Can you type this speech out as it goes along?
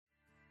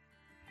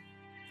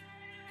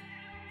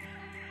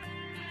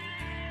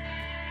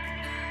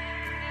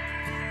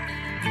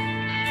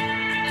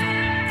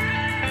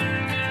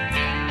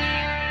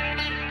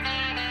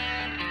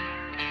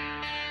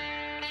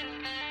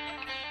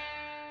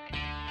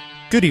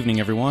Good evening,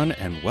 everyone,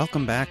 and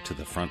welcome back to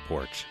The Front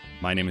Porch.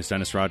 My name is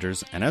Dennis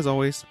Rogers, and as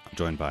always, I'm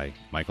joined by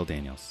Michael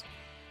Daniels.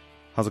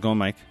 How's it going,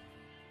 Mike?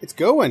 It's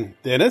going,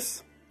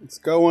 Dennis. It's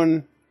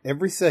going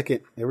every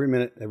second, every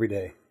minute, every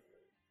day.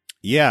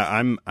 Yeah,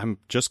 I'm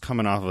just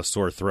coming off of a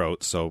sore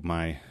throat, so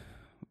my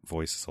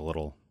voice is still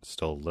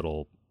a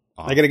little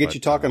off. I got to get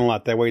you talking a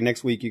lot. That way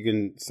next week you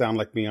can sound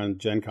like me on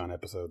Gen Con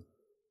episode.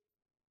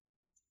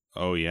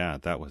 Oh, yeah,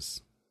 that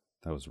was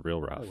real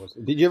rough.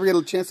 Did you ever get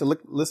a chance to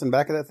listen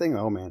back at that thing?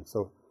 Oh, man,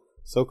 so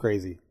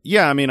crazy.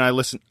 Yeah, I mean, I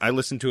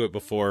listened to it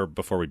before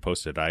we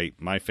posted.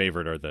 My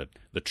favorite are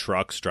the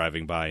trucks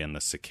driving by and the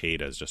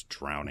cicadas just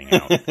drowning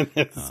out.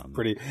 It's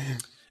pretty.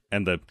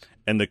 And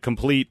the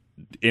complete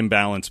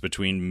imbalance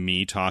between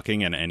me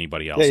talking and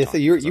anybody else. Yeah, so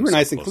you were so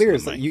nice and clear.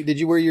 So did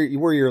you wear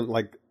your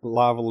like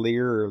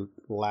lavalier or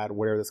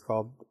whatever it's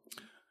called?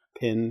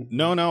 Pin?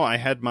 No, I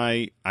had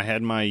my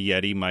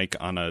Yeti mic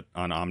on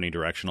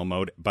omnidirectional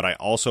mode, but I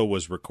also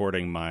was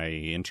recording my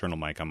internal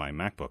mic on my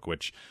MacBook,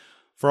 which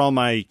for all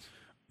my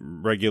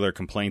regular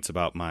complaints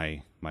about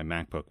my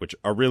MacBook, which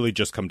are really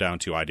just come down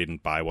to I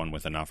didn't buy one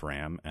with enough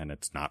RAM and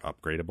it's not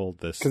upgradable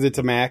because it's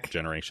a Mac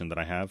generation that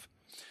I have.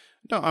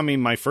 No, I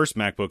mean my first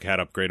MacBook had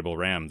upgradable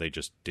RAM. They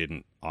just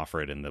didn't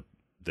offer it in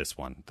this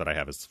one that I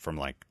have is from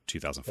like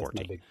 2014.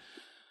 That's my big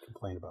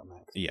complaint about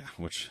Macs. Yeah,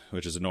 which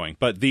is annoying.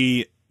 But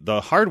the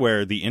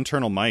hardware, the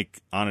internal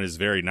mic on it is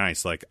very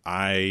nice. Like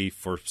I,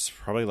 for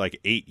probably like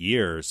 8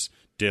 years,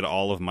 did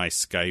all of my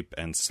Skype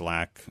and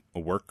Slack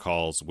work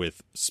calls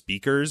with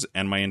speakers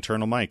and my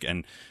internal mic,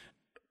 and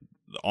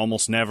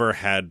almost never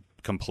had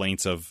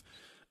complaints of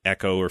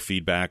echo or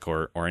feedback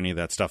or any of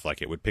that stuff.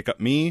 Like it would pick up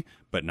me,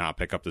 but not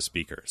pick up the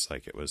speakers.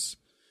 Like it's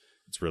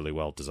really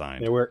well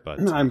designed.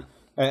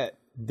 Yeah,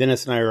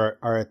 Dennis and I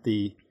are at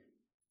the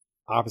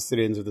opposite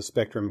ends of the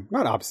spectrum.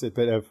 Not opposite,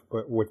 but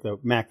with the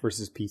Mac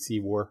versus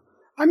PC war.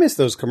 I miss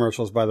those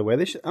commercials, by the way.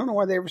 I don't know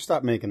why they ever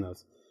stopped making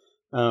those.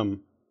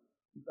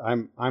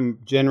 I'm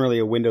generally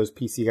a Windows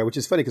PC guy, which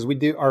is funny because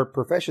our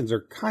professions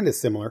are kind of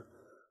similar,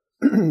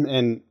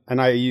 and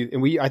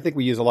I think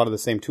we use a lot of the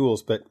same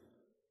tools, but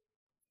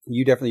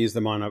you definitely use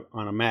them on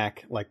a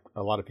Mac, like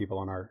a lot of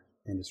people in our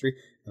industry,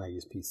 and I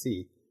use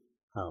PC.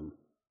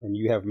 And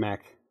you have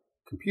Mac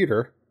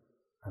computer,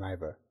 and I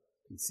have a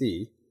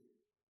PC.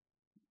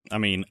 I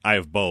mean, I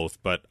have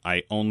both, but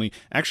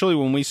actually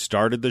when we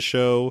started the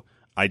show,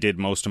 I did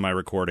most of my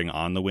recording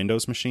on the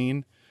Windows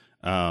machine.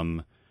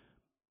 I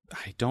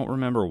don't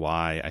remember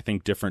why. I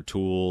think different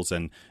tools,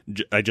 and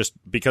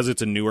because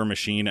it's a newer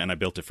machine and I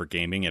built it for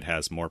gaming, it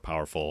has more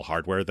powerful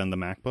hardware than the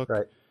MacBook.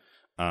 Right.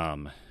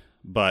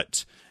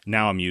 But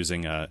now I'm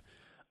using a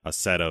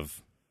set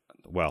of,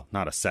 well,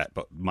 not a set,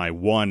 but my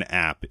one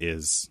app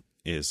is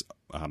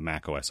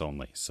Mac OS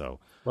only. So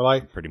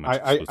pretty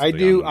much I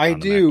do,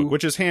 MacBook,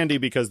 which is handy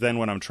because then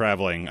when I'm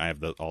traveling, I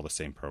have all the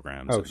same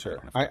programs. Oh,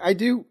 sure. I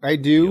do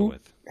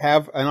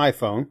have an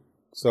iPhone,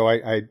 so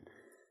I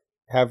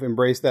have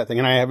embraced that thing,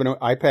 and I have an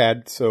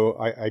iPad, so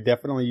I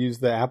definitely use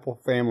the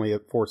Apple family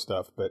for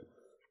stuff. But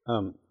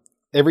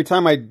every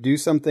time I do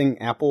something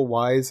Apple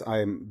wise,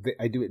 I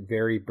do it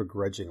very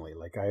begrudgingly.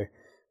 Like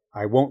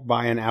I won't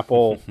buy an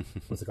Apple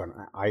what's it called,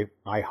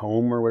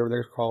 iHome or whatever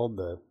they're called,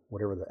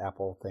 whatever the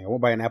Apple thing. I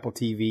won't buy an Apple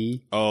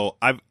TV. Oh,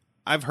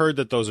 I've heard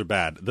that those are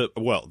bad.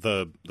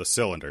 The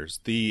cylinders.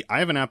 I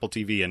have an Apple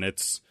TV, and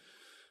it's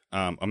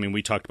I mean,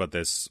 we talked about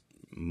this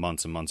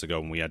months and months ago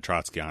when we had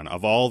Trotsky on.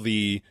 Of all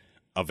the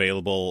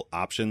available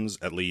options,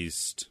 at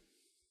least,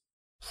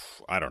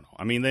 I don't know.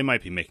 I mean, they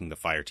might be making the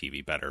Fire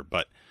TV better,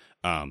 but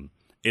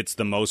it's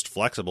the most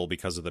flexible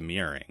because of the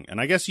mirroring.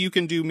 And I guess you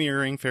can do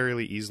mirroring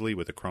fairly easily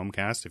with a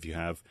Chromecast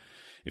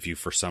if you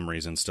for some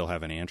reason still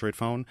have an Android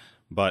phone.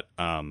 But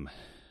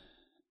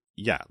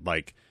yeah,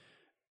 like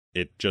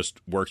it just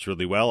works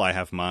really well. I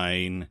have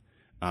mine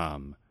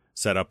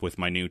set up with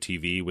my new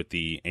TV with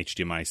the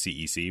HDMI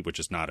CEC, which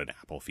is not an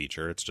Apple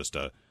feature. It's just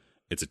a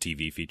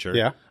TV feature.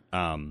 Yeah.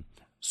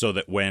 So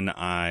that when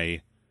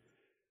I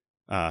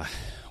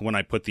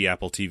put the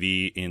Apple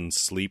TV in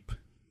sleep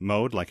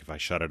mode, like if I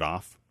shut it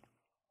off,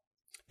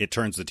 it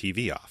turns the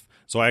TV off.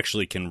 So I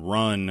actually can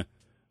run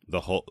the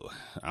whole,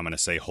 I'm going to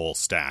say whole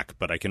stack,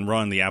 but I can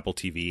run the Apple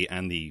TV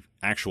and the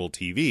actual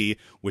TV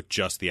with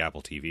just the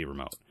Apple TV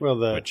remote. Well,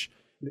 which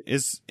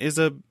is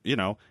a,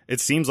 it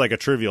seems like a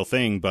trivial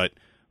thing, but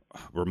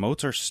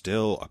remotes are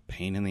still a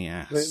pain in the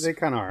ass. They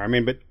kind of are. I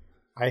mean, but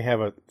I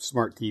have a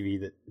smart TV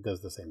that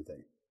does the same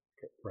thing.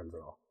 It runs it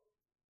all.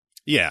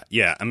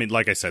 Yeah. I mean,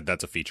 like I said,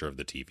 that's a feature of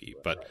the TV,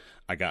 but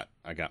right.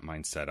 I got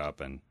mine set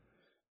up and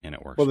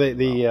it works. Well,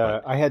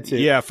 I had to.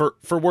 Yeah, for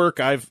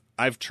work, I've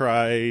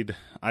tried.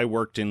 I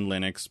worked in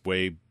Linux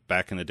way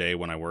back in the day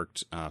when I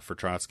worked for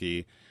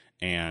Trotsky,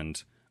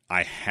 and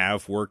I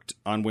have worked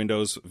on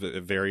Windows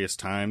various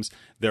times.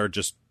 There are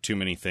just too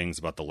many things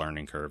about the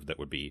learning curve that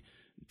would be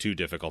too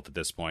difficult at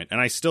this point.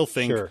 And I still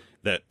think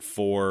that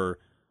for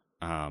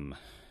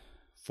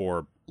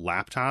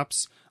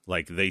laptops,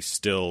 like they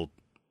still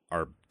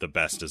are the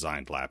best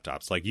designed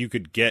laptops. Like you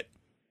could get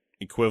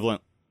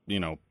equivalent,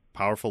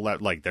 powerful,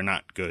 like they're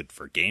not good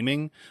for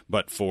gaming,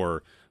 but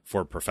for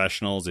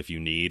professionals, if you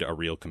need a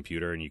real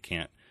computer and you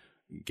can't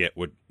get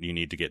what you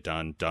need to get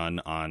done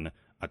on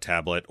a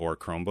tablet or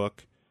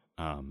Chromebook,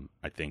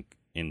 I think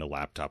in the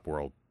laptop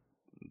world,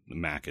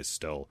 Mac is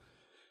still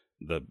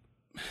the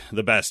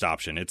best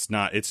option. It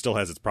still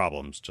has its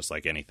problems, just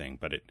like anything,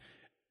 but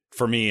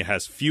for me, it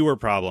has fewer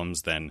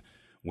problems than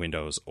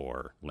Windows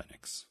or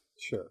Linux.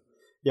 Sure.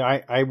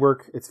 Yeah, I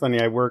work. It's funny.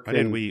 I work.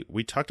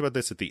 We talked about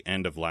this at the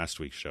end of last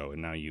week's show,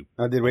 and now you.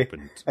 Oh, did we?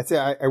 I'd say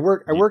I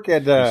work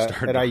at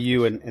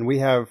IU, and we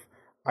have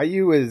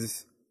IU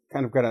is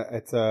kind of got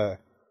an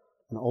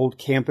old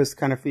campus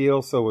kind of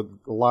feel. So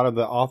a lot of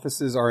the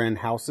offices are in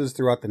houses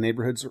throughout the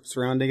neighborhoods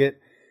surrounding it,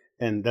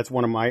 and that's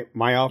one of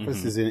my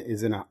office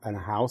is in a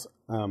house,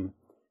 in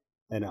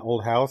an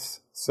old house.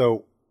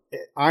 So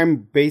I'm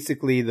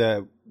basically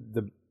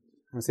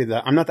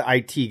I'm not the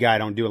IT guy. I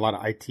don't do a lot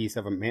of IT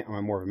stuff. I'm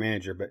more of a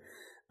manager, but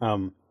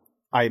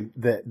I'm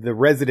the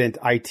resident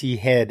IT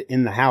head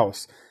in the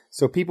house.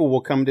 So people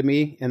will come to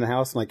me in the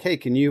house and like, hey,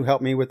 can you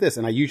help me with this?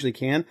 And I usually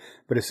can.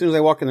 But as soon as I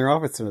walk in their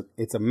office,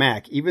 it's a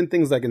Mac. Even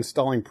things like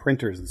installing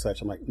printers and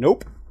such, I'm like,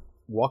 nope,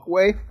 walk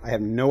away. I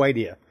have no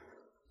idea.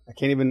 I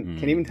can't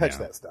even touch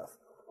that stuff.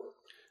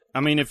 I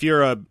mean, if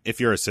you're a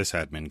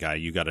sysadmin guy,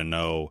 you got to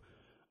know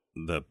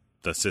the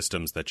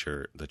systems that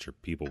your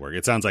people work.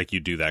 It sounds like you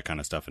do that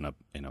kind of stuff in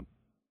a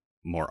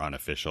more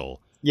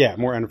unofficial. Yeah,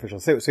 more unofficial.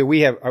 So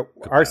we have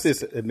our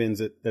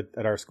sysadmins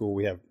at our school.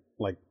 We have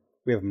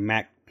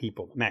Mac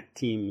people, Mac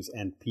teams,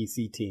 and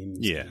PC teams,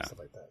 and stuff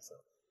like that. So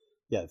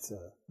yeah,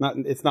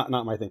 it's not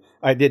my thing.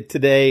 I did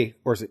today,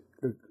 or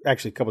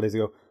actually a couple days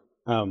ago.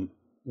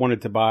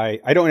 Wanted to buy.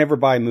 I don't ever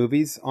buy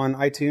movies on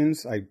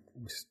iTunes. I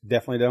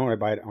definitely don't. I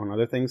buy it on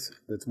other things.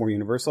 It's more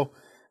universal.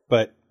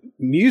 But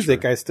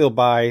music, sure. I still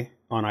buy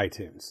on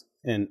iTunes,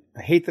 and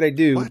I hate that I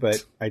do,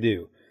 but I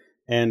do.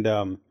 And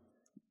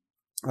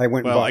I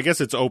went. Well, I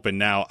guess it's open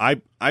now. I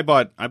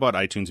bought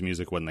iTunes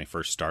Music when they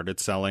first started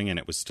selling, and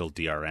it was still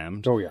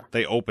DRM'd. Oh yeah,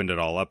 they opened it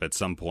all up at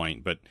some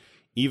point, but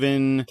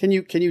even can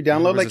you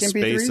download like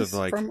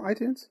MP3s from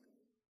iTunes?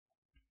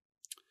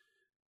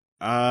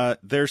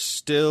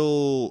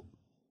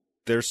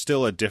 There's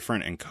still a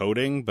different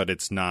encoding, but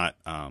it's not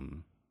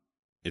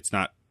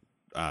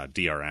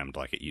DRM'd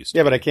like it used to.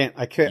 Yeah, but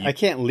I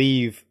can't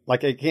leave.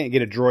 Like I can't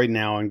get a Droid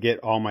now and get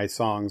all my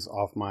songs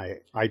off my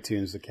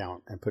iTunes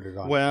account and put it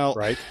on. Well,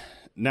 right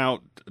now,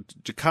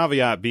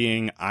 caveat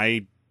being,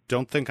 I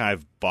don't think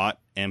I've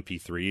bought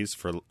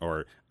MP3s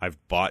or I've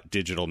bought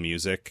digital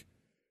music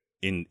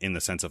in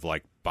the sense of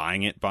like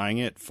buying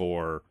it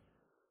for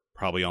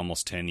probably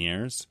almost 10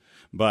 years.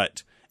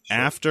 But sure.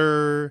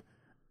 After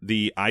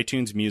the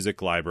iTunes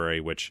Music Library,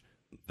 which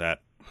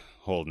that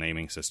whole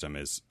naming system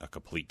is a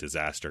complete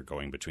disaster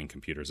going between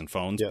computers and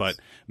phones. Yes. But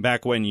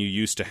back when you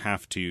used to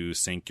have to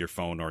sync your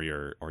phone or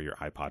your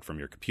iPod from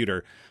your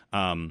computer,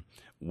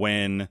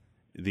 when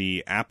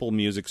the Apple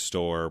Music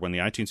Store, when the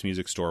iTunes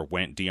Music Store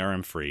went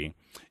DRM free,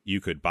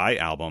 you could buy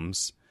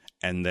albums,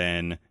 and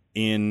then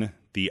in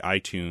the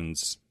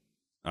iTunes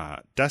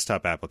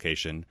desktop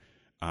application,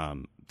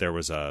 there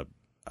was a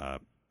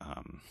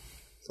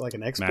so like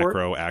an export?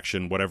 Macro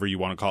action, whatever you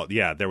want to call it.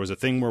 Yeah, there was a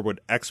thing where it would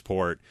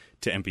export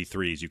to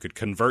MP3s. You could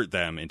convert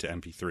them into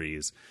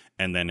MP3s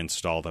and then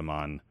install them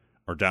on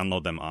or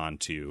download them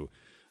onto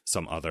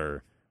some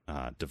other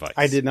device.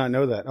 I did not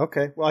know that.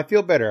 Okay, well, I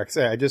feel better.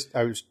 I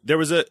was. There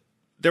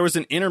was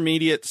an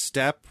intermediate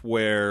step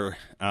where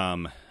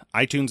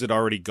iTunes had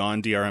already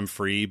gone DRM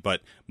free, but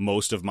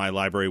most of my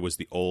library was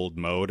the old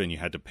mode, and you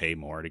had to pay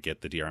more to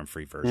get the DRM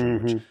free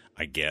version, which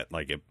I get.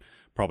 Like it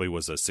probably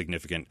was a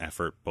significant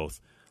effort, both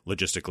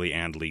logistically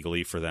and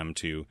legally, for them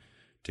to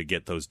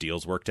get those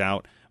deals worked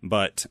out.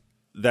 But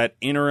that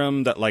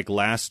interim, that like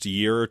last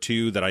year or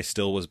two that I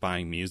still was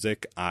buying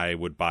music, I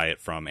would buy it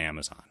from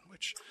Amazon,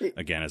 which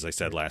again, as I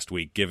said last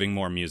week, giving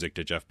more music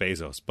to Jeff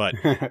Bezos. But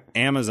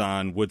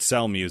Amazon would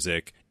sell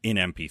music in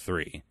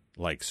MP3,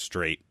 like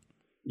straight.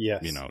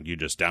 Yes. You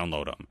just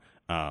download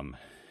them.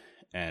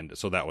 And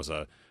so that was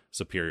a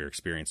superior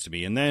experience to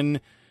me. And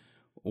then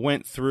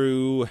went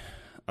through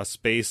a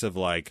space of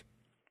like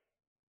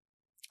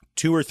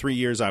 2 or 3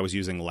 years I was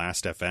using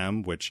Last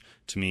FM, which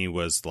to me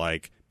was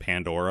like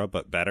Pandora,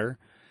 but better.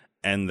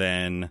 And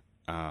then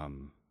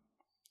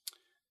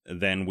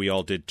we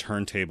all did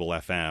Turntable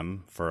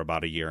FM for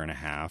about a year and a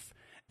half.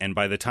 And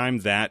by the time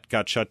that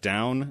got shut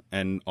down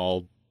and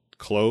all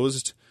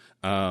closed,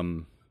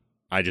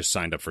 I just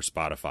signed up for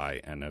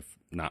Spotify and have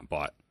not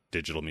bought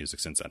digital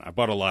music since then. I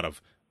bought a lot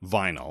of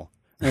vinyl,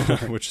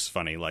 which is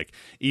funny, like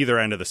either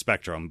end of the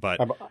spectrum. But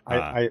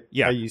I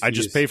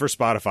just pay for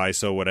Spotify,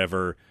 so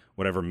whatever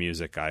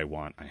music I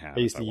want, I have.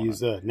 I used to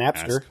use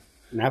Napster.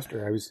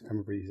 Napster, I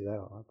remember using that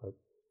a lot. But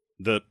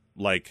the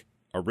like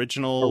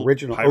original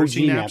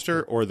piracy OG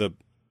Napster, or the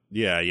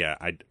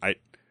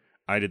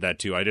I did that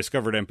too. I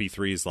discovered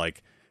MP3s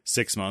like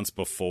 6 months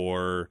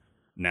before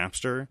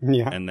Napster,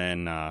 and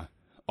then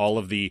all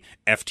of the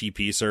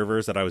FTP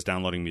servers that I was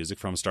downloading music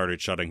from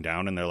started shutting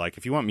down, and they're like,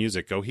 if you want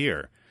music, go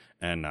here.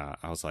 And I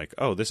was like,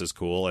 oh, this is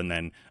cool. And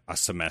then a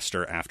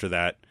semester after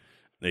that,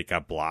 it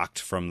got blocked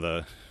from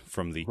the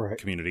Right.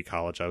 community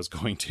college I was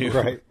going to.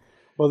 Right.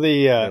 Well,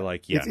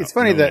 like, yeah, it's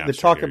funny that the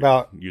talk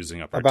about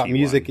using up our about T1.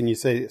 music, and you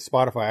say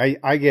Spotify.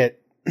 I get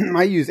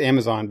I use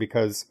Amazon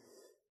because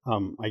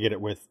I get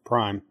it with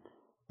Prime,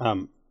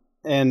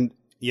 and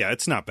yeah,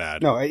 it's not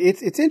bad. no,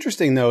 it's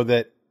interesting though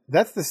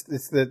that's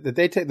that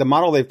they take the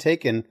model they've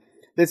taken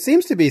that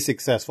seems to be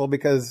successful,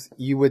 because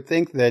you would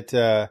think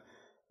that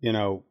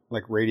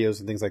like radios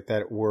and things like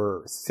that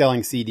were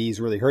selling CDs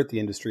really hurt the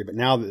industry, but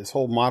now this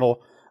whole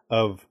model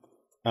of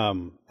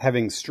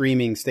having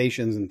streaming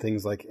stations and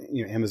things like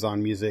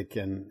Amazon Music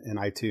and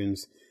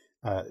iTunes,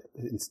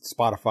 and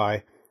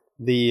Spotify,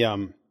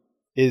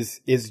 is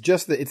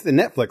just it's the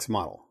Netflix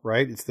model,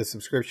 right? It's the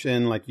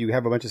subscription, like you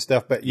have a bunch of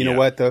stuff, but you know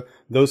what?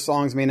 Those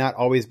songs may not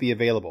always be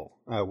available.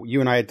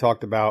 You and I had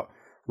talked about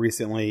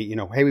recently,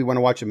 hey, we want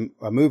to watch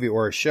a movie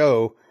or a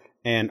show,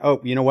 and oh,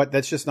 you know what?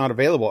 That's just not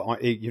available.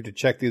 You have to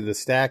check through the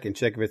stack and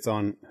check if it's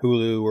on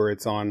Hulu or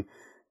it's on,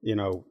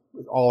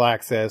 All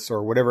Access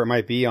or whatever it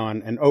might be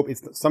on. And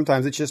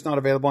sometimes it's just not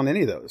available on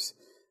any of those.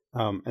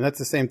 And that's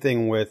the same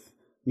thing with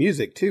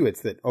music too.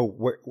 It's that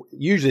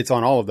usually it's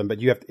on all of them, but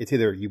it's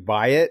either you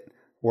buy it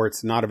or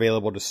it's not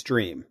available to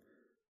stream.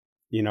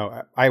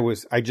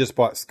 I just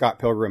bought the Scott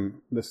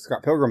Pilgrim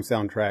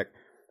soundtrack,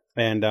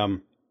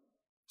 and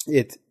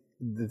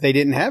they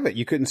didn't have it.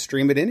 You couldn't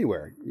stream it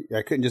anywhere.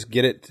 I couldn't just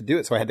get it to do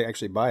it, so I had to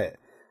actually buy it.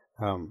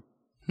 And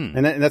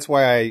that's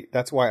why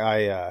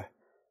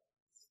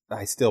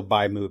I still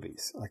buy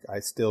movies. Like I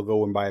still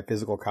go and buy a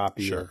physical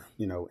copy of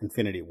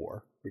Infinity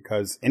War,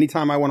 because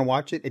anytime I want to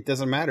watch it, it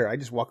doesn't matter. I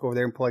just walk over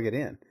there and plug it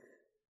in.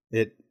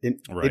 It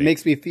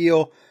makes me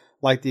feel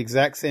like the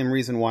exact same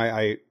reason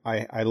why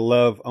I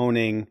love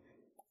owning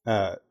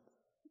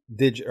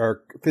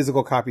or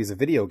physical copies of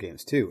video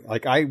games too.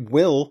 Like I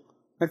will.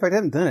 In fact, I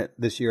haven't done it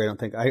this year. I don't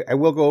think I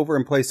will go over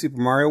and play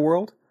Super Mario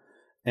World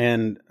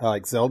and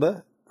like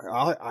Zelda.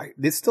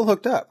 It's still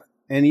hooked up.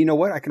 And you know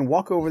what? I can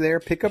walk over there,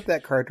 pick up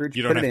that cartridge,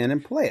 put it in,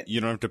 and play it.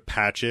 You don't have to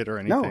patch it or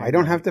anything. No, I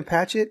don't have to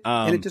patch it,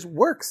 and it just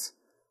works.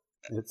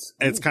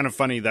 It's kind of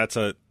funny. That's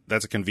a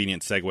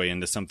convenient segue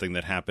into something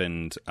that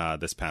happened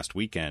this past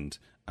weekend.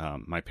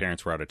 My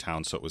parents were out of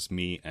town, so it was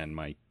me and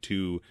my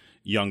two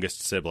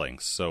youngest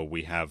siblings. So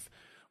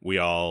we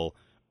all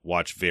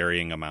watch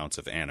varying amounts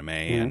of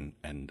anime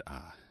and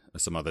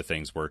some other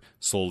things. We're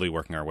slowly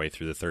working our way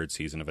through the third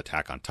season of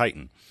Attack on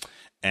Titan,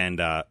 and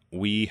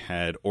we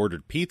had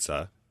ordered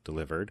pizza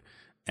delivered,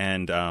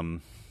 and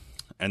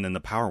then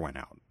the power went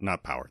out.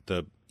 Not power,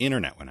 the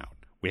internet went out.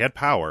 We had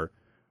power,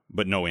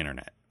 but no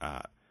internet.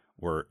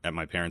 We're at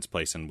my parents'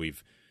 place, and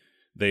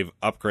they've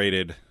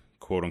upgraded,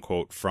 quote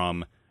unquote,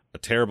 from a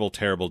terrible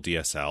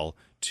DSL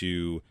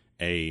to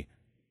a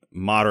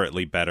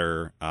moderately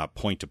better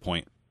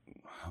point-to-point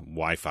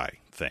Wi-Fi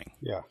thing.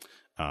 Yeah,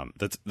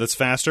 that's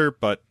faster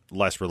but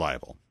less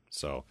reliable.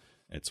 So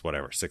it's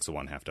whatever, 6 of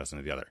one, half dozen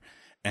of the other,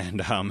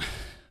 and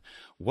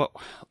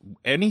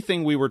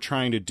anything we were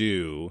trying to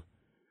do.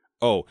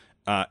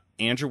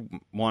 Andrew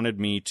wanted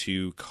me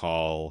to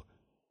call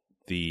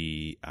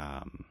the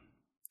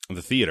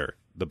theater,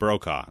 the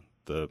Brokaw,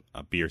 the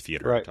beer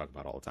theater I talk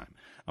about all the time.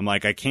 I'm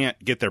like, I can't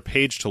get their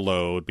page to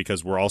load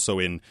because we're also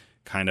in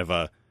kind of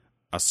a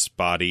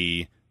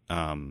spotty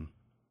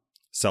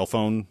cell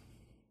phone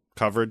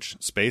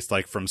coverage space.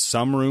 Like from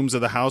some rooms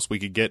of the house we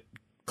could get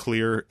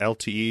clear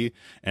LTE,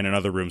 and in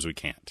other rooms we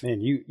can't.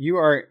 Man, you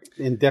are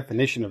in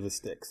definition of the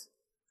sticks.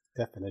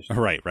 Definition.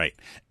 Right.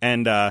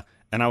 And I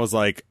was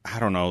like, I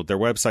don't know, their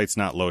website's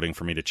not loading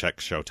for me to check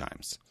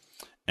showtimes.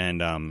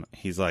 And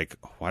he's like,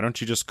 why don't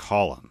you just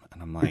call them?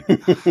 And I'm like,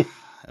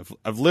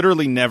 I've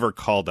literally never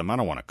called them. I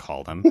don't want to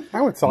call them.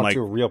 I would talk to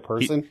a real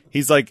person.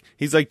 He's like,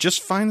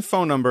 just find the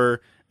phone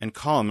number and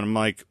call them. And I'm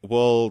like,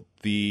 well,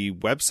 the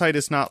website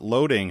is not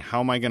loading.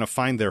 How am I going to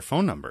find their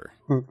phone number?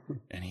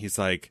 And he's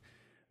like,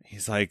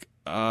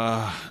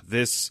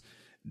 this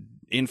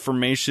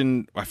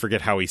information, I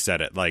forget how he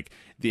said it, like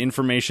the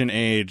information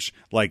age,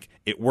 like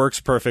it works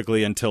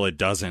perfectly until it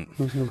doesn't.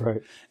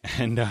 Right.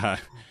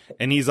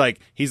 And he's like,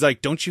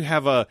 don't you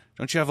have a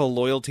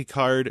loyalty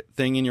card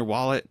thing in your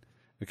wallet?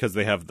 Because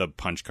they have the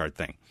punch card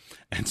thing.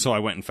 And so I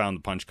went and found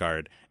the punch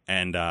card,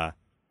 and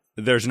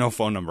there's no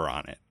phone number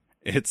on it.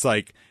 It's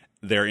like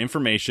their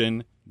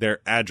information, their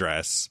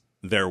address,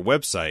 their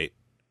website,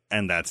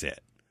 and that's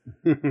it.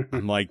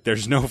 I'm like,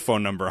 there's no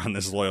phone number on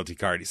this loyalty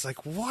card. He's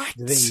like, what?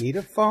 Do they need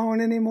a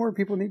phone anymore?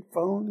 People need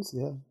phones?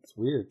 Yeah, it's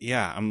weird.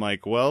 Yeah, I'm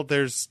like, well,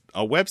 there's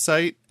a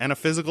website and a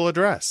physical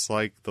address.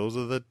 Like, those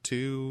are the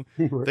two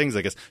things,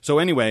 I guess. So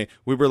anyway,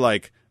 we were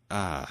like,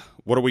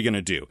 what are we going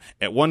to do?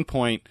 At one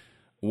point,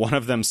 one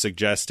of them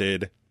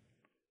suggested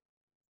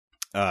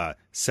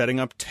setting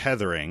up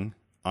tethering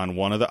on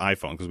one of the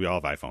iPhones, because we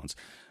all have iPhones.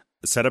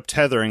 Set up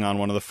tethering on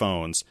one of the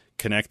phones,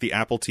 connect the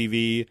Apple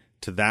TV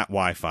to that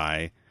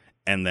Wi-Fi,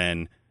 and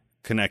then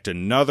connect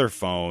another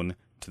phone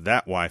to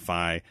that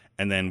Wi-Fi,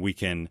 and then we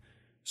can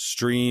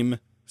stream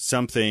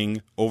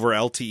something over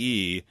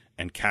LTE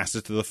and cast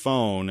it to the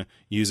phone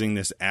using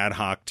this ad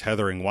hoc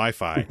tethering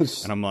Wi-Fi.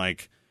 And I'm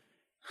like,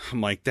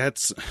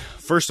 that's,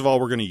 first of all,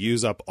 we're going to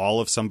use up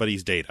all of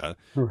somebody's data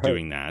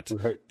doing that.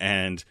 Right.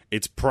 And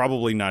it's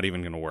probably not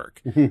even going to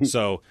work.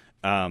 So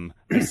I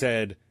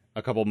said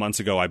a couple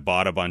months ago, I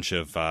bought a bunch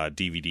of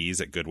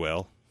DVDs at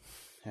Goodwill.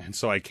 And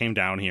so I came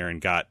down here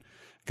and got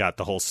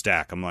the whole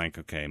stack. I'm like,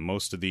 okay,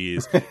 most of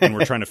these, and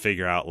we're trying to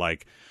figure out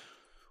like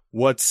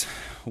what's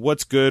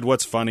good,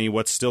 what's funny,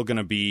 what's still going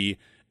to be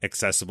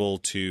accessible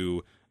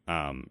to,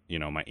 my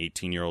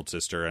 18-year-old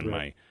sister and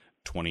my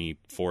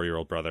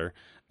 24-year-old brother.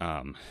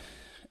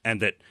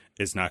 And that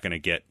is not going to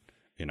get,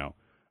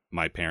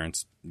 my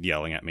parents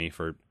yelling at me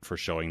for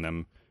showing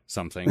them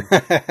something.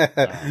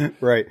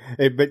 Right.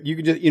 Hey, but you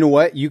could just, you know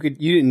what? You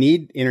didn't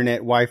need internet,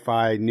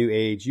 Wi-Fi, new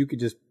age. You could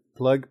just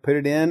put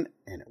it in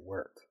and it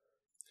worked.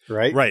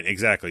 Right. Right.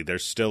 Exactly.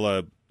 There's still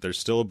a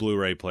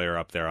Blu-ray player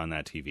up there on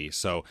that TV.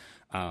 So,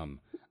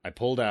 I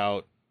pulled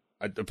out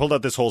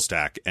this whole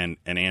stack and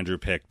Andrew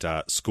picked,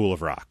 School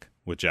of Rock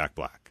with Jack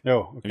Black. Oh,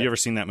 okay. Have you ever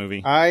seen that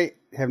movie? I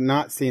have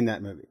not seen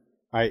that movie.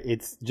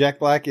 It's Jack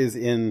Black is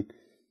in,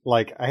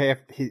 like,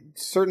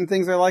 certain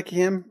things I like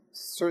him,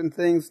 certain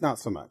things not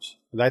so much.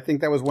 But I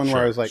think that was one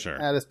where I was like,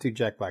 that's too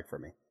Jack Black for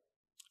me.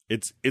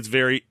 It's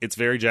very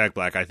Jack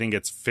Black. I think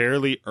it's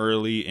fairly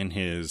early in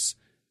his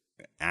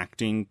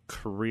acting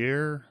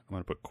career. I'm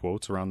going to put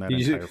quotes around that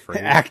entire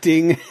phrase.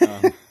 Acting.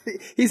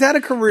 He's had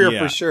a career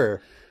for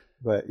sure.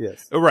 But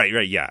yes.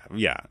 Right,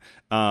 yeah.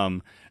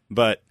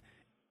 But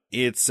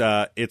it's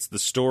the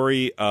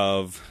story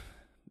of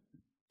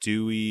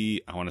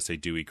Dewey, I want to say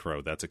Dewey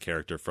Crow. That's a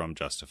character from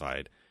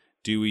Justified.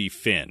 Dewey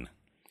Finn,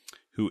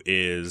 who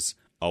is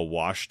a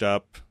washed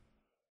up,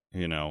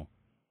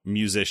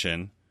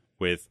 musician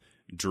with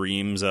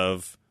dreams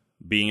of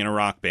being in a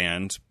rock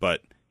band,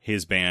 but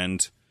his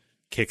band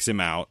kicks him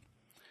out,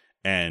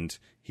 and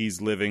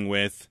he's living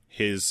with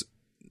his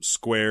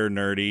square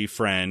nerdy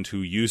friend who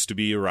used to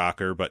be a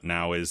rocker but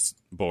now is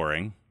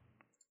boring,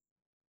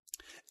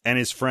 and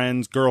his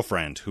friend's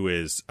girlfriend, who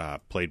is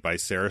played by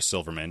Sarah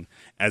Silverman,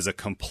 as a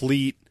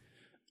complete,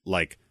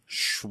 like,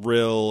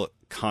 shrill,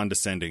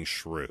 condescending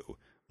shrew,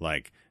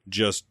 like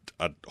just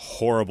a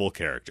horrible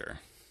character.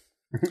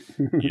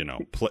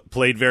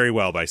 Played very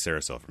well by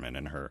Sarah Silverman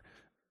and her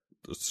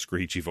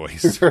screechy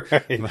voice.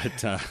 Right.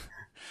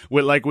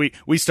 But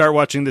we start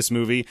watching this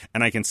movie,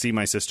 and I can see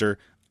my sister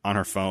on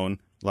her phone,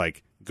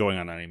 like, going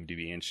on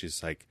IMDb, and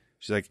she's like,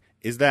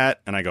 is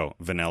that? And I go,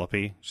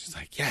 Vanellope? She's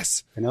like,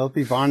 yes.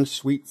 Vanellope von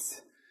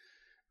Schweetz.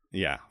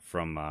 Yeah,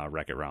 from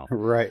Wreck-It Ralph.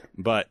 Right.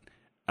 But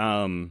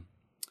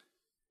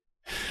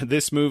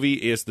this movie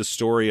is the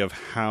story of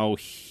how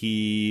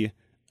he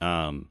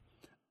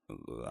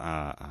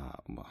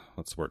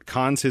what's the word?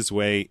 Cons his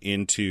way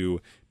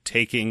into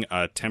taking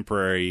a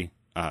temporary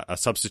a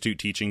substitute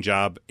teaching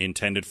job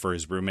intended for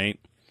his roommate.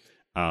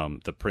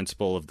 The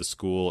principal of the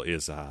school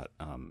is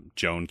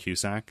Joan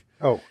Cusack.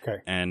 Oh, okay.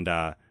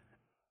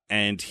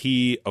 And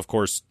he, of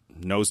course,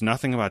 knows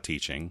nothing about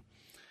teaching,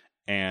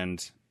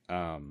 and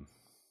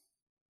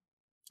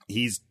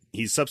he's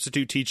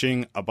substitute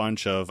teaching a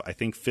bunch of, I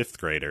think, 5th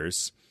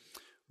graders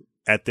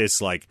at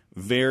this, like,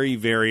 very,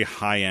 very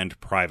high-end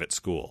private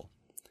school.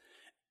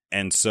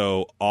 And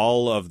so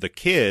all of the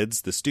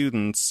kids, the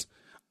students,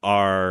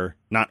 are,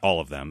 not all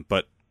of them,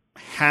 but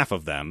half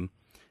of them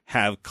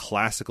have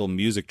classical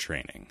music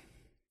training,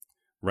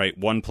 right?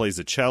 One plays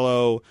the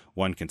cello,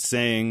 one can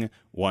sing,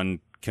 one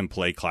can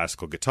play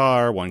classical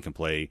guitar, one can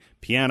play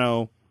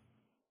piano.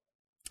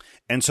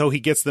 And so he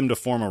gets them to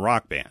form a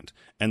rock band.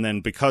 And then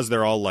because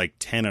they're all like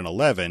 10 and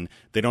 11,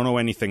 they don't know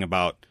anything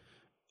about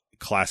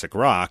classic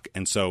rock.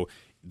 And so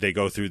they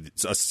go through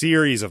a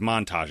series of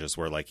montages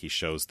where, like, he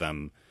shows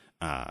them,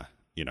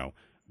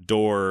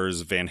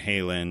 Doors, Van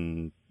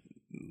Halen,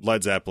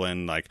 Led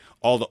Zeppelin, like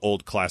all the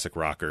old classic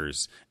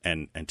rockers,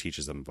 and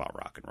teaches them about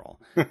rock and roll.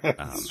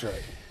 That's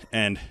right.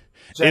 And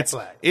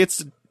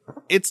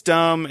it's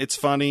dumb. It's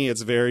funny.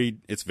 It's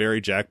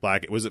very Jack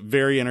Black. It was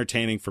very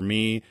entertaining for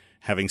me,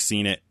 having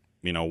seen it,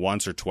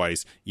 once or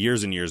twice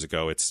years and years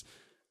ago. It's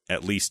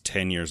at least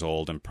 10 years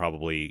old, and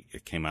probably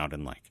it came out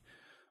in like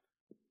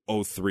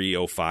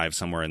 03, 05,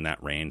 somewhere in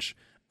that range.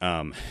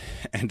 And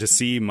to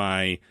see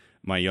my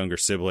younger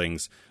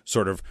siblings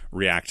sort of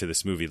react to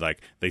this movie,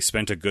 like they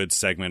spent a good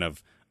segment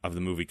of the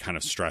movie kind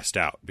of stressed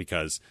out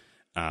because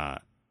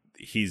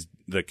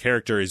the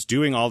character is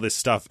doing all this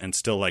stuff and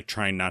still, like,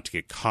 trying not to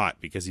get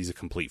caught because he's a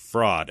complete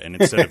fraud. And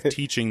instead of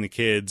teaching the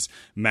kids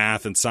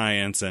math and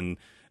science and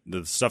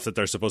the stuff that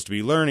they're supposed to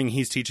be learning,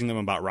 he's teaching them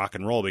about rock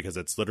and roll because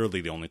it's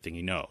literally the only thing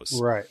he knows.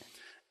 Right.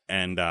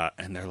 And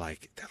they're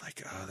like,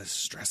 oh, this is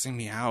stressing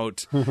me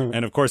out.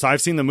 And of course,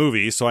 I've seen the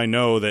movie, so I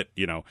know that,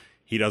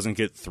 he doesn't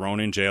get thrown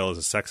in jail as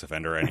a sex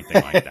offender or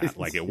anything like that.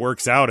 Like, it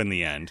works out in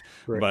the end.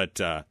 Right.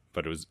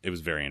 But it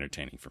was very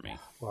entertaining for me.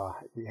 Well,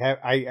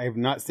 I have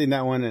not seen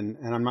that one,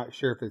 and I'm not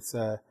sure if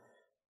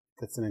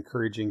that's an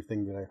encouraging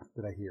thing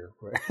that I hear.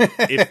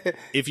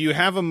 if you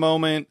have a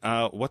moment,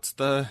 I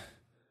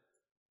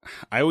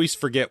always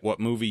forget what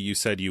movie you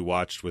said you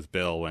watched with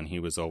Bill when he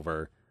was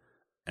over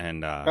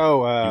and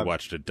you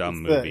watched a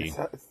dumb movie.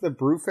 It's the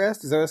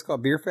Brewfest. Is that what it's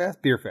called? Beer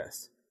Fest. Beer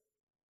Fest.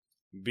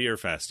 Beer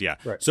Fest. Yeah.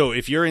 Right. So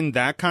if you're in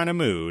that kind of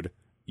mood,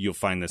 you'll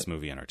find this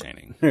movie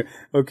entertaining.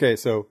 Okay,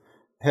 so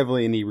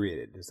heavily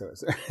inebriated. Is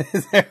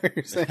that what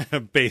you're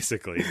saying?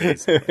 Basically.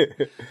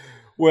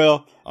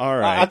 Well, all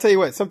right. I'll tell you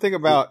what. Something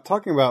about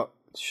talking about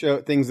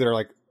things that are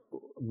like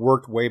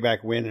worked way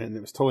back when, and it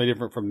was totally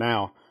different from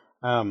now.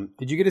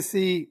 Did you get to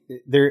see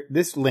there?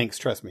 This links.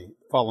 Trust me.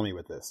 Follow me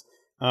with this.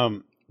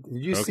 Did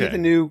you see the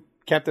new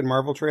Captain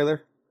Marvel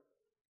trailer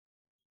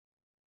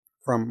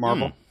from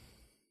Marvel?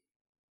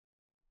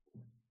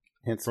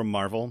 Hence, from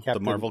Marvel, the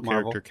Marvel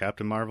character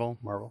Captain Marvel.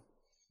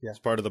 Yeah, it's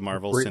part of the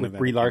Marvel Cinematic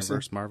Brie Larson.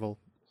 Universe. Marvel.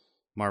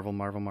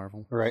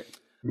 Right.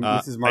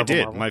 This is Marvel. I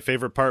did. Marvel. My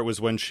favorite part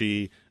was when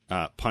she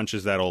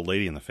punches that old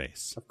lady in the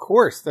face. Of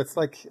course, that's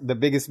like the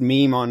biggest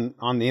meme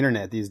on the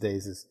internet these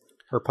days is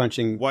her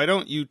punching. Why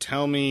don't you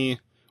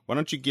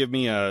give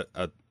me a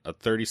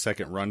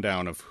 30-second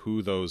rundown of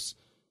who those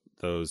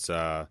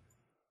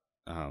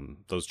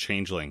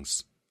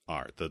changelings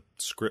are? The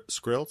Skrillex?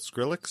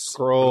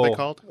 Skrull. What are they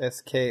called?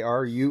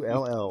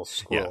 Skrull.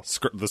 Skrull. Yeah,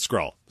 the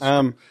Skrull.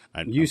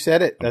 You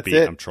said it. That's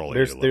it. I'm trolling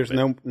there's you a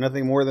little bit.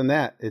 nothing more than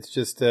that. It's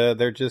just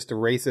they're just a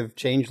race of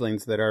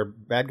changelings that are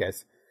bad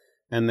guys,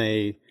 and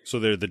so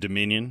they're the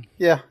Dominion.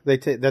 Yeah,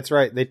 that's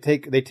right. They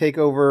take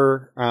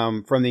over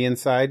from the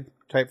inside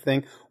type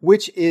thing,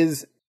 which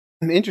is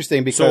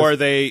interesting because so are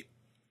they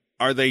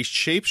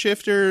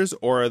shapeshifters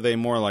or are they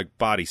more like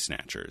body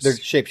snatchers? They're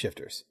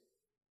shapeshifters.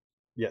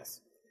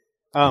 Yes.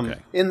 Okay.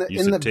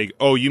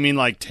 You mean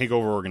like take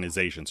over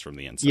organizations from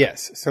the inside?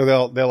 Yes. So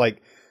they'll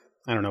like,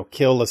 I don't know,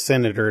 kill a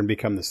senator and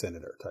become the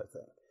senator type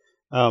thing.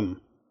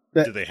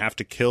 Do they have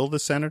to kill the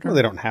senator? Well,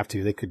 they don't have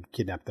to. They could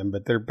kidnap them,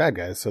 but they're bad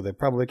guys, so they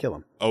probably kill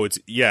him. Oh, it's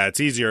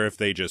easier if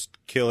they just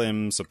kill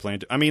him,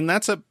 supplant. I mean,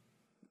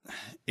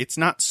 it's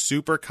not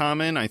super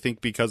common, I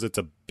think, because it's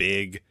a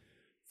big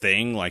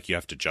thing, like you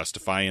have to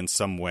justify in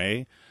some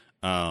way.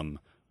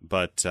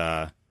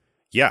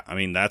 Yeah, I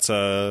mean, it's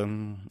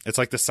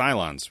like the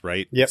Cylons,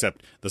 right? Yep.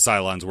 Except the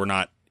Cylons were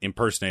not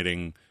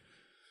impersonating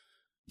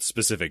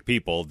specific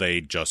people.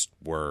 They just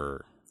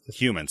were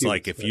humans.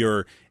 Like if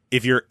your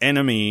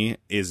enemy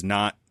is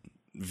not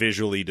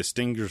visually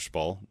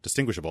distinguishable,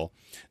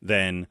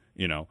 then,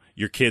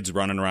 your kid's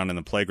running around in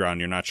the playground,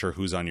 you're not sure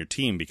who's on your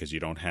team because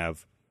you don't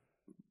have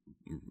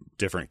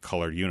different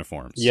colored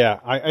uniforms. Yeah,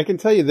 I can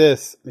tell you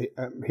this.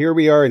 Here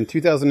we are in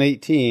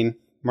 2018.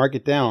 Mark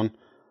it down.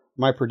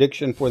 My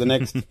prediction for the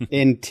next,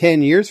 in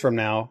 10 years from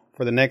now,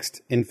 for the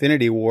next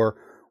Infinity War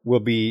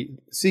will be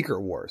Secret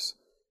Wars.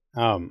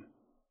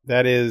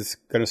 That is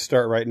going to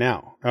start right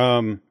now.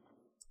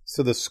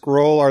 So the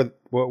Skrull are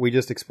what we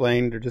just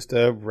explained. They're just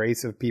a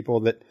race of people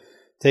that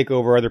take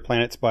over other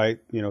planets by,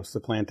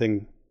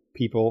 supplanting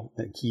people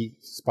at key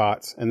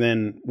spots and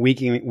then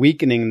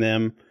weakening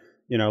them,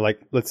 like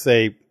let's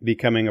say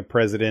becoming a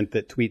president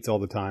that tweets all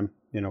the time,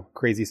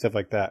 crazy stuff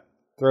like that.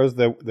 Throws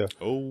the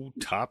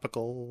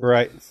topical,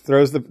 right?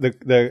 Throws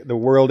the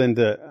world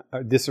into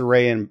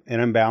disarray and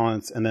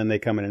imbalance, and then they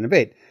come in and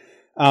invade.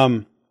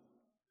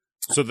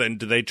 So then,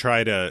 do they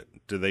try to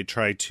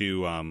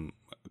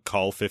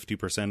cull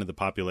 50% of the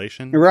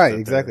population? Right,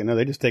 exactly. No,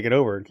 they just take it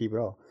over and keep it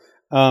all.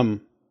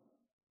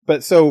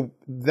 But so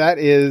that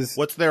is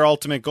what's their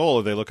ultimate goal?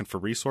 Are they looking for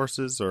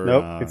resources or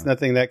nope? It's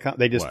nothing that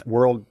they just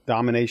world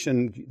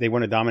domination. They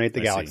want to dominate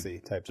the galaxy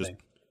type thing.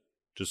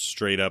 Just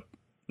straight up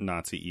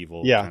Nazi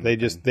evil. Yeah, they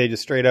just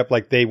straight up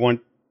like they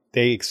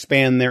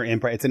expand their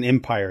empire. It's an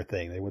empire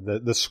thing. They were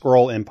the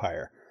Skrull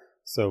Empire.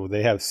 So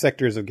they have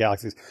sectors of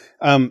galaxies.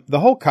 The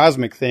whole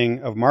cosmic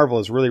thing of Marvel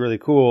is really, really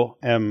cool.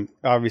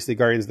 Obviously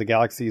Guardians of the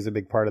Galaxy is a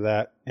big part of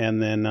that.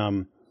 And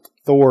then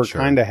Thor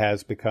kind of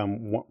has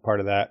become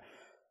part of that.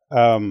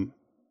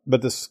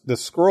 But the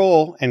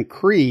Skrull and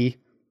Kree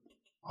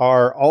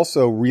are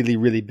also really,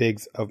 really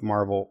big of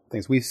Marvel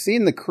things. We've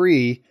seen the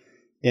Kree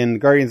in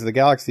Guardians of the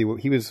Galaxy.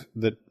 He was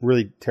the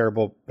really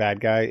terrible bad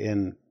guy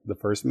in the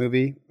first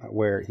movie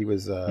where he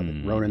was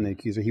Ronan the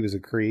Accuser. He was a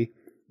Kree.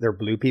 They're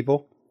blue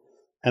people.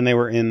 And they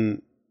were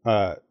in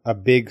a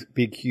big,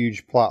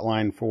 huge plot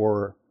line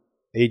for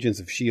Agents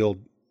of S.H.I.E.L.D.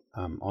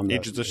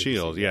 Agents of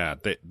S.H.I.E.L.D., yeah.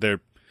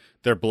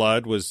 Their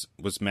blood was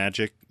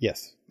magic.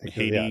 Yes.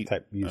 Haiti,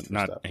 type used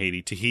not stuff.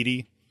 Haiti,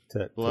 Tahiti.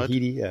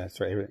 Tahiti, yeah, that's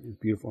right. It's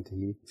beautiful in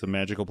Tahiti. It's a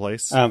magical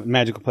place.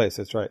 Magical place,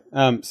 that's right.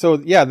 So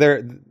yeah,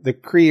 the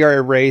Kree are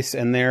a race,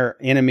 and they're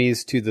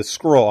enemies to the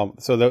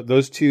Skrull. So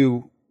those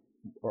two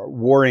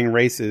warring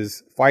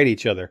races fight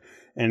each other.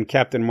 And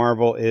Captain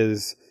Marvel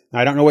is.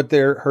 I don't know what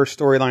her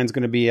storyline is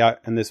going to be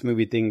in this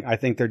movie thing. I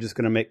think they're just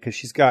going to because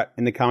she's got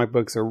in the comic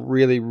books a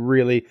really,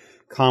 really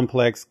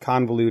complex,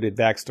 convoluted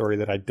backstory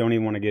that I don't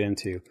even want to get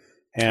into.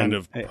 And kind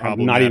of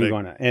I'm not even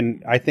going to.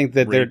 And I think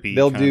that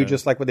they'll do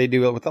just like what they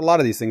do with a lot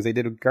of these things they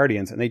did with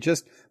Guardians, and they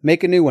just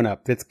make a new one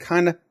up that's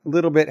kind of a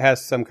little bit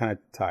has some kind of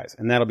ties,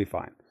 and that'll be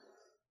fine.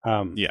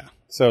 Yeah.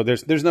 So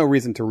there's no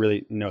reason to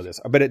really know this,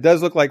 but it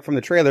does look like from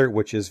the trailer,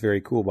 which is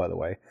very cool, by the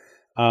way,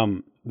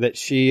 that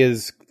she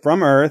is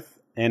from Earth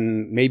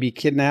and maybe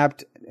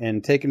kidnapped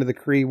and taken to the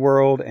Kree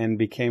world and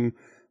became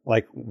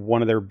like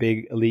one of their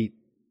big elite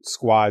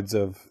squads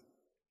of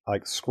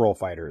like Skrull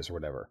fighters or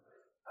whatever.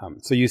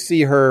 So you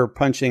see her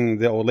punching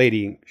the old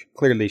lady.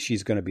 Clearly,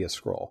 she's going to be a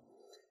Skrull,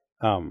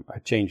 a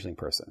changeling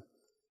person.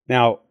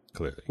 Now,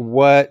 clearly,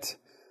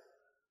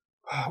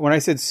 when I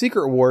said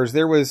Secret Wars,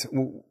 there was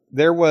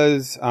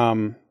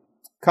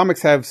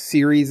comics have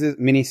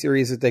mini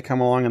series as they come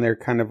along, and they're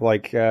kind of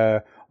like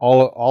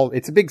all.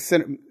 It's a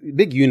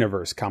big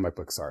universe. Comic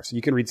books are, so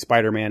you can read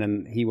Spider-Man,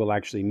 and he will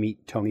actually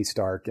meet Tony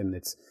Stark, and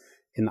it's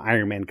in the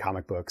Iron Man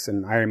comic books,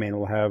 and Iron Man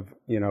will have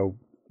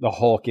the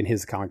Hulk in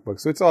his comic book.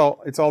 So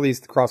it's all these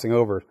crossing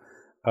over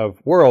of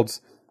worlds.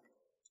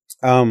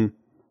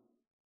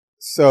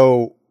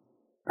 So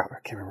I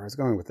can't remember where I was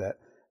going with that.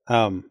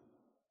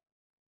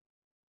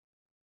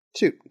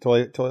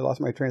 Totally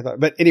lost my train of thought.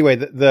 But anyway,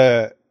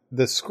 the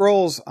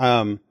Skrulls.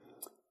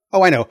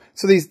 I know.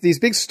 So these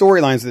big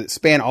storylines that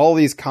span all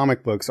these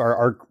comic books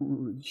are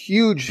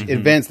huge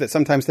events that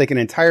sometimes take an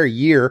entire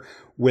year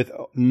with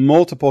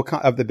multiple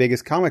of the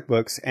biggest comic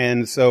books.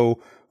 And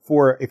so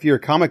if you're a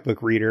comic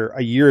book reader,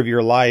 a year of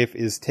your life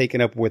is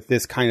taken up with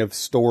this kind of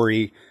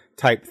story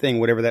type thing,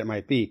 whatever that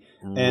might be.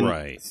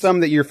 And some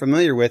that you're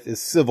familiar with is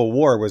Civil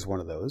War was one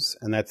of those,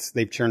 and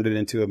they've turned it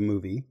into a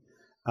movie.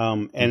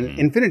 And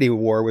Infinity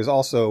War was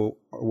also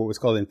what was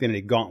called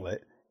Infinity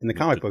Gauntlet in the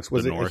comic books.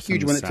 Was a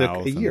huge one that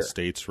took a year.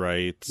 States'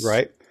 rights,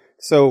 right?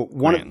 So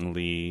Grant and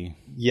Lee.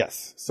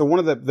 Yes. So one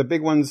of the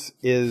big ones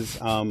is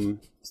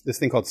this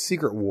thing called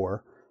Secret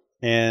War,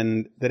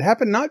 and that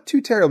happened not too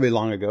terribly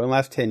long ago, in the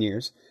last 10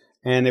 years.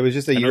 And it was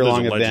just a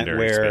year-long event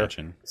where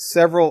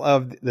several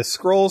of the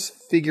Skrulls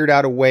figured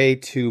out a way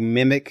to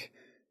mimic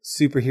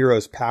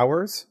superheroes'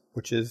 powers,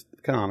 which is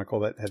canonical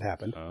that had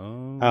happened.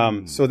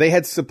 Oh. So they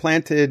had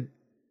supplanted,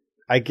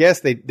 I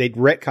guess they'd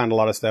retconned a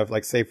lot of stuff,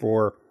 like say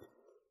for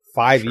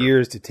 5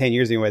 years to 10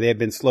 years anyway, they had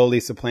been slowly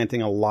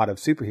supplanting a lot of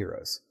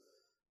superheroes.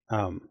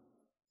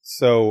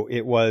 So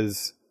it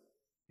was,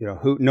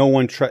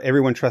 everyone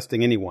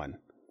trusting anyone.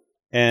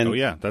 And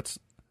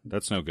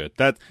that's no good.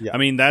 I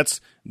mean, that's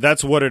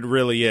what it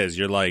really is.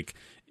 You're like,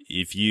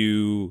 if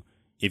you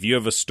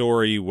have a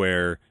story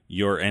where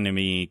your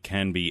enemy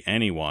can be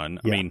anyone,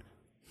 I mean,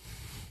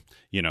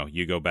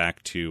 you go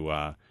back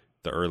to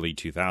the early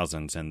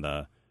 2000s and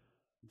the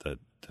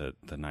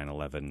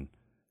 9/11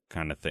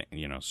 kind of thing,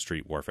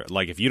 street warfare.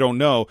 Like, if you don't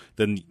know,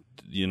 then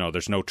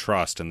there's no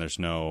trust and there's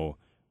no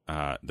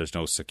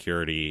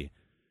security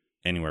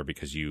anywhere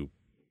because you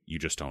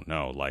just don't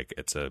know. Like,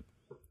 it's a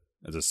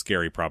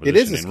scary proposition. It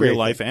is a in scary real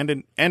life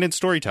thing. and in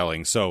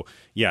storytelling. So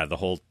yeah, the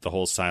whole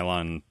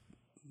Cylon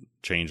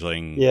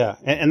changeling. Yeah,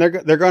 and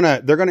they're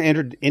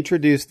gonna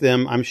introduce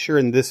them, I'm sure,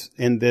 in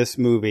this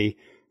movie,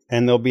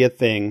 and there'll be a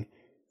thing.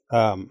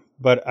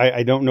 But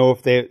I don't know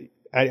if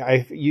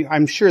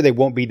I'm sure they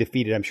won't be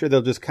defeated. I'm sure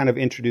they'll just kind of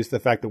introduce the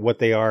fact of what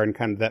they are and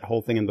kind of that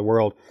whole thing in the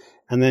world,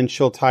 and then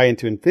she'll tie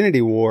into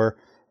Infinity War.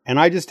 And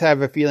I just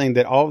have a feeling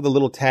that all of the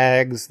little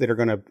tags that are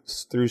going to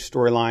through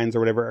storylines or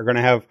whatever are going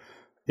to have,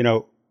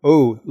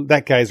 oh,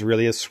 that guy's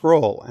really a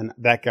Skrull, and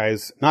that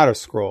guy's not a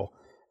Skrull.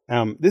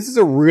 This is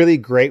a really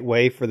great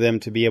way for them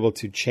to be able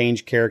to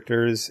change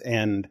characters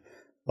and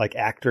like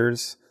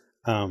actors,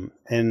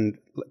 and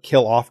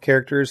kill off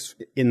characters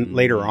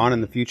later on in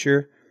the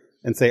future,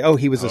 and say, oh,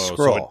 he was a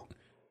Skrull. So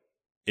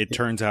it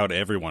turns out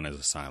everyone is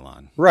a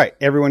Cylon. Right,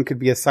 everyone could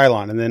be a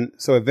Cylon, and then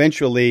so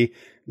eventually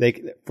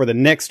for the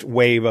next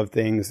wave of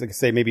things, they could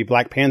say maybe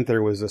Black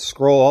Panther was a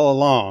Skrull all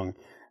along,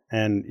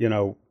 and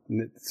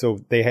so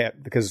they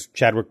have, because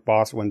Chadwick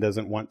Boseman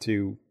doesn't want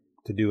to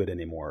do it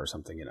anymore or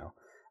something,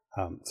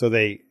 so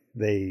they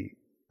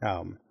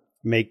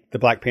make the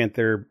Black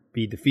Panther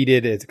be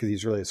defeated because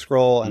he's really a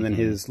Skrull, and then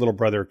his little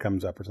brother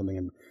comes up or something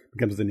and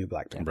becomes the new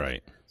Black Panther.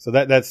 Right. So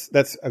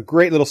that's a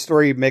great little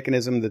story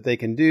mechanism that they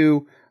can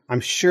do.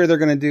 I'm sure they're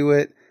going to do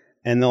it,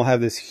 and they'll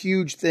have this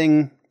huge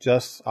thing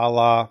just a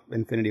la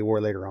Infinity War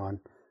later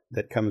on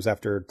that comes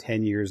after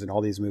 10 years in all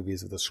these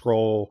movies of the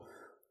Skrull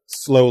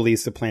slowly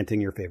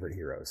supplanting your favorite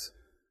heroes.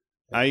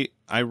 I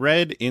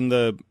read in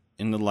the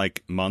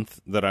like month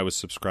that I was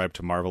subscribed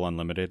to Marvel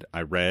Unlimited,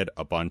 I read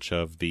a bunch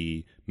of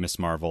the Miss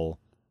Marvel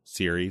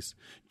series.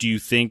 Do you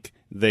think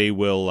they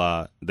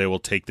will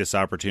take this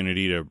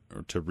opportunity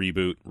to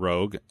reboot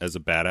Rogue as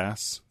a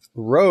badass?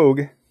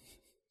 Rogue?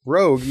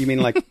 You mean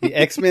like the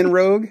X-Men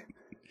Rogue?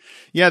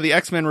 Yeah, the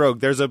X-Men Rogue.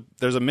 There's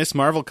a Miss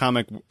Marvel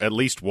comic, at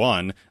least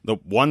one, the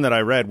one that I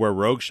read, where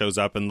Rogue shows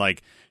up and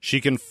like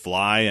she can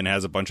fly and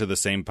has a bunch of the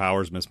same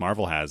powers Miss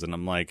Marvel has, and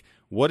I'm like,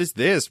 what is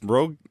this?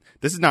 Rogue?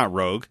 This is not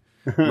Rogue.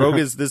 Rogue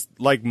is this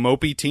like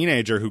mopey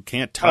teenager who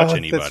can't touch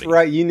anybody. That's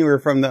right. You knew her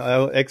from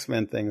the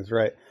X-Men things,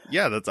 right?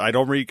 Yeah, I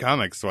don't read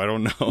comics, so I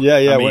don't know.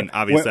 Yeah. I mean,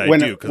 obviously I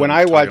do. When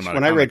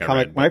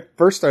I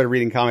first started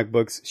reading comic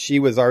books, she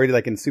was already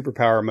like in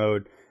superpower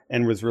mode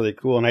and was really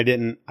cool. And I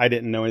didn't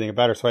know anything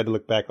about her, so I had to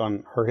look back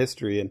on her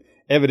history. And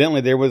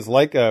evidently there was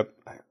like I'm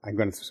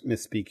going to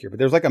misspeak here, but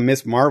there was like a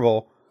Miss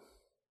Marvel.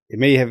 It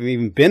may have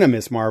even been a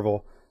Miss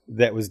Marvel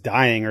that was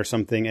dying or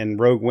something, and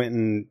Rogue went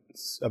and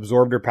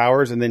absorbed her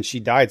powers, and then she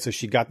died, so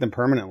she got them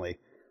permanently.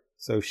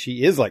 So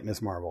she is like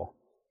Miss Marvel.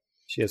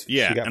 She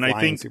got and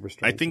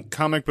I think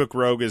comic book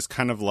Rogue is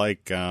kind of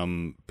like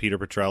Peter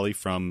Petrelli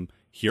from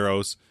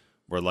Heroes,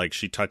 where like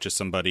she touches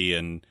somebody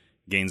and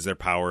gains their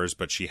powers,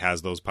 but she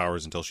has those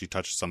powers until she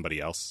touches somebody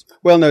else.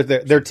 Well, no,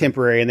 they're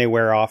temporary and they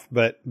wear off.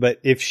 But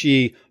if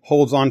she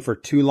holds on for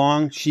too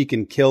long, she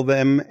can kill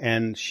them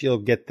and she'll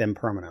get them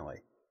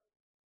permanently.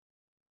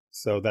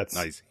 So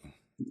that's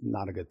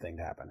not a good thing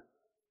to happen,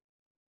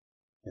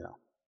 you know.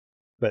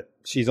 But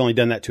she's only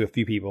done that to a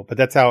few people. But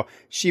that's how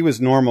she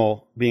was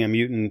normal being a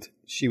mutant.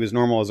 She was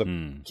normal as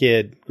a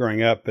kid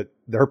growing up, but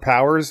her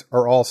powers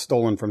are all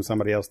stolen from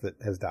somebody else that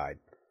has died.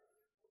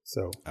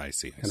 So I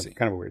see.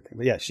 Kind of a weird thing.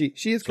 But yeah, she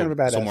is kind of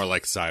a badass. So more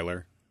like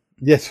Sylar.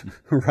 Yes,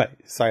 right.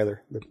 Sylar,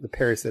 the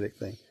parasitic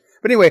thing.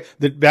 But anyway,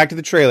 back to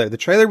the trailer. The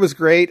trailer was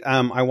great.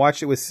 I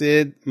watched it with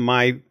Sid.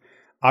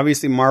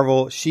 Obviously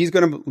Marvel, she's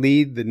going to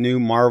lead the new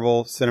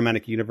Marvel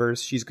Cinematic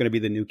Universe. She's going to be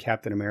the new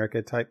Captain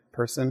America type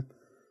person.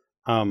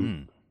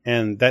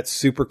 And that's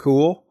super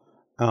cool.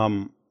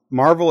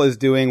 Marvel is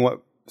doing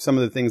what some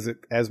of the things that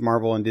as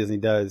Marvel and Disney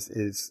does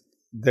is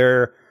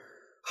they're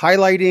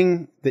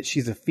highlighting that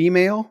she's a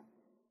female,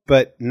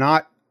 but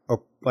not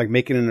like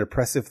making it an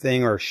oppressive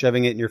thing or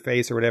shoving it in your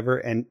face or whatever,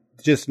 and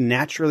just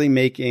naturally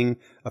making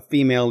a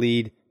female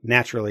lead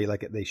naturally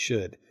like they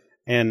should.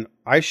 And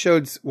I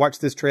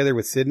watched this trailer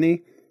with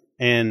Sydney,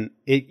 and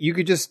you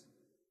could just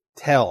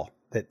tell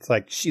that it's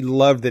like she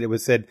loved that it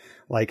was said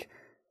like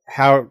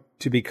how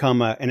to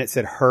become and it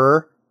said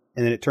her,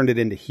 and then it turned it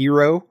into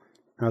hero.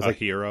 And I was like,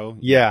 hero?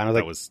 Yeah. And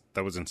I was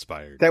that was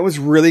inspired. That was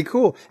really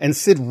cool. And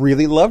Sid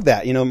really loved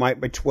that. You know, my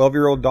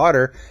 12-year-old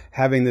daughter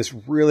having this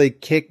really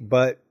kick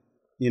butt,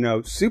 you know,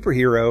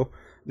 superhero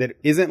that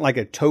isn't like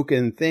a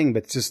token thing,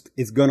 but just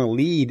is going to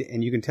lead,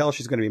 and you can tell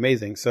she's going to be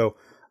amazing. So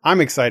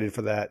I'm excited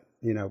for that,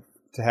 you know,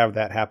 to have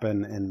that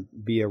happen and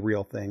be a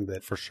real thing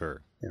that for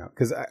sure, you know,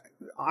 because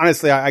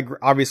honestly, I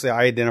obviously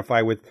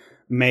identify with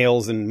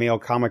males and male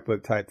comic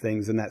book type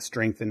things and that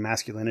strength and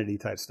masculinity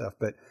type stuff.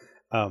 But,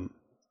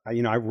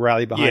 you know, I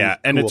rally behind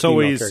and cool it's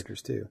always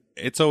characters too.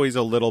 It's always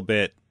a little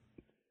bit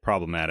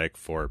problematic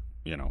for,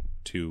 you know,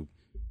 two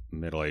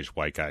middle-aged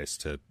white guys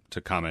to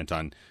comment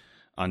on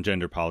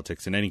gender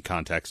politics in any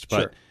context.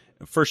 But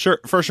for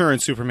sure in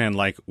Superman,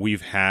 like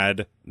we've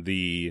had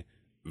the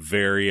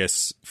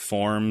various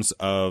forms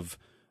of,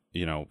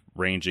 you know,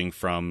 ranging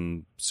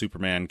from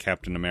Superman,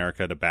 Captain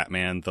America to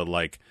Batman, the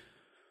like,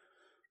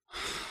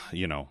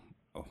 you know,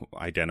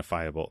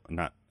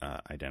 not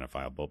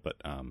identifiable, but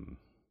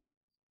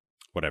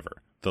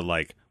whatever, the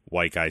like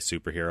white guy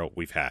superhero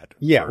we've had.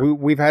 Yeah,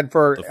 we've had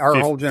for our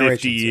whole generation.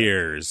 50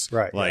 years.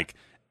 Right. Like,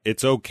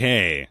 it's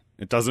okay.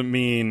 It doesn't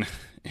mean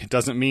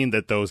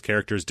that those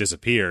characters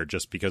disappear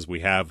just because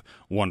we have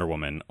Wonder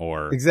Woman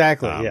or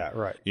exactly. Yeah.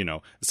 Right. You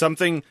know,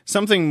 something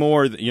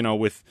more, you know,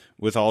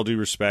 with all due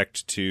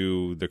respect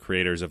to the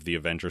creators of the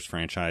Avengers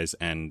franchise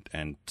and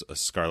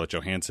Scarlett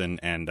Johansson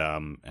and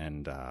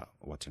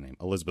what's her name?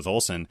 Elizabeth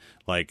Olsen,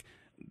 like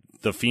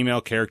the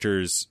female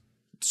characters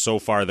so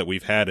far that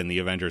we've had in the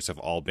Avengers have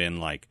all been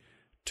like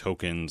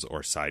tokens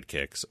or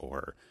sidekicks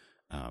or,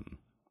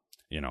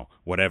 you know,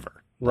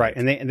 whatever. Right.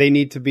 And they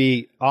need to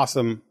be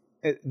awesome.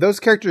 Those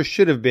characters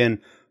should have been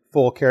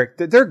full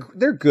character.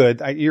 They're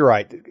good. You're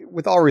right.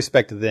 With all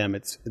respect to them,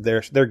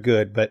 they're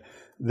good, but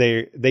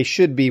they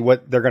should be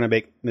what they're going to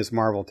make Ms.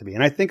 Marvel to be.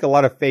 And I think a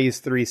lot of Phase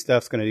 3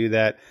 stuff's going to do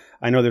that.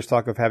 I know there's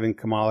talk of having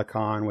Kamala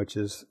Khan, which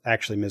is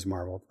actually Ms.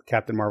 Marvel,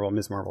 Captain Marvel, and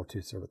Ms. Marvel,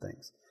 two sort of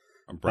things.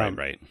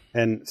 Right.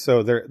 And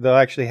so they'll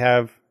actually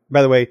have.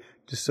 By the way,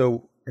 just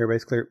so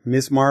everybody's clear,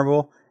 Ms.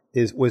 Marvel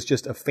was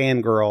just a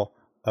fangirl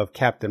of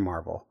Captain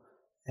Marvel,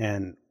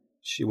 and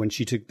when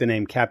she took the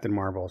name Captain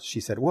Marvel,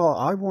 she said, "Well,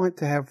 I want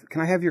to have.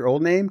 Can I have your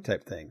old name?"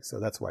 type thing. So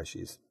that's why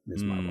she's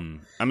Ms. Marvel.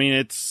 I mean,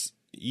 it's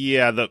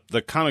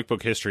the comic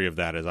book history of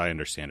that, as I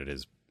understand it,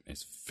 is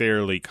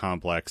fairly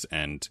complex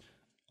and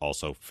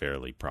also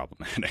fairly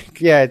problematic.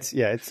 Yeah,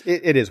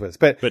 it is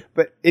what it is.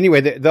 But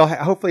anyway, they'll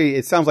hopefully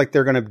it sounds like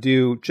they're going to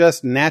do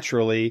just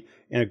naturally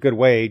in a good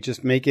way,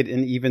 just make it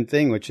an even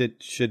thing, which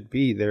it should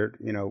be. They're,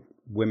 you know,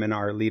 women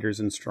are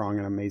leaders and strong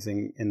and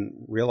amazing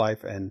in real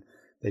life, and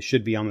they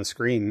should be on the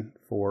screen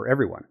for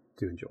everyone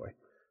to enjoy.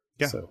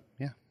 Yeah. So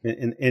yeah,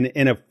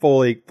 in a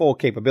full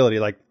capability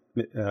like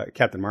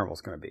Captain Marvel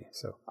is going to be.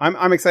 So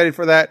I'm excited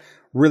for that.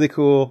 Really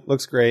cool.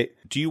 Looks great.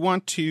 Do you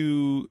want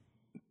to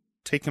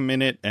take a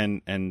minute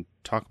and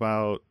talk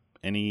about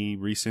any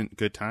recent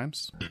good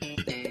times?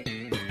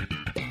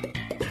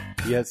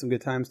 You had some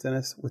good times,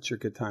 Dennis? What's your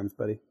good times,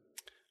 buddy?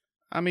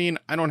 I mean,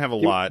 I don't have a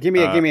lot. Give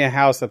me a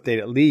house update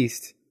at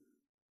least.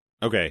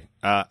 Okay.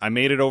 I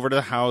made it over to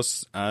the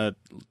house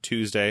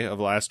Tuesday of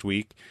last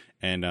week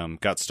and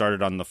got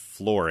started on the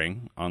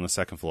flooring on the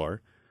second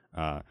floor.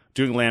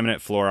 Doing laminate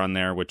floor on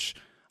there, which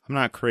I'm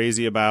not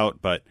crazy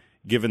about, but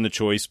given the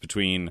choice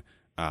between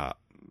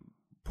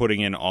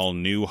putting in all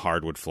new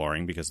hardwood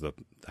flooring, because the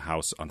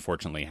house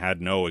unfortunately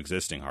had no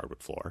existing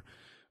hardwood floor,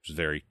 which was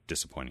very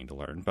disappointing to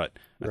learn. But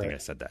I think I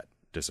said that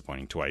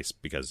disappointing twice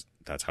because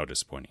that's how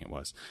disappointing it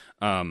was.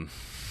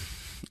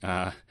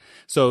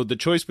 So the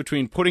choice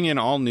between putting in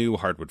all new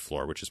hardwood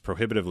floor, which is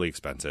prohibitively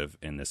expensive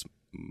in this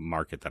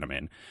market that I'm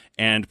in,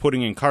 and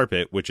putting in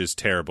carpet, which is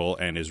terrible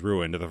and is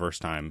ruined the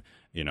first time,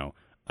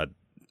 a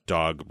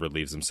dog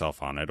relieves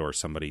himself on it or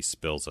somebody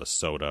spills a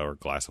soda or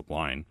glass of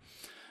wine.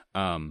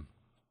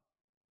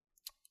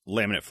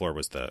 Laminate floor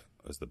was the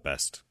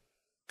best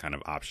kind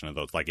of option of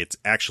those. Like, it's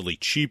actually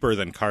cheaper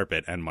than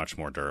carpet and much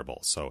more durable.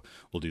 So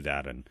we'll do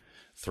that and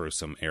throw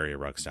some area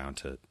rugs down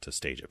to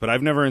stage it. But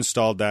I've never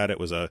installed that. It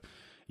was a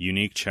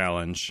unique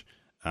challenge.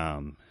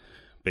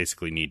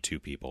 Basically need 2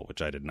 people,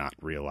 which I did not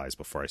realize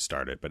before I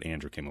started, but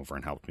Andrew came over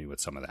and helped me with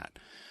some of that.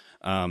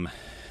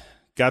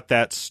 Got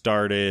that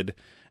started,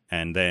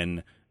 and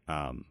then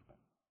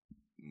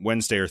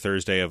Wednesday or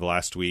Thursday of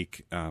last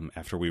week,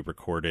 after we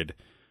recorded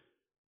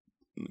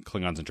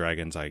Klingons and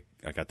Dragons, I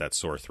got that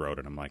sore throat,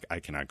 and I'm like, I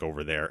cannot go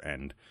over there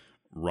and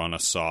run a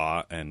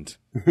saw and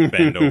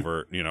bend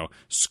over,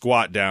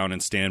 squat down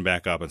and stand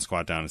back up and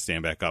squat down and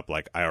stand back up.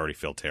 Like, I already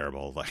feel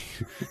terrible. Like,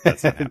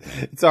 that's not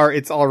happening.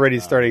 It's already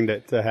starting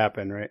to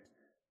happen, right?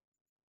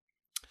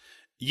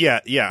 Yeah.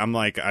 I'm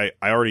like, I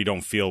already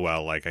don't feel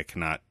well. Like, I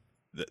cannot.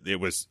 It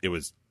was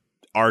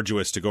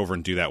arduous to go over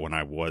and do that when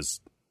I was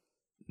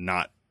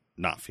not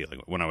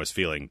feeling, when I was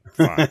feeling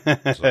fine.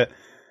 So.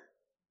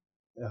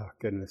 Oh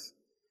goodness.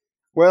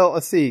 Well,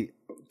 let's see.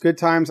 Good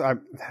times.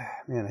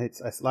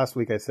 Last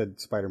week I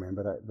said Spider-Man,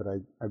 but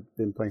I've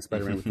been playing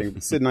Spider-Man with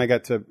things. Sid and I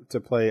got to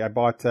play. I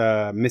bought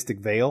Mystic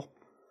Vale,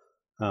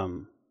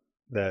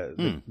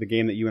 the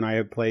game that you and I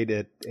have played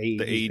at AEG.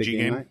 The AEG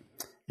game. Night.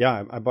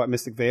 Yeah, I bought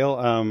Mystic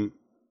Vale.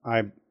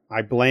 I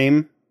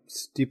blame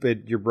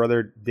stupid your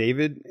brother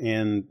David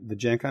and the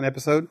Gen Con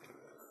episode.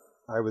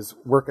 I was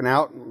working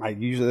out. I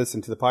usually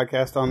listen to the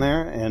podcast on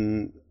there,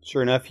 and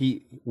sure enough,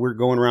 we're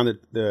going around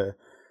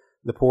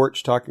the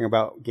porch talking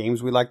about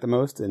games we like the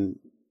most, and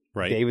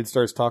David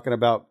starts talking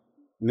about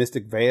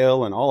Mystic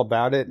Vale and all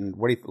about it and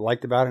what he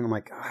liked about it. And I'm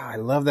like, I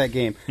love that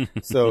game.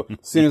 So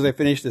as soon as I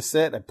finished the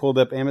set, I pulled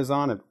up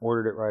Amazon and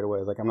ordered it right away.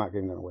 I was like, I'm not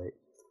even going to wait.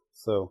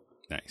 So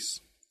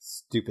nice,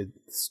 stupid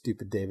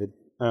David.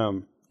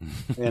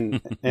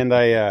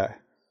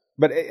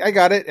 But I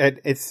got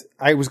it.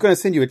 I was going to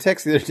send you a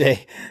text the other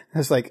day. I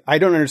was like, I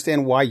don't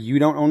understand why you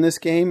don't own this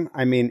game.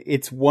 I mean,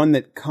 it's one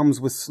that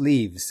comes with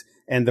sleeves.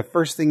 And the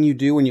first thing you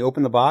do when you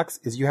open the box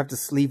is you have to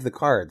sleeve the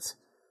cards.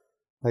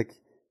 Like,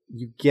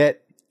 you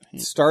get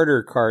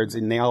starter cards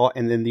and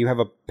then you have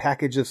a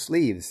package of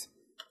sleeves.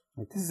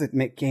 Like, this is a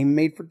game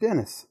made for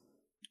Dennis.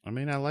 I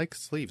mean, I like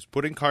sleeves.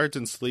 Putting cards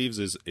in sleeves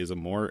is a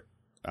more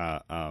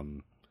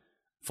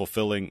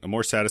fulfilling, a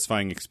more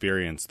satisfying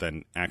experience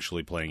than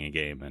actually playing a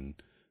game and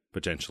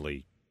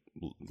potentially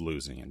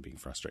losing and being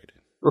frustrated.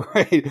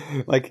 Right.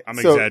 Like, I'm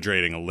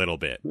exaggerating a little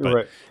bit, but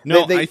right.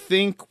 No, I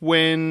think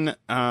when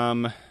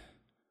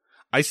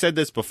I said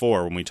this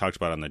before when we talked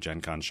about it on the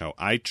Gen Con show.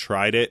 I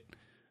tried it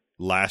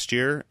last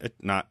year, at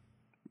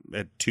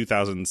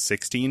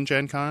 2016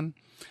 Gen Con,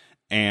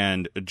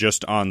 and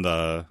just on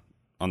the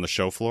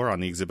show floor, on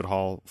the exhibit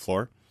hall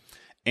floor,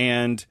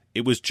 and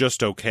it was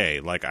just okay.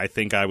 Like, I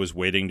think I was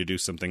waiting to do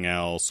something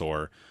else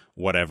or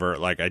whatever.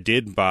 Like, I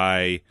did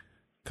buy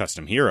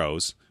Custom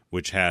Heroes,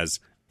 which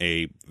has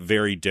a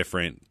very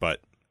different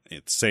but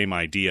it's same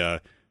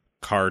idea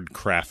card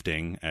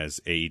crafting, as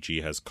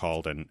AEG has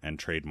called and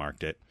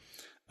trademarked it,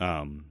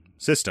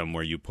 system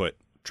where you put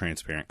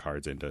transparent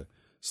cards into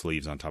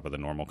sleeves on top of the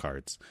normal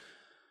cards.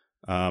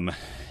 And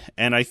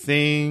I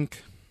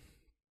think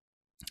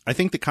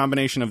the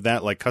combination of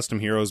that, like Custom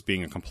Heroes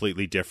being a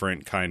completely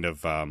different kind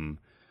of,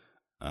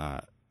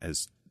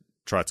 as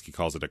Trotsky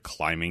calls it, a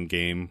climbing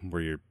game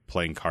where you're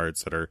playing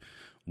cards that are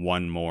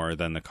one more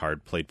than the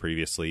card played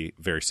previously,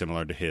 very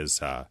similar to his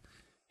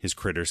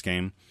Critters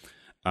game.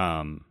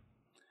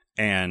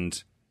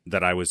 And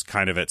that I was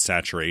kind of at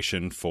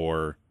saturation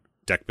for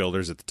deck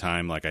builders at the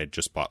time. Like, I had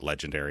just bought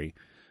Legendary.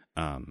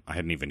 I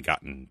hadn't even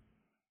gotten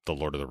the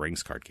Lord of the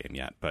Rings card game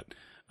yet, but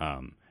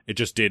it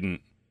just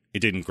didn't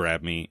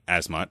grab me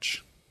as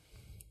much.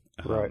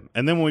 Right.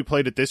 And then when we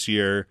played it this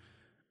year,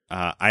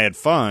 I had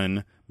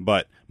fun,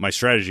 but my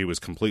strategy was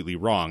completely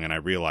wrong, and I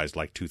realized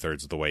like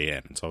 2/3 of the way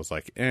in. And so I was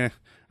like,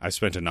 I've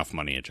spent enough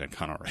money at Gen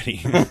Con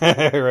already.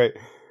 Right.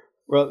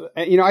 Well,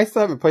 I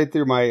still haven't played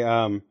through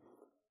my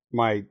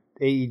my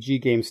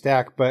AEG game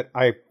stack, but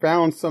I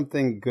found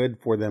something good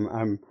for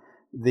them.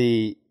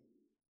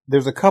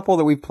 There's a couple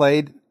that we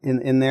played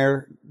in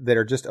there that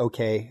are just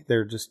okay.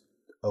 They're just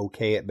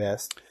okay at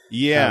best.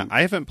 Yeah,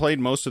 I haven't played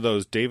most of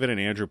those. David and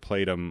Andrew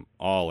played them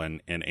all,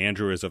 and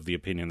Andrew is of the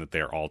opinion that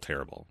they're all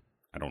terrible.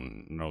 I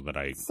don't know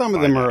that some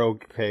of them are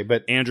okay,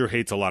 but Andrew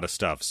hates a lot of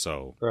stuff,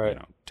 so right.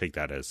 Take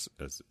that as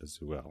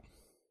you will.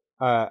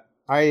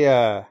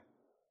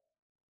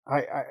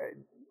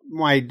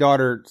 My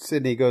daughter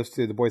Sydney goes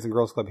to the Boys and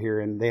Girls Club here,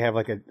 and they have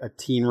like a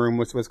teen room,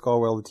 what's called,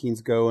 where all the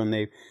teens go and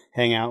they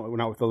hang out. We're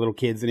not with the little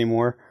kids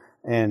anymore.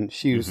 and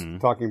she was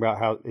talking about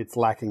how it's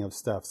lacking of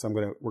stuff. So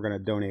we're gonna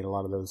donate a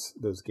lot of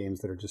those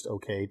games that are just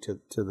okay to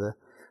the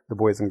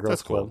Boys and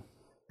Girls Club. Cool.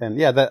 And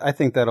yeah, I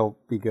think that'll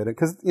be good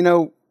because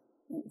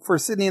for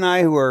Sydney and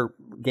I who are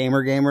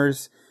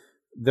gamers,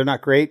 they're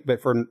not great,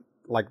 but for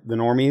like the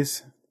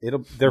normies,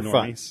 they're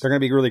fun. They're gonna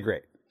be really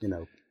great.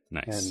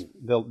 Nice. And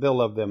they'll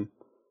love them.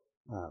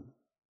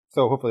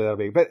 So hopefully that'll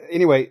be. But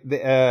anyway,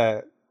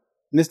 the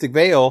Mystic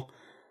Vale,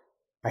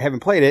 I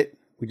haven't played it.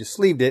 We just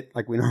sleeved it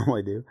like we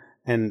normally do,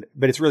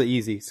 but it's really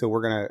easy. So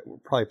we're gonna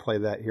probably play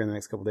that here in the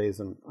next couple of days,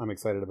 and I'm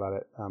excited about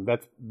it.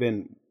 That's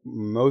been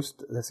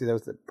that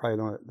was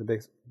probably one of the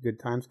big good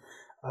times.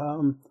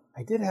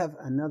 I did have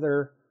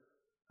another.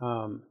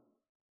 I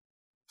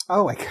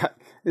got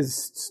this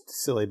is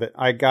silly, but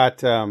I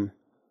got a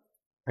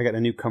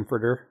new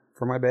comforter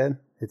for my bed.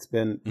 It's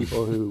been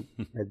people who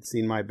had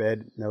seen my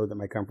bed know that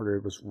my comforter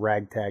was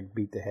ragtag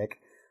beat to heck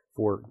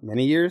for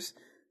many years.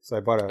 So I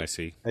bought I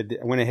see. I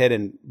went ahead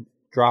and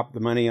dropped the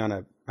money on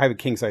I have a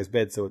king size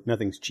bed, so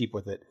nothing's cheap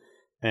with it.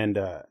 And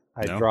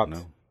I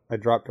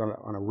dropped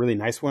on a really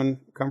nice one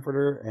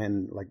comforter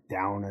and like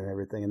down and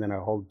everything, and then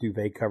a whole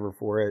duvet cover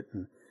for it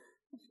and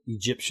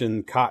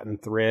Egyptian cotton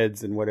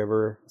threads and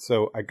whatever.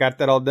 So I got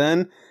that all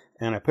done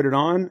and I put it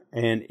on,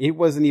 and it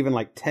wasn't even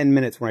like 10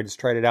 minutes when I just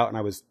tried it out and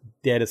I was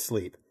dead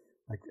asleep.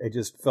 Like it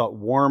just felt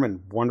warm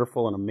and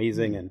wonderful and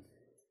amazing, and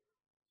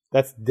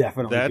that's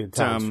definitely good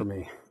times for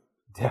me.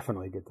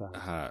 Definitely good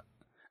times.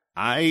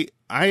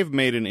 I've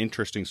made an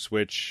interesting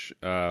switch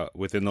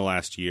within the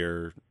last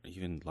year,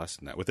 even less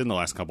than that, within the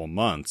last couple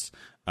months.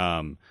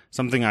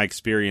 Something I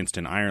experienced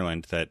in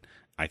Ireland that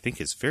I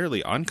think is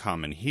fairly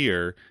uncommon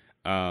here.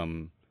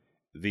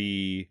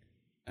 The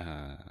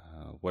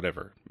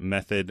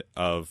method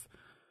of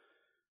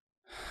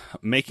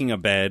making a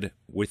bed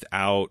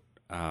without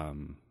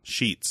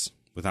sheets,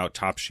 without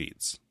top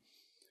sheets.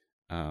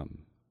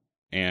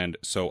 And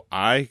so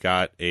I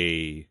got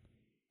a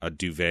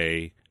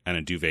duvet and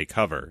a duvet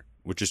cover,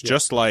 which is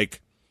just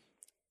like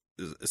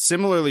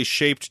similarly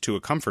shaped to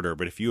a comforter.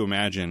 But if you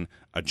imagine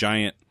a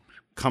giant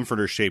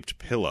comforter shaped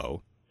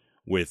pillow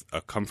with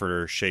a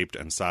comforter shaped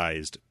and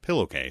sized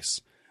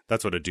pillowcase,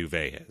 that's what a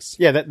duvet is.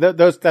 Yeah,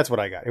 that's what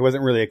I got. It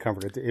wasn't really a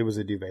comforter. It was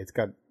a duvet. It's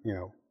got,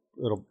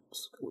 little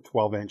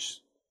 12-inch,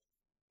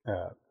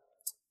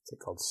 what's it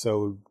called?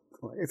 So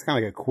it's kind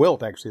of like a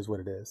quilt, actually, is what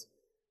it is.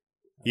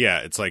 Yeah,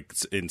 it's like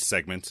in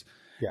segments.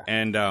 Yeah.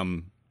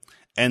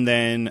 And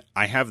then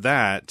I have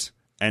that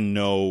and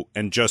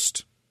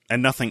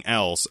nothing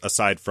else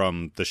aside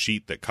from the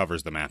sheet that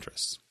covers the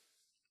mattress.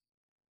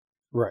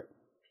 Right.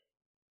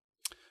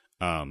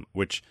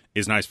 Which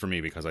is nice for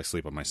me because I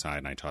sleep on my side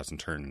and I toss and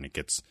turn and it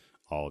gets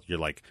you're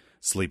like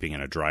sleeping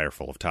in a dryer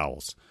full of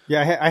towels.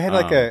 Yeah, I had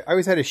I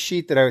always had a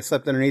sheet that I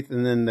slept underneath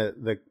and then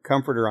the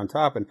comforter on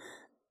top, and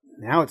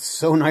now it's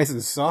so nice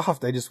and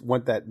soft. I just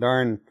want that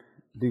darn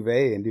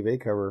duvet and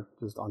duvet cover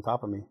just on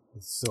top of me.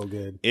 It's so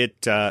good.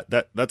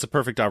 That's a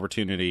perfect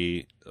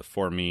opportunity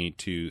for me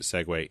to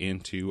segue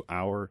into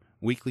our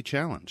weekly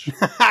challenge.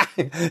 How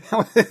is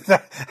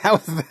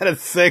that a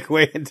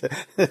segue into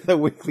the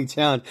weekly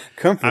challenge?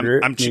 Comforter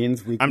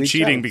means weekly I'm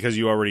cheating challenge. because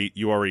you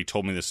already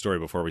told me this story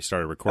before we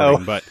started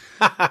recording. Oh. But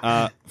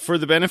for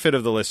the benefit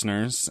of the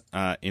listeners,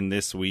 in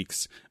this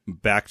week's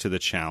Back to the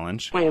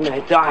Challenge. Wait a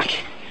minute, Doc.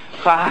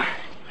 Are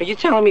you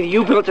telling me that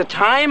you built a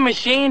time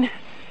machine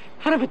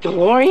out of a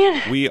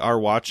DeLorean? We are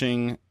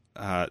watching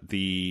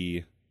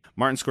the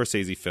Martin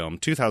Scorsese film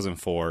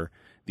 2004,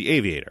 The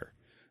Aviator,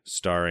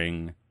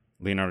 starring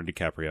Leonardo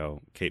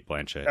DiCaprio, Cate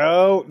Blanchett.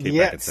 Oh, Kate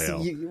yes.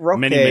 Beckinsale, Okay.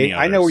 many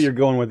I know others. where you're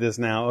going with this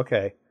now.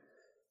 Okay.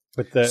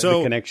 With the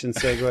connection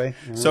segue.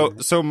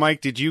 So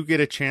Mike, did you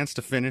get a chance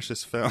to finish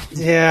this film?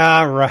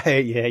 Yeah,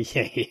 right.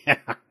 Yeah.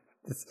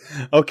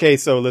 Okay,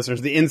 so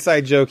listeners, the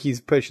inside joke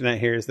he's pushing at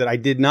here is that I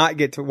did not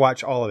get to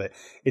watch all of it.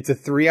 It's a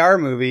 3-hour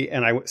movie,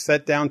 and I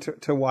sat down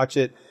to watch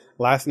it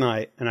last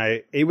night,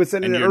 and it was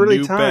at an early time.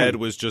 And your new bed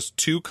was just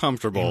too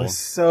comfortable. It was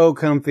so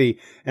comfy,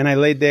 and I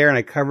laid there and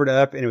I covered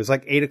up, and it was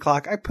like 8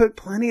 o'clock. I put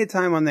plenty of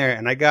time on there,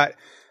 and I got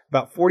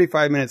about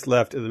 45 minutes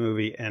left of the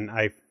movie, and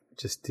I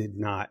just did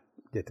not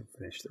get to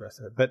finish the rest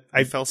of it. But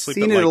I fell asleep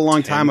seen at it a like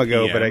long 10 time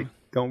ago, PM. but I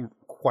don't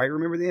quite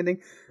remember the ending.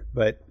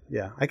 But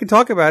yeah, I can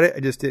talk about it. I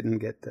just didn't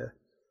get the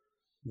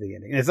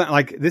ending. And it's not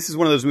like this is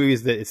one of those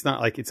movies that it's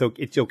not like it's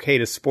okay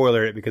to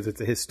spoiler it because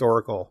it's a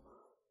historical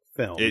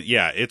film.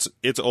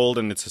 It's old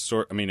and it's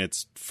historic. I mean,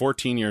 it's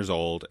 14 years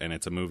old and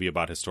it's a movie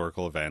about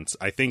historical events.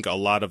 I think a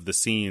lot of the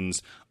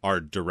scenes are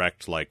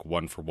direct, like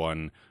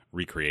one-for-one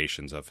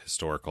recreations of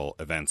historical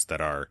events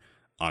that are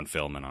on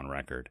film and on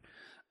record.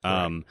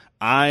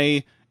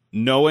 Right.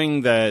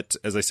 Knowing that,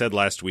 as I said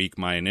last week,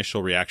 my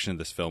initial reaction to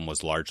this film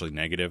was largely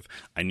negative.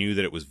 I knew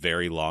that it was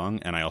very long,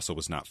 and I also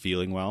was not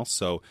feeling well.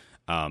 So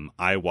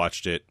I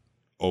watched it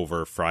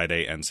over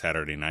Friday and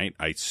Saturday night.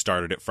 I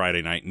started it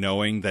Friday night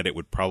knowing that it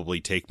would probably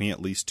take me at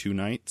least 2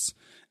 nights.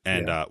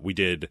 And we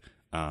did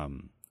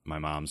my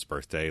mom's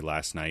birthday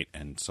last night,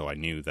 and so I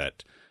knew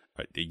that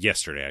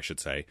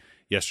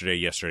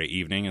yesterday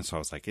evening. And so I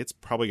was like, it's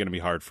probably going to be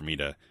hard for me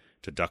to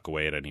to duck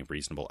away at any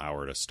reasonable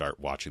hour to start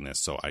watching this,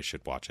 so I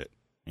should watch it,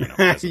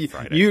 as of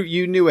Friday.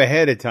 You knew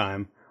ahead of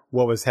time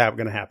what was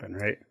going to happen,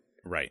 right?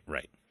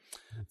 Right.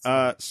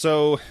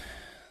 So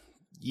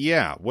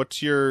yeah,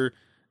 what's your?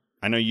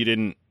 I know you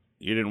didn't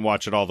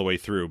watch it all the way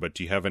through, but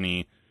do you have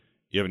any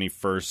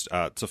first?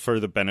 So for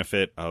the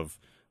benefit of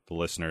the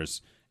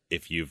listeners,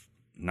 if you've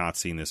not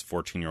seen this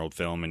 14-year-old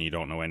film and you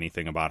don't know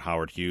anything about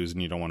Howard Hughes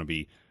and you don't want to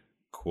be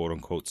quote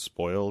unquote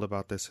spoiled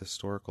about this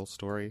historical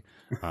story,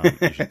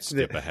 you should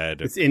skip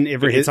ahead. It's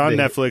on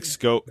Netflix.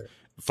 Go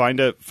find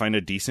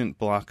a decent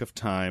block of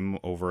time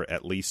over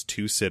at least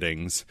 2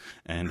 sittings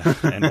and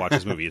watch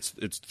this movie.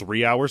 It's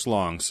 3 hours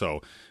long,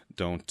 so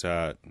don't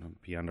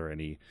be under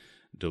any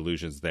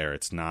delusions there.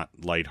 It's not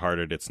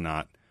lighthearted. It's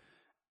not.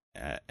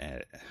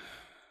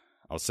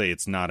 I'll say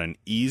it's not an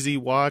easy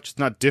watch. It's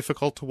not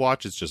difficult to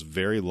watch. It's just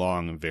very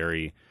long and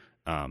very,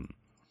 I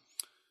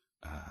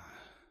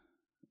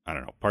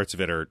don't know. Parts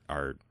of it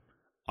are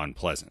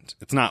unpleasant.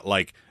 It's not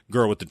like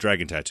Girl with the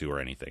Dragon Tattoo or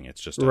anything. It's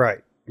just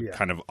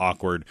kind of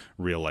awkward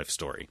real life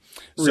story.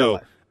 Do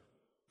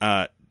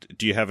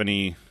you have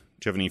any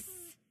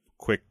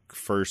quick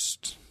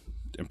first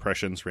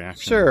impressions,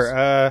 reactions?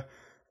 Sure.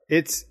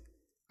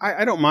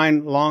 I don't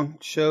mind long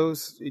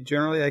shows.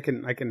 Generally, I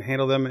can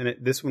handle them. And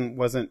this one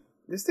wasn't.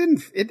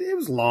 It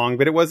was long,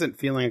 but it wasn't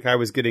feeling like I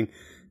was getting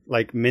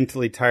like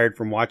mentally tired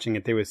from watching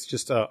it. There was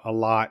just a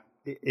lot.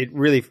 It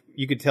really,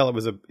 you could tell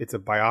it's a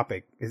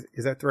biopic.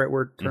 Is that the right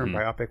term? Mm-hmm.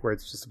 Biopic, where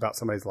it's just about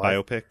somebody's life.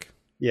 Biopic.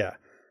 Yeah.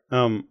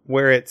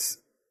 Where it's,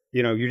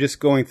 you're just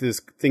going through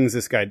things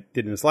this guy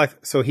did in his life.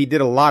 So he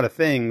did a lot of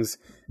things.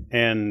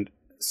 And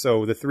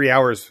so the 3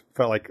 hours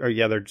felt like, oh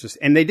yeah,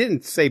 and they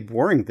didn't say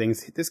boring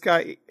things. This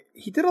guy,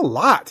 he did a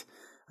lot,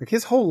 like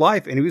his whole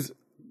life. And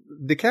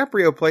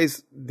DiCaprio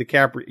plays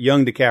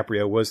young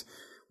DiCaprio was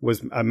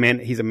a man.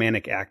 He's a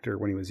manic actor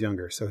when he was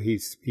younger. So he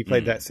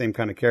played that same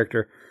kind of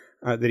character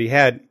that he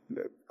had.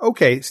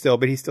 Okay, still,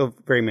 but he's still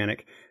very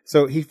manic.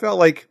 So he felt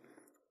like,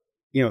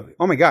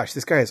 oh my gosh,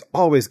 this guy is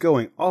always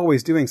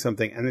always doing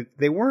something. And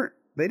they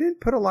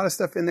didn't put a lot of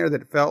stuff in there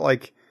that felt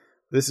like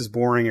this is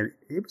boring, or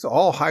it was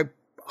all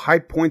high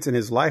points in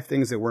his life,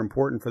 things that were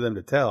important for them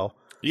to tell.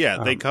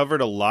 Yeah. They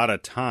covered a lot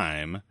of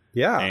time.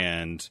 Yeah.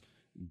 And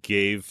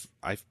gave,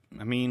 I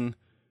mean,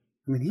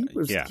 he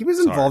was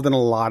involved in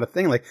a lot of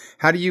things. Like,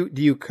 how do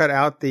you cut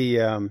out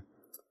the,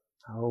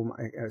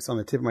 it's on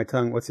the tip of my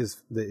tongue. What's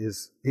his,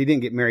 he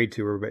didn't get married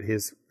to her, but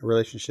his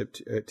relationship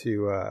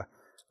to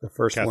the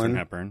first Katharine one.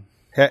 Hepburn.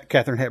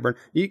 Katharine Hepburn.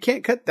 You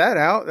can't cut that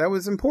out. That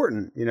was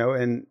important,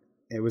 and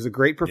it was a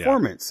great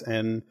performance. Yeah.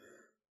 And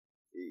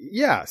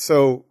yeah,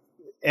 so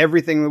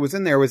everything that was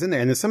in there was in there.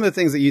 And then some of the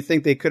things that you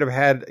think they could have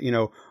had,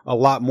 a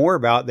lot more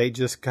about, they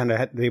just kind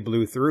of they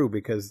blew through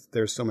because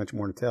there's so much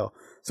more to tell.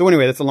 So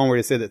anyway, that's a long way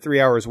to say that 3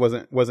 hours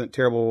wasn't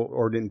terrible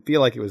or didn't feel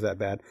like it was that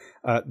bad.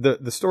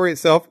 The story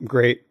itself,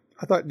 great.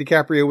 I thought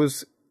DiCaprio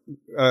was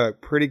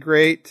pretty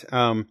great.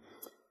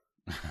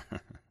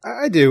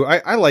 I do.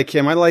 I like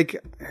him.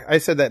 I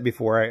said that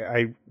before.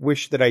 I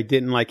wish that I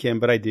didn't like him,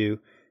 but I do.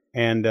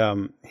 And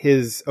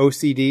his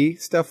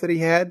OCD stuff that he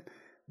had,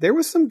 there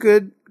was some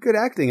good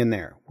acting in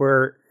there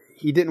where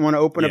he didn't want to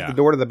open up the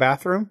door to the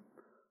bathroom,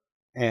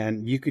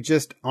 and you could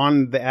just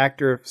on the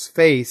actor's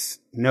face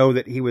know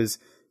that he was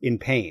in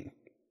pain.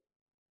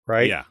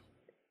 Right?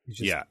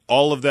 Yeah.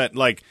 All of that,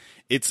 like,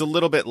 it's a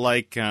little bit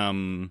like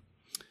I'm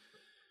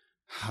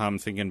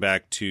thinking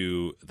back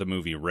to the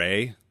movie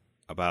Ray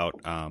about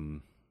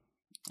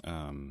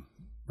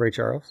Ray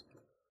Charles.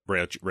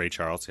 Ray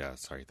Charles, yeah,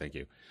 sorry, thank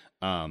you.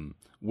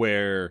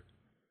 Where,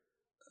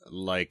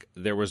 like,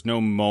 there was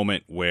no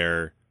moment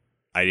where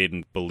I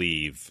didn't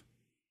believe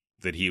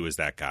that he was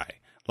that guy.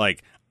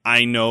 Like,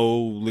 I know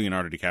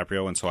Leonardo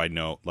DiCaprio, and so I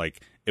know,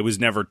 like, it was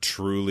never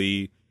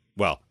truly,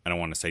 well, I don't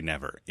want to say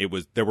never.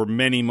 There were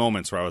many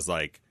moments where I was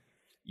like,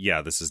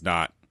 yeah, this is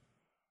not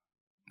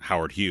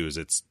Howard Hughes,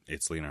 it's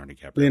Leonardo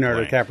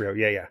DiCaprio. DiCaprio,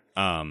 yeah.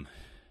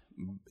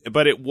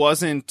 But it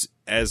wasn't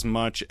as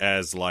much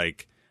as,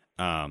 like,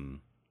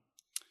 Cate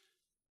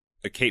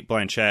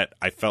Blanchett,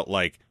 I felt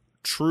like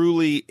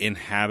truly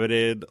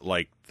inhabited,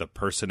 like, the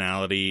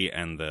personality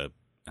and the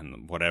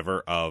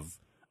whatever of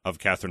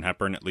Katharine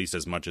Hepburn, at least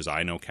as much as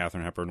I know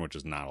Katharine Hepburn, which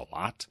is not a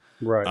lot.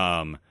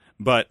 Right.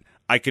 But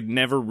I could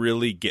never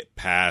really get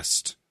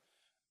past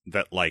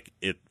that, like,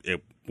 it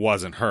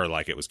wasn't her,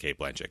 like it was Cate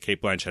Blanchett.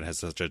 Cate Blanchett has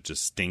such a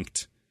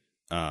distinct,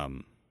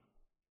 I'm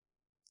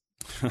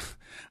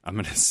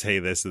going to say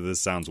this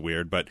sounds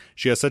weird, but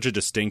she has such a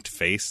distinct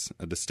face,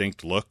 a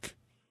distinct look,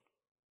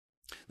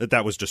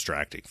 that was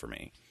distracting for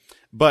me.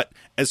 But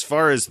as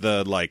far as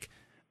the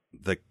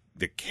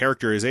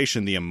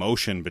characterization, the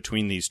emotion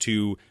between these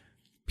two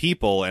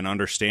people, and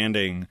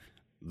understanding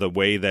the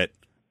way that,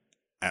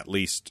 at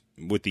least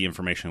with the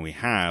information we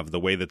have, the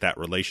way that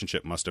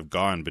relationship must have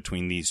gone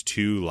between these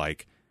two,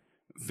 like,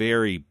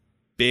 very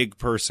big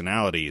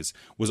personalities,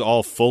 was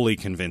all fully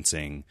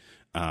convincing,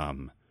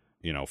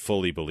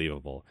 fully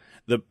believable.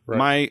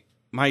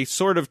 my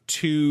sort of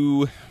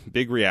two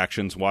big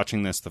reactions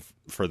watching this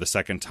for the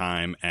second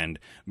time and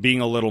being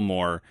a little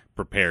more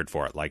prepared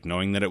for it, like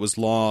knowing that it was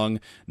long,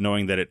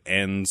 knowing that it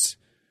ends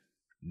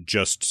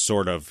just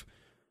sort of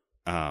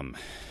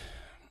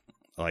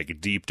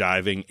like deep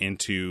diving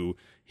into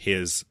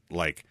his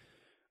like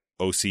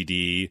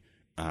OCD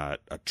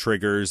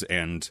triggers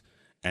and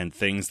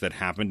things that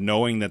happened,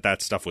 knowing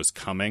that stuff was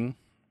coming.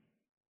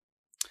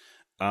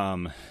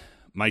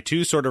 My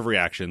two sort of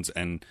reactions,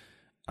 and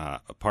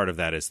part of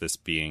that is this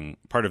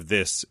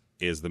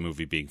is the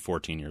movie being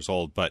 14 years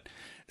old, but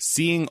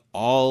seeing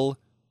all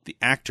the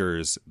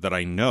actors that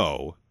I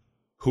know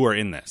who are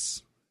in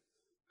this,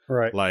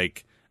 right?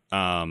 Like,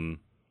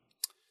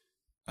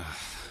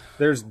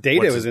 there's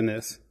Data was in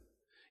this.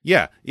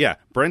 Yeah.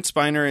 Brent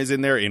Spiner is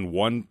in there in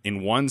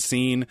one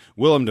scene.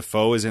 Willem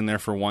Dafoe is in there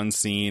for one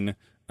scene.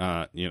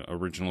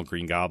 Original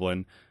Green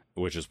Goblin,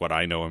 which is what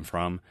I know him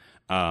from.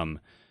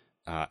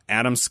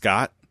 Adam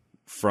Scott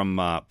from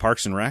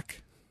Parks and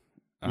Rec.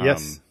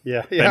 Yes.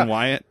 Yeah. Ben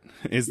Wyatt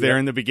is there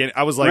in the beginning.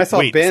 I was like, when I saw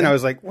wait, Ben, I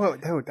was like, whoa, I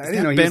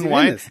didn't know he was Ben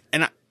Wyatt. in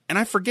this. And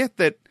I forget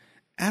that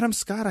Adam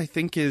Scott, I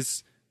think,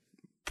 is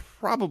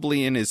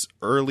probably in his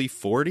early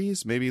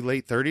 40s, maybe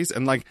late 30s.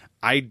 And like,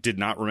 I did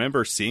not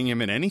remember seeing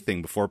him in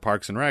anything before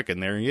Parks and Rec.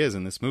 And there he is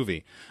in this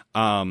movie.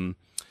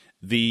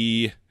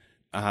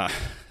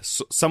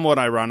 Somewhat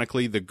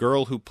ironically, the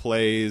girl who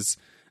plays,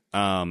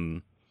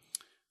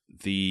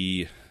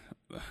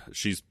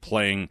 she's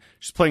playing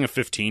a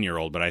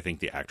 15-year-old, but I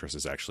think the actress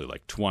is actually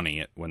like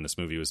 20 when this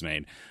movie was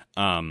made.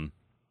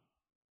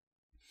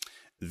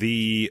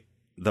 The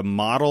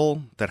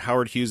model that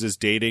Howard Hughes is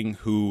dating,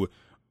 who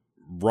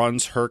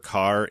runs her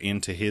car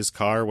into his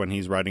car when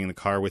he's riding in the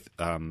car with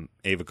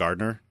Ava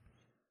Gardner.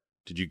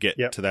 Did you get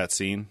to that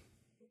scene?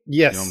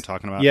 Yes. You know what I'm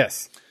talking about?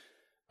 Yes.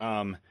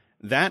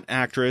 That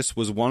actress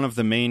was one of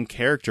the main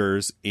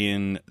characters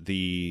in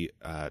the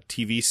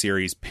TV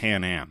series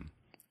Pan Am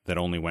that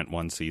only went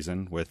one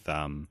season with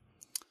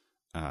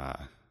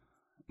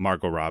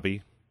Margot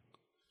Robbie.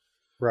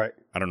 Right.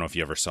 I don't know if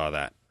you ever saw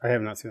that. I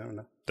have not seen that one.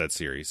 No. That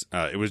series.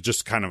 It was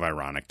just kind of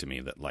ironic to me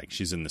that like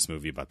she's in this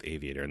movie about the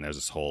aviator, and there's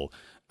this whole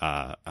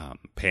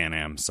Pan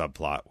Am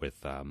subplot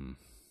with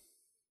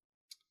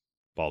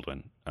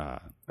Baldwin.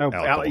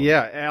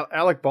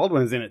 Alec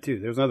Baldwin's in it too.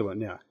 There's another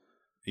one. Yeah.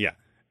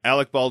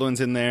 Alec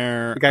Baldwin's in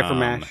there. The guy from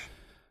MASH.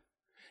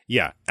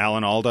 Yeah,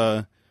 Alan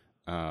Alda,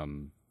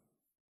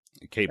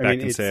 Kate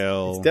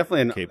Beckinsale. It's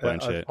definitely Kate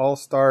Blanchett. an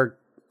all-star,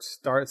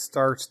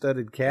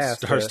 star-studded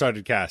cast.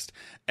 Star-studded cast.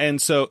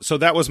 And so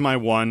that was my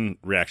one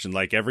reaction.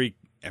 Like every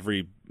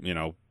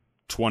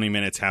 20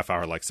 minutes, half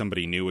hour, like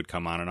somebody new would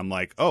come on, and I'm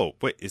like, oh,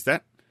 wait, is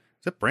that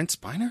Brent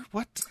Spiner?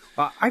 What?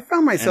 I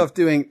felt myself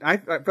doing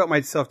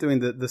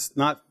this,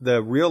 not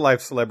the real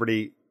life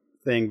celebrity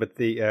thing, but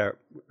the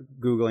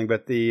Googling,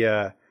 but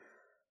the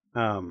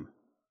I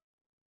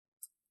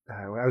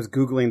was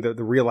Googling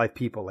the real life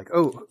people. Like,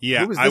 oh,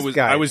 yeah, who was this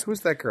guy?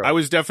 Who's that girl? I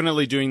was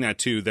definitely doing that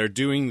too. They're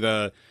doing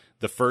the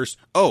first.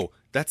 Oh,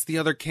 that's the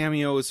other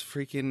cameo is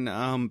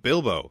freaking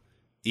Bilbo.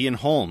 Ian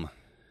Holm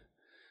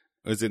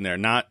was in there.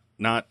 Not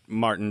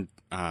Martin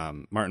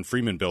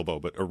Freeman Bilbo,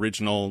 but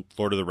original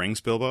Lord of the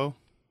Rings Bilbo.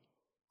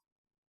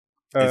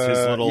 Is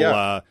his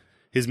little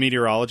his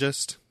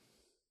meteorologist.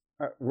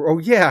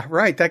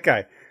 Right, that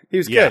guy. He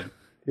was good.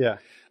 Yeah.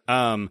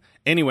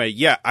 Anyway,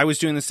 yeah, I was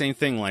doing the same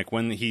thing. Like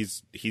when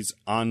he's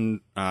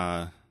on,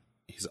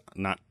 he's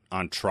not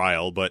on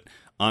trial, but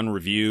on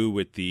review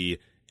with the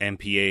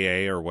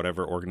MPAA or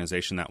whatever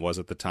organization that was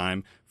at the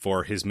time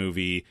for his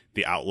movie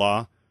The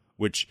Outlaw,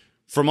 which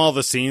from all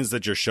the scenes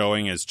that you're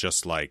showing is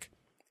just like,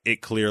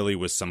 it clearly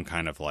was some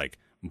kind of like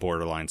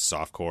borderline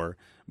softcore,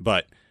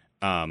 but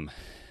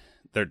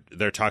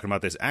they're talking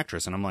about this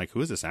actress, and I'm like,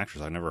 who is this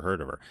actress? I've never heard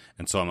of her.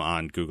 And so I'm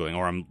on Googling,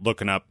 or I'm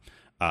looking up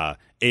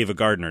Ava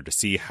Gardner to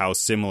see how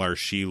similar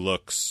she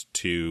looks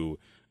to,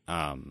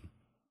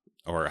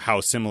 or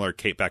how similar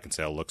Kate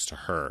Beckinsale looks to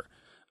her,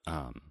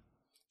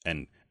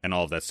 and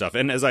all of that stuff.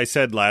 And as I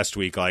said last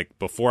week, like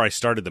before I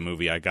started the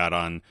movie, I got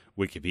on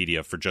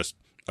Wikipedia for just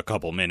a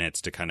couple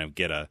minutes to kind of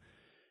get a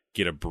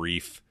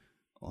brief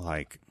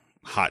like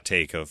hot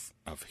take of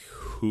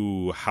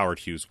who Howard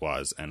Hughes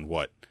was and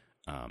what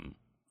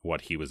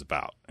he was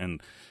about.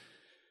 And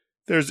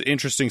there's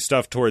interesting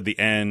stuff toward the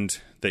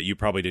end that you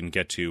probably didn't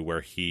get to,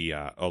 where he,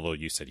 although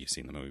you said you've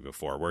seen the movie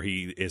before, where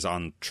he is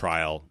on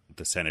trial,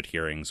 the Senate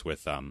hearings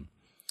with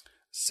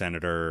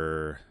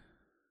Senator.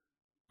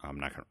 I'm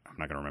not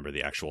gonna remember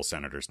the actual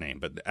senator's name,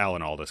 but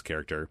Alan Alda's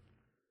character,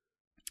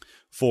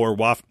 for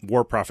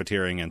war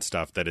profiteering and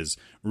stuff that is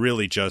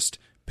really just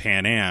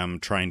Pan Am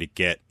trying to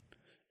get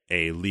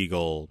a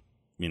legal,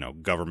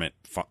 government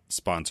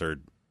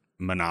sponsored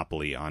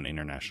monopoly on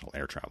international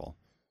air travel.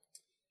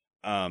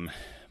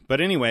 But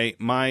anyway,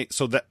 my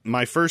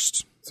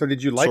first. So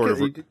did you like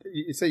it?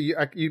 You say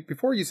you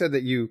before you said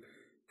that you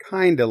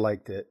kind of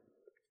liked it,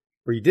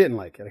 or you didn't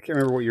like it. I can't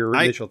remember what your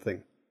initial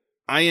thing.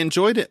 I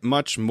enjoyed it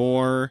much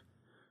more,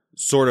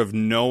 sort of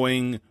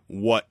knowing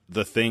what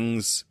the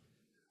things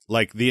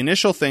like the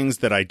initial things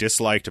that I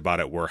disliked about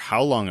it were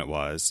how long it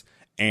was,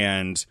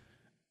 and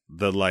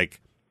the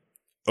like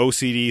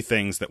OCD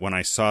things that when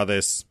I saw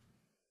this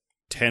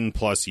 10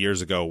 plus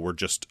years ago were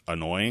just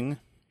annoying.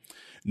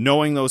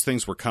 Knowing those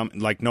things were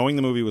knowing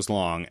the movie was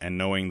long and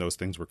knowing those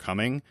things were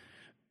coming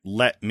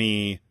let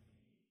me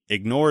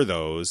ignore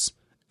those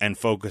and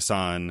focus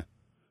on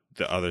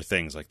the other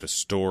things, like the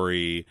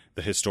story,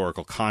 the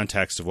historical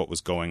context of what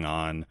was going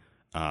on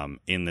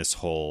in this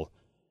whole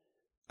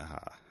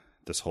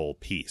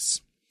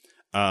piece.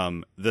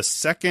 The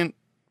second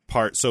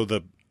part, so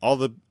all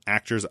the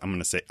actors, I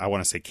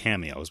want to say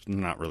cameos, but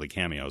not really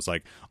cameos,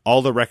 like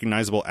all the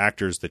recognizable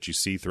actors that you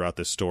see throughout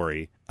this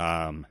story.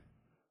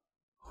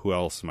 Who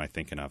else am I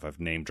thinking of? I've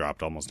name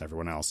dropped almost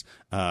everyone else.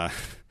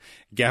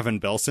 Gavin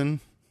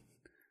Belson,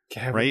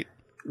 right?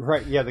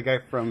 Right, yeah, the guy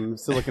from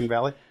Silicon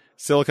Valley.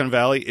 Silicon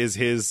Valley is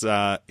his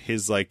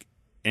like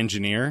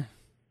engineer.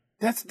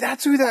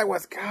 That's who that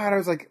was. God, I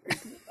was like,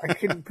 I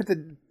couldn't put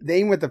the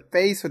name with the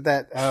face with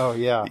that. Oh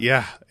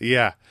yeah,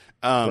 yeah.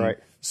 Right.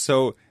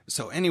 So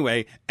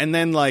anyway, and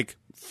then like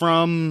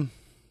from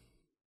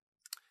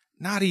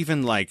not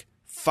even like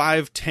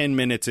 5-10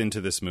 minutes into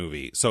this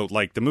movie. So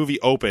like the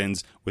movie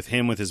opens with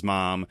him with his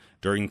mom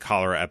during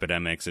cholera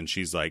epidemics, and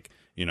she's like,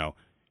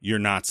 you're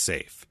not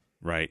safe,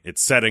 right?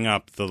 It's setting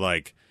up the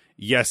like,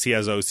 yes, he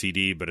has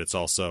OCD, but there's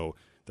also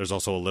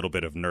a little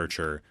bit of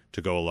nurture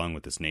to go along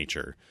with this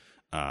nature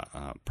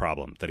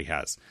problem that he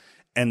has.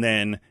 And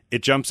then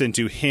it jumps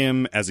into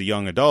him as a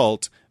young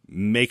adult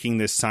making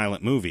this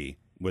silent movie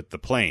with the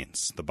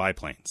biplanes.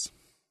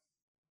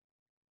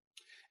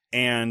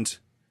 And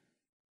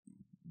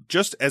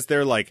just as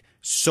they're like,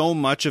 so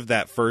much of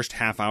that first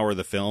half hour of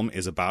the film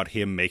is about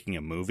him making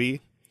a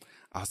movie,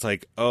 I was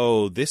like,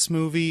 oh, this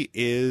movie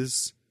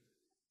is,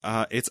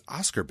 it's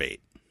Oscar bait.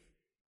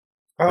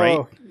 Oh, right?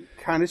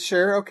 Kind of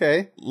sure.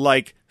 Okay.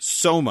 Like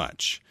so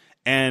much.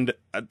 And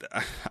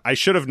I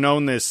should have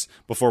known this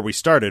before we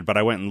started, but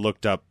I went and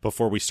looked up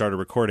before we started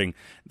recording.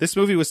 This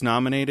movie was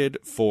nominated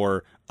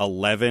for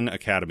 11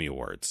 Academy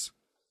Awards.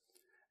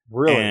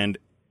 Really? And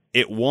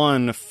it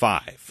won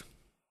 5.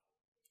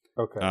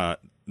 Okay.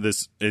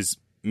 This is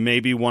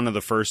maybe one of the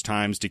first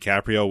times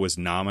DiCaprio was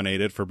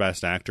nominated for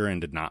Best Actor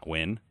and did not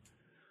win.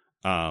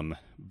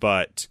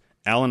 But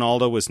Alan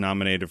Alda was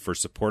nominated for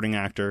Supporting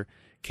Actor.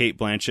 Cate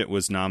Blanchett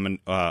was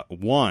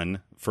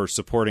won for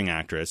Supporting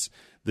Actress.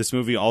 This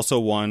movie also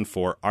won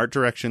for Art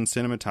Direction,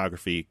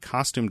 Cinematography,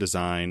 Costume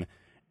Design,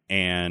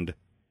 and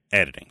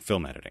Editing,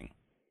 Film Editing.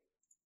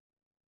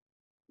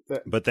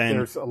 But then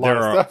there's a lot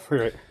of stuff,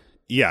 right?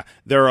 Yeah,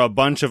 there are a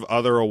bunch of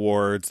other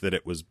awards that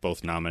it was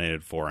both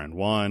nominated for and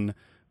won.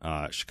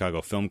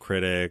 Chicago Film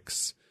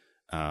Critics,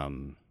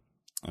 British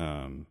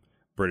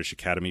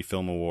Academy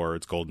Film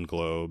Awards, Golden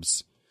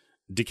Globes.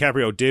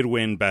 DiCaprio did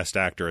win Best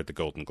Actor at the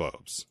Golden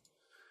Globes.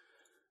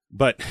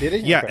 But did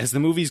he? Yeah, okay. As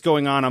the movie's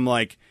going on, I'm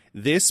like,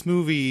 this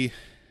movie,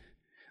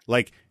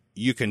 like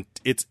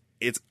it's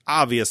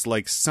obvious,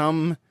 like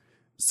some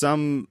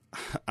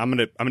I'm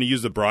gonna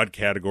use the broad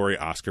category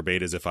Oscar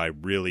bait as if I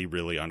really,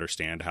 really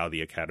understand how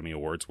the Academy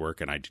Awards work,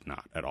 and I do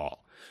not at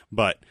all.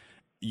 But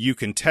you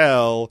can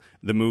tell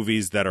the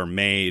movies that are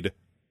made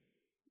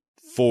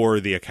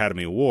for the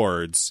Academy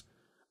Awards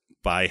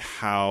by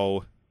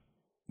how,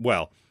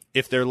 well,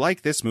 if they're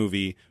like this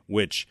movie,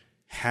 which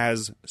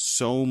has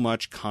so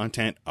much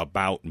content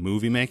about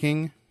movie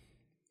making,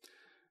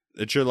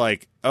 that you're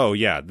like, oh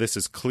yeah, this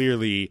is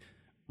clearly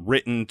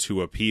written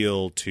to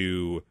appeal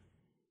to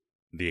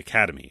the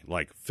Academy,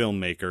 like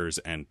filmmakers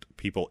and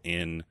people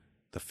in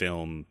the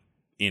film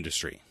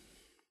industry.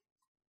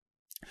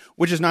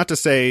 Which is not to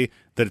say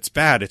that it's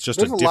bad. It's just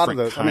there's a different lot of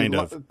those. kind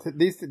of.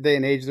 These day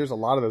and age, there's a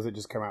lot of those that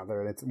just come out there,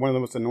 and it's one of the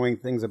most annoying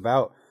things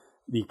about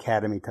the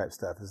Academy type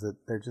stuff is that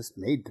they're just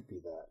made to be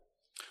that.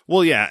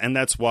 Well, yeah, and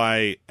that's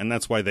why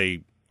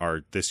they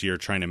are this year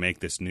trying to make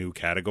this new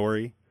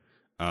category,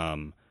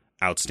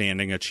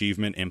 outstanding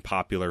achievement in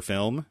popular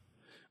film,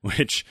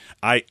 which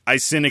I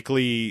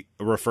cynically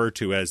refer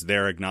to as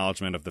their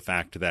acknowledgement of the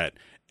fact that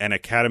an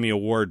Academy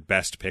Award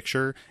Best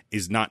Picture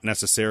is not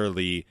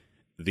necessarily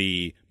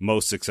the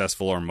most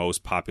successful or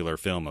most popular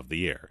film of the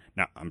year.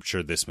 Now, I'm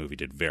sure this movie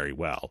did very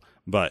well,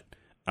 but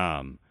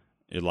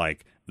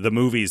like the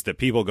movies that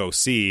people go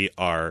see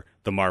are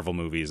the Marvel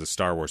movies, the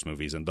Star Wars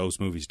movies, and those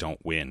movies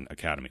don't win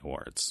Academy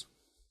Awards.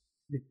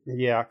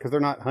 Yeah, because they're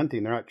not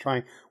hunting. They're not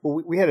trying.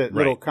 Well, we had a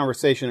little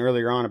conversation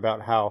earlier on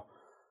about how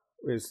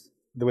it was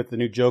with the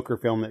new Joker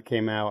film that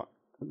came out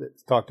that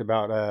talked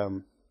about,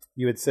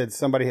 you had said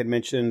somebody had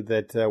mentioned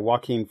that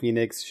Joaquin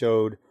Phoenix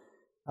showed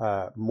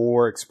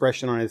more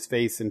expression on his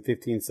face in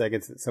 15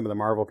 seconds that some of the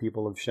Marvel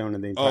people have shown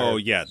in the entire Oh,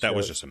 yeah, that show.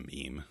 was just a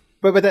meme.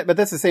 But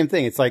that's the same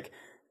thing. It's like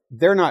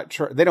they're not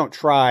they don't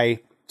try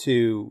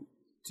to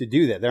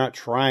do that. They're not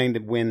trying to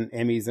win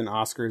Emmys and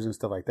Oscars and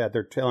stuff like that.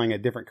 They're telling a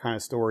different kind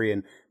of story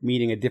and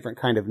meeting a different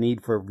kind of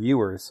need for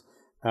viewers.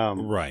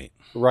 Right.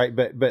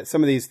 But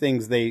some of these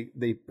things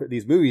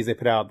these movies they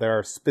put out there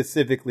are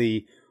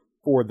specifically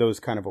for those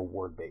kind of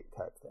award bait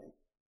type thing.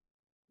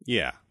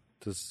 Yeah.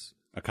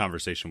 a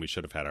conversation we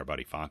should have had our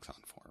buddy Fox on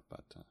for.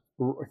 But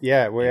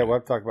we'll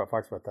have to talk about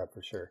Fox about that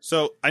for sure.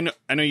 So I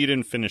know you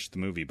didn't finish the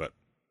movie, but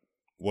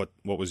what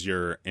was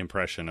your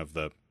impression of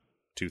the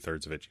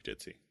 2/3 of it you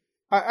did see?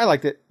 I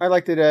liked it.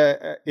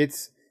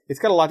 It's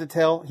got a lot to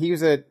tell. He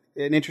was an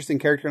interesting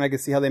character, and I could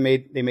see how they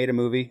made a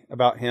movie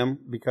about him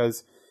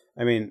because,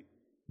 I mean,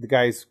 the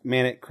guy's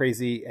manic,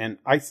 crazy, and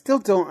I still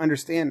don't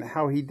understand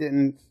how he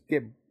didn't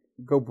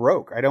go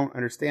broke. I don't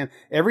understand.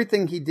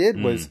 Everything he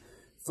did was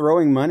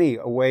throwing money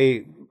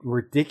away,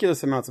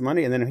 ridiculous amounts of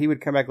money, and then he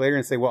would come back later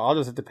and say, "Well, I'll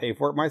just have to pay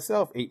for it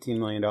myself, $18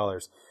 million."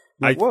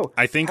 Whoa!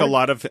 I think a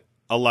lot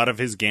of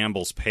his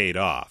gambles paid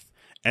off.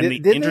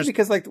 And didn't they?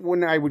 Because like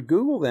when I would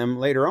Google them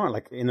later on,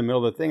 like in the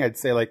middle of the thing, I'd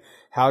say like,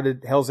 "How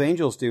did Hell's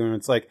Angels do?" And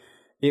it's like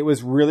it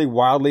was really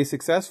wildly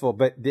successful,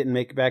 but didn't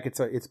make back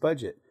its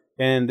budget.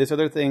 And this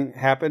other thing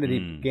happened, and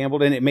he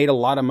gambled, and it made a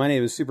lot of money.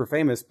 It was super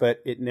famous,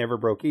 but it never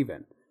broke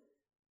even.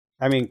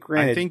 I mean,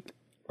 granted,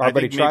 our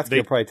buddy Trotsky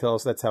will probably tell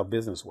us that's how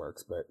business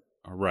works, but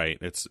right,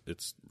 it's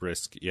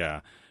risk.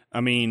 Yeah,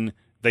 I mean,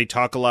 they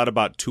talk a lot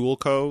about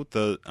Toolco,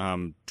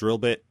 the drill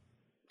bit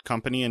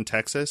company in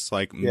Texas.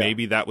 Like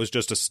maybe that was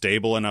just a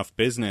stable enough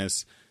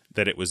business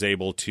that it was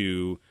able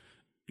to,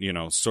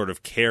 sort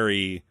of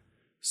carry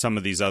some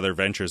of these other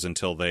ventures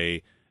until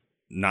they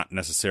not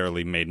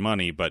necessarily made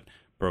money, but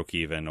broke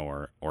even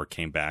or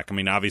came back. I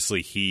mean,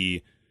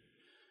 obviously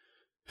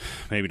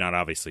maybe not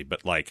obviously,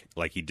 but like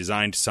he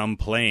designed some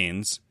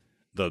planes.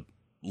 The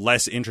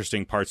less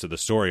interesting parts of the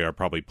story are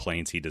probably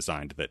planes he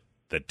designed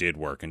that did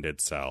work and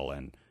did sell.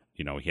 And,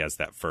 he has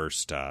that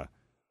first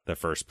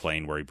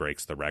plane where he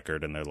breaks the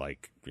record and they're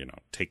like,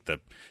 take the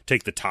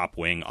top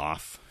wing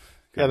off.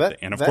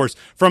 And of course,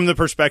 from the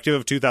perspective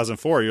of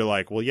 2004, you're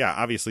like, well, yeah,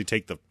 obviously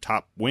take the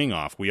top wing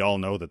off. We all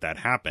know that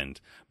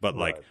happened, but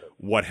like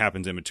what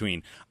happens in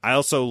between? I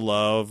also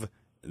love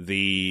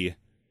the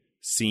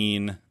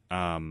scene.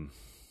 I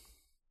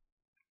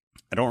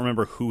don't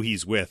remember who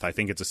he's with. I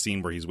think it's a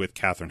scene where he's with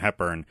Katharine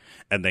Hepburn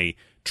and they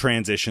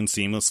transition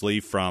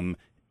seamlessly from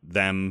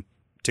them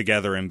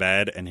together in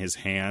bed and his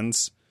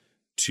hands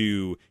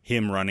to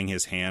him running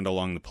his hand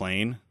along the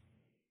plane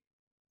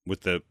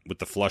with the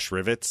flush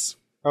rivets.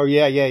 Oh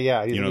yeah.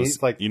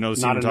 He's like,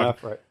 not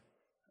enough, right?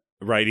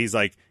 Right. He's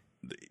like,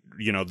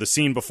 the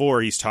scene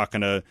before he's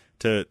talking to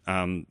the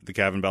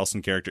Gavin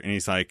Belson character, and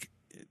he's like,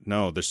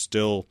 no, there's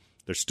still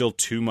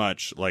too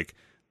much. Like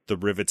the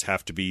rivets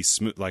have to be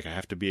smooth. Like I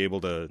have to be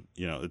able to,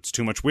 it's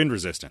too much wind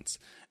resistance.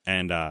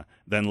 And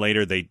then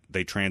later they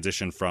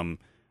transition from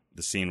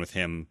the scene with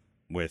him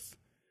with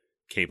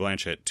Cate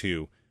Blanchett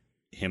to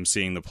him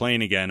seeing the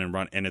plane again and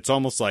run. And it's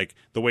almost like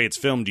the way it's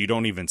filmed, you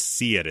don't even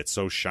see it. It's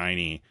so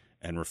shiny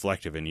and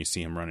reflective, and you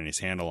see him running his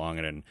hand along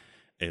it, and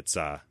it's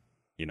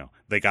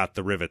they got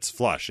the rivets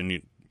flush,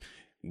 and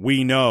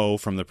we know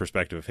from the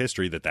perspective of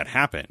history that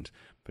happened,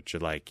 but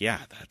you're like, yeah,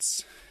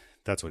 that's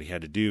what he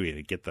had to do. He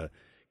had to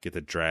get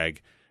the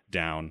drag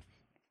down,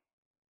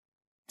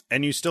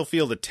 and you still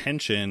feel the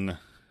tension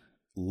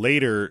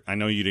later. I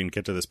know you didn't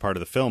get to this part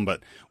of the film,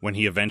 but when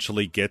he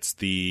eventually gets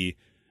the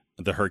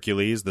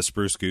Hercules, the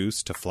Spruce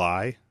Goose, to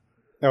fly.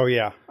 Oh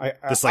yeah,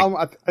 there's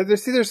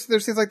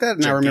things like that,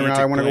 and I remember now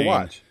I want to go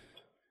watch.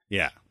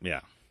 Yeah.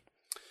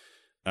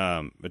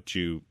 But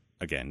you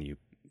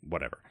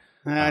whatever.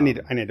 I need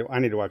to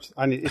watch.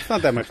 It's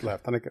not that much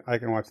left. I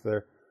can watch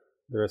the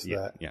rest of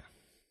that. Yeah.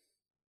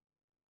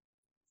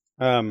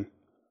 I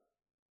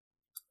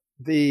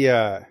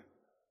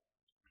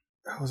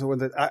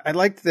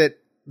liked that,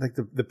 like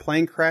the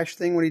plane crash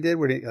thing when he did,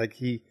 where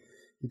he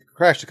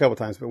crashed a couple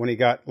times, but when he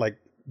got like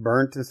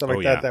burnt and stuff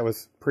like that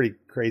was pretty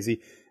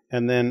crazy.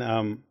 And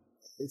then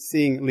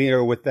seeing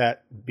Leo with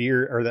that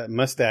beard or that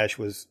mustache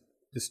was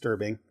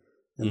disturbing,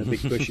 and the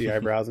big bushy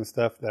eyebrows and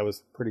stuff, that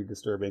was pretty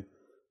disturbing.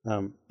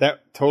 That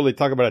totally,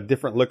 talk about a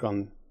different look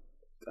on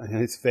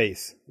his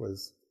face,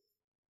 was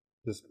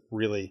just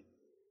really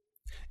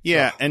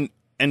rough. and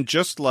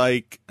just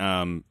like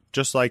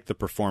the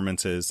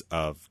performances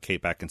of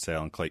Kate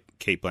Beckinsale and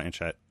Cate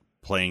Blanchett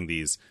playing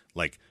these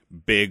like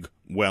big,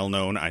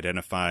 well-known,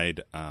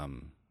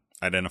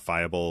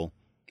 identifiable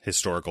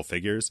historical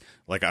figures,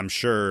 like I'm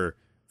sure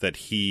that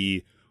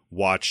he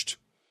watched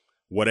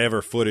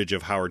whatever footage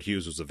of Howard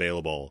Hughes was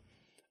available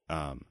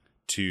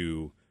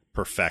to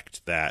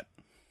perfect a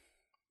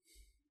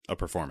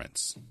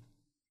performance.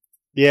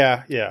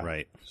 Yeah.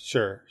 Right.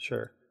 Sure.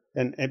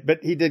 And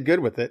but he did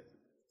good with it.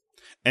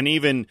 And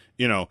even,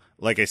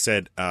 like I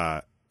said,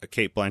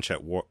 Cate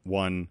Blanchett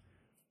won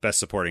Best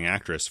Supporting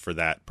Actress for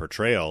that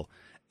portrayal.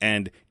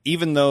 And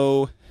even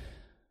though,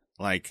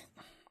 like,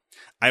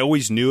 I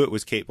always knew it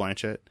was Cate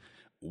Blanchett,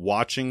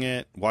 watching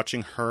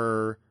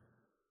her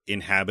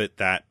inhabit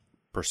that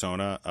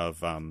persona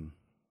of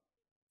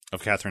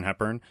Katharine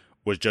Hepburn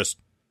was just,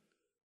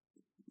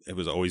 it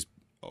was always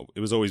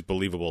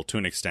believable to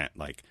an extent.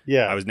 Like,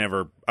 yeah, I was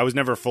never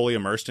fully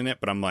immersed in it,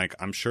 but I'm like,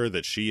 I'm sure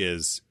that she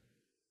is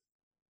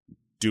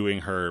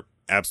doing her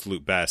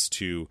absolute best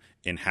to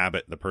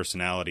inhabit the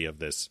personality of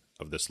this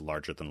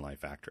larger than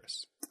life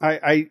actress.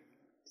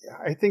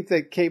 I think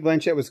that Cate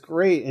Blanchett was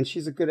great, and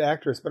she's a good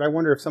actress. But I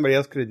wonder if somebody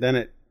else could have done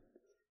it.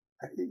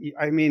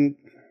 I mean,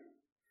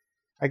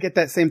 I get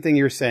that same thing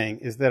you're saying.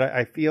 Is that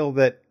I feel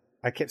that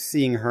I kept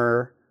seeing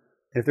her.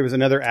 If there was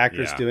another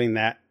actress doing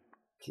that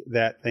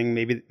thing,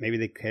 maybe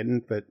they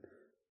couldn't. But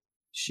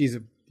she's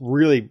a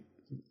really,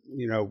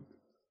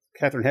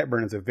 Katharine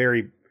Hepburn is a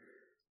very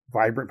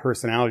vibrant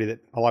personality that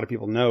a lot of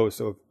people know.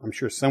 So I'm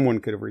sure someone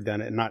could have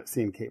redone it and not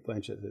seen Cate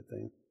Blanchett as a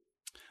thing.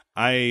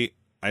 I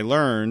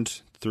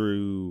learned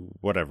through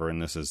whatever,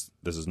 and this is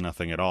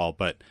nothing at all,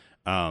 but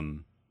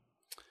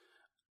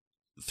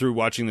through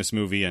watching this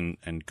movie and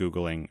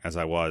Googling as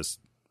I was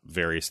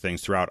various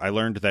things throughout, I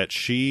learned that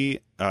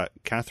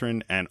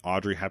Katharine and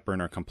Audrey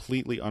Hepburn are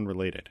completely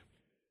unrelated.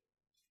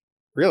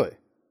 Really?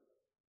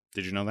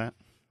 Did you know that?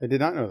 I did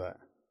not know that.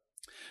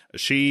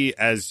 She,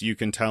 as you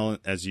can tell,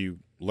 as you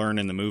learn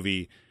in the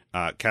movie,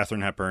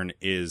 Katharine Hepburn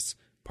is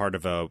part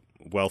of a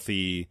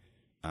wealthy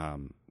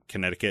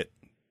Connecticut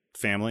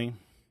family.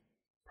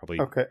 Probably.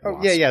 Okay.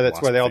 Oh, yeah.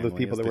 That's why all the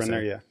people that were in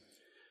there, yeah.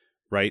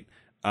 Right.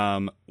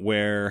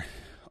 Where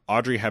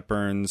Audrey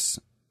Hepburn's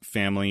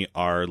family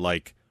are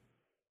like,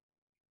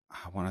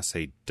 I want to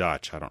say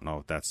Dutch. I don't know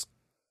if that's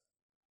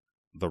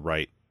the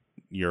right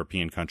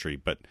European country,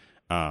 but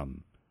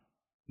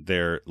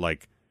they're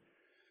like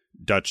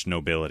Dutch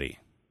nobility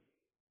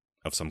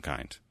of some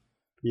kind.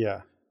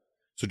 Yeah.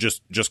 So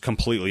just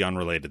completely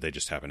unrelated. They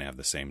just happen to have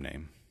the same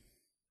name.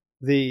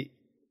 The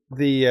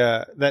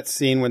that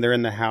scene when they're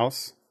in the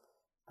house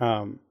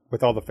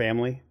with all the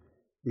family,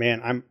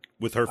 man,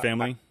 with her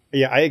family.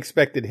 I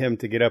expected him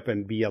to get up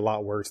and be a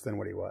lot worse than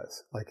what he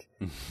was. Like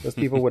those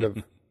people would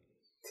have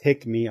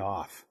ticked me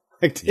off.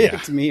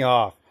 Me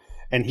off.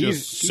 And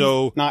he's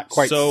not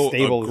quite so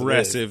stable,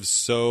 aggressive,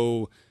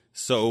 so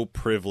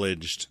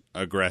privileged,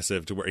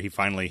 aggressive to where he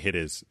finally hit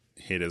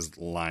his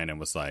line and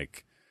was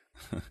like,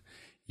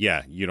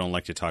 "Yeah, you don't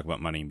like to talk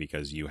about money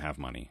because you have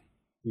money.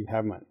 You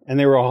have money." And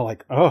they were all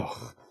like,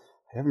 "Oh,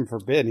 heaven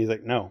forbid." And he's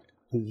like, "No,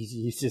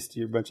 he's just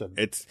you're a bunch of."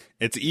 It's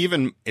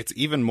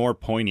even more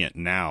poignant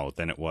now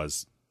than it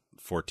was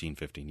 14,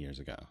 15 years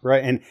ago.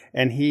 Right,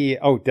 and he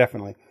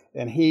definitely,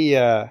 and he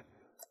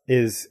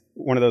is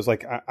one of those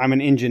like I'm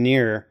an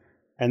engineer,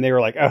 and they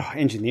were like, "Oh,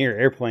 engineer,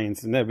 airplanes,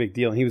 isn't that a big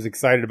deal?" And he was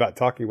excited about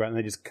talking about it, and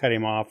they just cut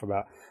him off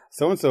about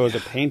so and so is a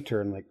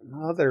painter, and like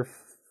mother.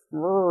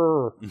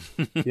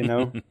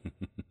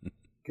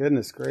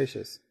 Goodness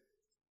gracious.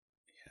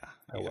 Yeah.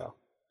 Well.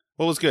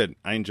 Well, it was good.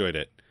 I enjoyed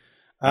it.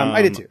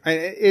 I did too.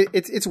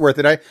 It's worth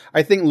it.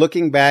 I think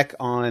looking back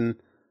on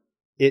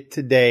it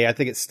today, I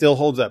think it still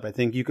holds up. I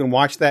think you can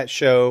watch that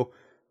show,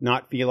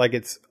 not feel like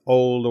it's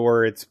old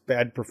or it's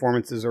bad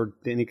performances or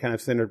any kind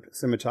of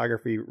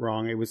cinematography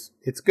wrong.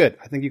 It's good.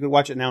 I think you could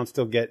watch it now and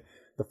still get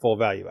the full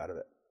value out of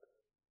it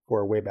for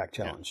a way back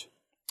challenge.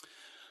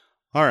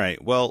 Yeah. All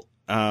right. Well,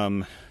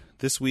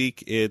 this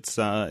week it's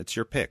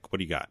your pick. What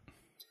do you got?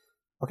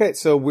 Okay,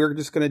 so we're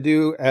just going to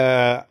do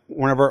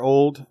one of our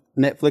old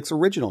Netflix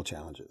original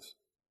challenges.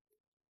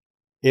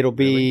 It'll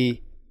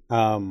be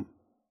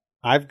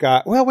I've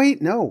got. Well,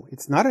 wait, no,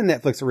 it's not a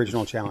Netflix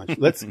original challenge.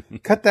 Let's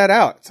cut that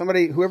out.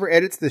 Somebody, whoever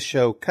edits this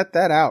show, cut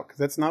that out because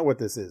that's not what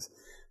this is.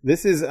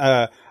 This is.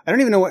 I don't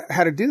even know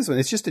how to do this one.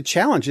 It's just a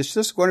challenge. It's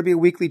just going to be a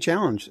weekly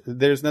challenge.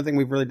 There's nothing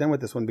we've really done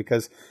with this one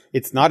because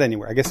it's not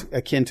anywhere. I guess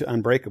akin to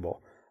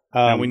Unbreakable.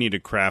 Now we need to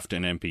craft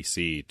an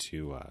NPC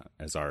to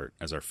as our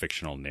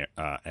fictional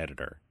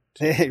editor.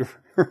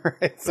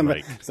 Right.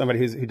 Somebody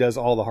who does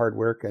all the hard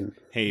work and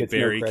hey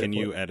Barry, can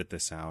you edit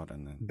this out?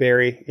 And then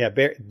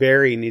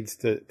Barry needs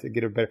to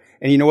get a better.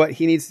 And you know what?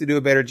 He needs to do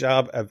a better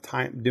job of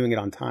doing it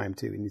on time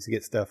too. He needs to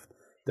get stuff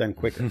done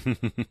quicker.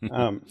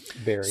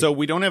 Barry. So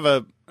we don't have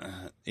a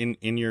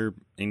in your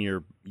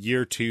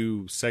year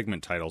 2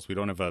 segment titles. We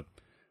don't have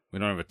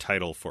a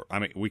title for. I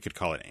mean, we could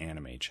call it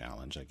Anime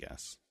Challenge, I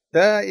guess.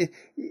 This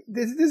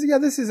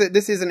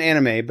is an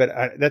anime,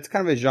 but that's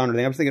kind of a genre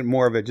thing. I was thinking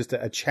more of just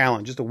a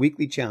challenge, just a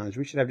weekly challenge.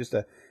 We should have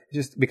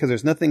just because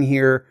there's nothing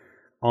here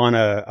on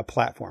a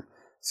platform.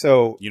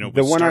 So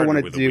the one I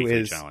want to do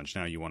is challenge.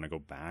 Now you want to go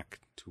back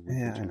to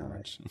I know,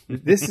 right?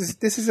 This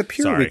is a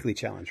pure weekly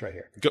challenge right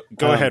here.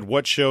 Go ahead.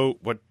 What show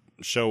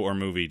or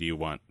movie do you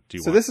want?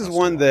 This is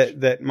one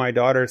that my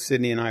daughter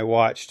Sydney and I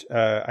watched.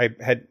 I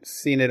had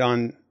seen it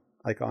on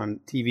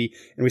TV,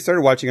 and we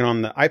started watching it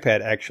on the iPad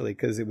actually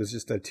because it was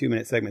just a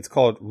 2-minute segment. It's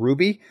called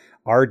RWBY,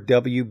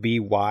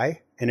 RWBY,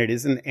 and it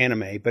is an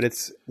anime, but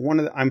it's one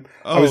of the.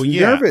 I was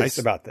nervous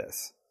about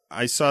this.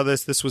 I saw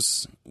this. This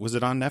was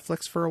it on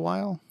Netflix for a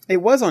while?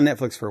 It was on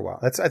Netflix for a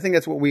while. I think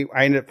that's what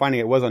I ended up finding.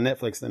 It was on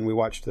Netflix. Then we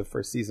watched the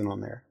first season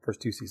on there,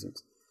 first 2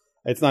 seasons.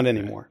 It's not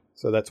anymore,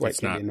 so that's why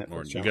it's not. Be a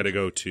Netflix you got to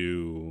go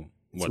to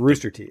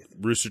Rooster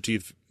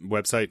Teeth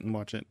website and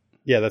watch it.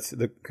 Yeah, that's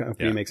the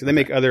company makes it. They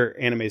make other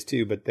animes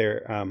too, but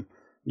they're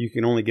you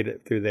can only get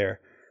it through there.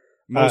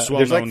 Most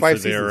well known for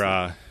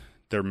their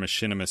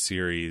Machinima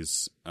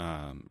series,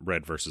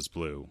 Red versus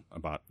Blue,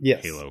 about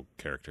Halo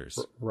characters.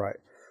 Right.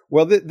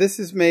 Well, this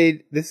has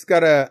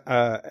got a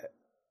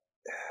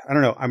I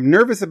don't know. I'm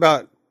nervous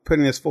about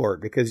putting this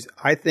forward because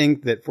I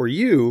think that for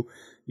you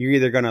you're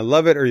either going to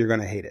love it or you're going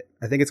to hate it.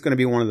 I think it's going to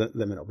be one of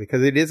the middle,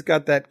 because it is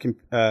got that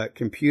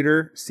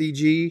computer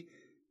CG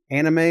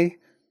anime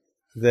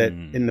that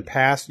in the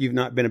past you've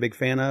not been a big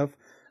fan of.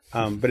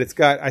 But it's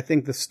got, I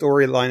think, the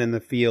storyline and the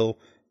feel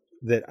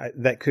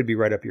that could be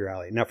right up your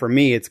alley. Now, for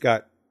me, it's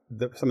got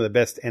some of the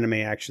best anime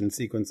action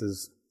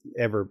sequences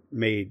ever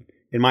made,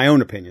 in my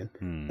own opinion.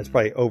 That's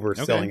probably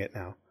overselling it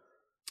now.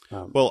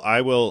 Well,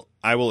 I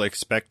will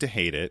expect to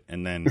hate it,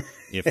 and then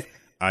if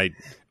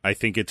I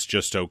think it's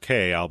just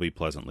okay, I'll be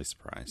pleasantly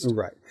surprised.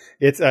 Right.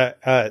 It's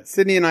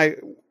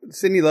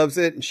Sydney loves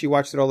it, and she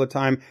watched it all the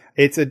time.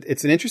 It's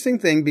an interesting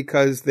thing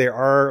because there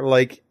are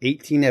like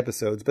 18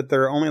 episodes, but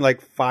they're only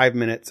like 5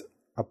 minutes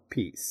a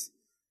piece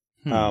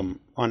on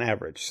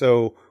average.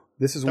 So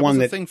this is one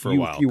that if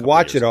you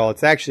watch it all,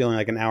 it's actually only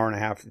like an hour and a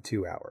half to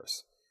 2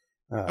 hours.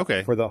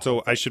 Okay.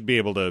 So I should be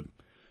able to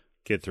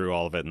get through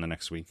all of it in the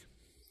next week.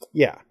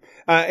 Yeah.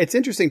 It's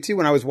interesting too,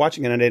 when I was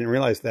watching it, I didn't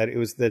realize that it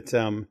was that,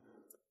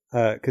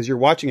 because you're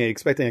watching it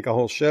expecting like a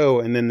whole show,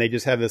 and then they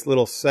just have this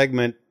little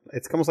segment.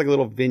 It's almost like a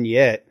little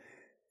vignette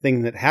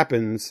thing that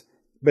happens,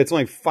 but it's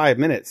only 5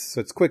 minutes,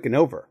 so it's quick and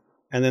over.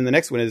 And then the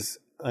next one is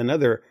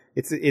another.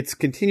 It's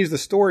continues the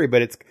story,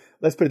 but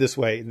let's put it this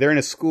way: they're in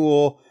a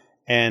school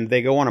and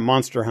they go on a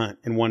monster hunt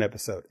in one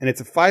episode, and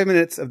it's 5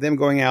 minutes of them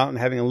going out and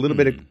having a little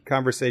bit of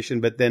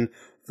conversation, but then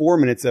 4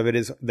 minutes of it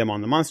is them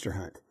on the monster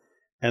hunt,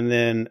 and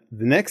then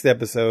the next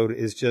episode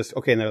is just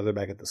okay. Now they're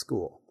back at the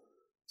school.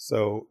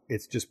 So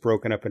it's just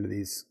broken up into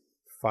these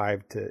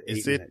 5 to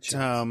 8 minute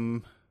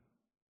chunks.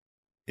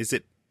 Is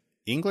it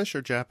English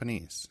or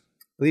Japanese?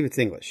 I believe it's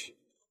English.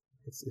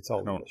 It's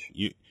all English.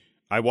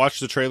 I watched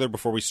the trailer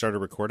before we started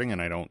recording,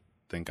 and I don't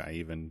think I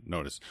even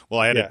noticed.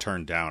 Well, I had it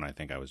turned down. I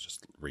think I was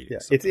just reading.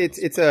 Yeah,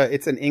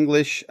 it's an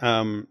English.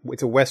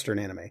 It's a Western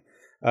anime.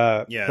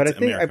 But it's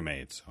American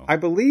made. So. I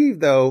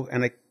believe though,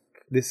 and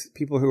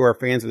people who are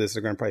fans of this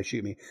are going to probably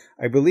shoot me.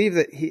 I believe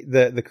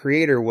that the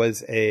creator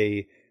was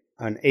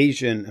an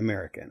Asian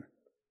American.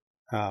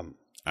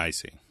 I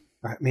see.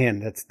 Man,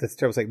 that's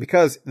terrible to say,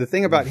 because the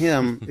thing about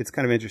him, it's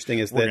kind of interesting,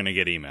 is we're going to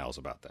get emails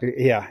about that.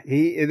 Yeah,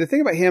 the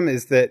thing about him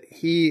is that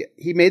he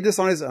made this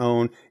on his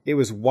own. It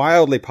was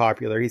wildly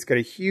popular. He's got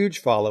a huge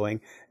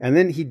following, and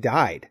then he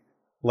died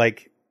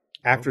like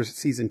after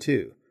season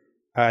 2.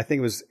 I think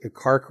it was a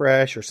car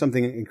crash or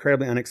something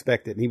incredibly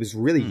unexpected, and he was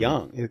really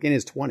young, in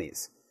his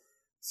 20s.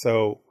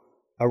 So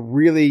a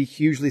really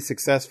hugely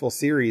successful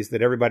series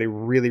that everybody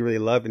really, really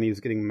loved, and he was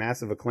getting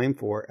massive acclaim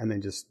for, and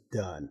then just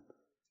done.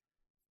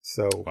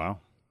 So wow,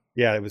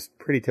 yeah, it was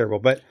pretty terrible.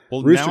 But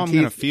Rooster now I'm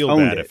going to feel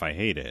bad if I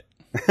hate it.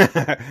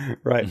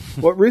 Right.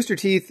 Well, Rooster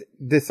Teeth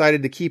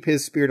decided to keep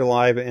his spirit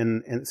alive,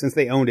 and since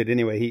they owned it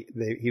anyway,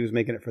 he was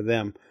making it for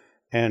them,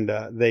 and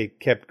they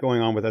kept going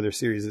on with other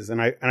series.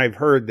 And I've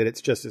heard that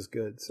it's just as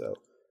good. So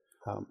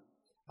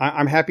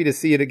I'm happy to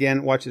see it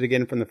again, watch it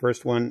again from the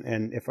first one,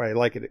 and if I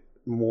like it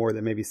more,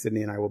 then maybe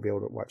Sydney and I will be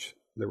able to watch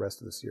the rest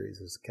of the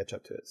series as catch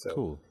up to it.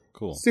 So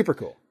cool, super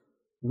cool.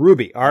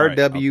 Ruby,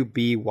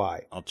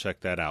 RWBY. I'll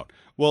check that out.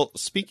 Well,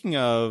 speaking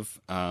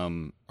of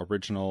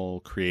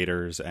original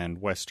creators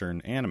and Western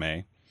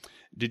anime,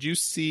 did you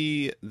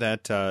see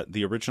that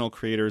the original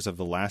creators of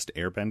The Last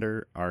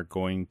Airbender are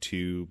going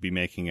to be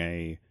making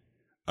a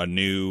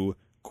new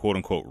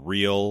quote-unquote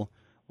real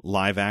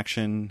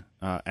live-action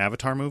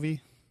Avatar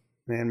movie?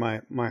 Man,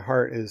 my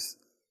heart is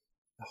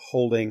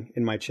holding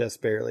in my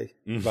chest barely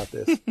about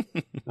this.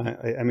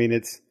 I mean,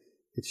 it's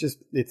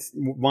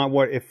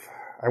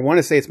I want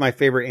to say it's my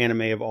favorite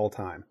anime of all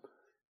time.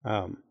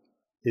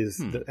 Is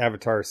the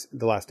Avatar's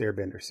The Last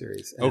Airbender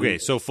series. And okay,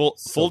 so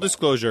full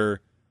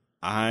disclosure,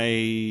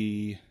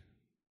 I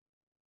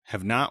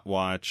have not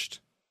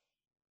watched.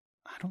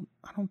 I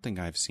don't think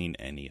I've seen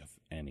any of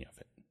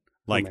it.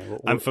 Like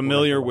I'm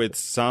familiar with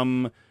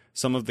some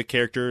of the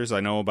characters. I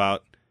know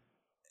about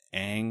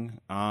Aang.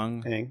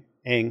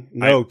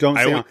 No, don't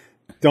say Aang.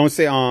 Don't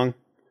say Aang.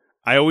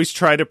 I always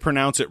try to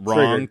pronounce it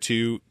wrong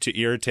to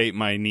irritate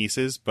my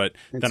nieces, but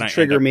then I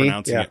end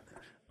up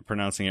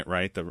pronouncing it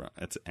right.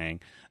 It's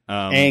Aang.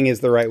 Aang is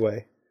the right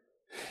way.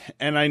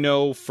 And I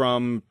know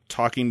from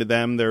talking to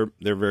them, they're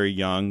very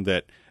young,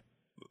 that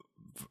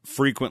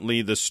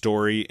frequently the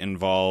story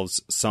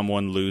involves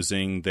someone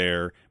losing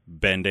their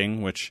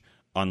bending, which,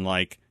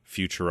 unlike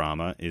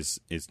Futurama, is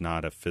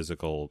not a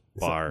physical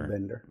bar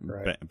bender,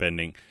 right.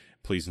 Bending.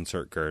 Please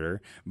insert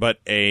girder, but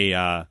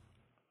their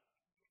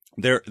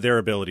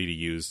ability to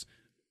use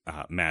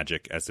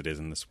magic as it is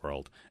in this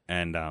world,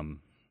 and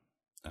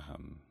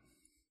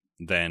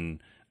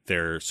then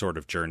their sort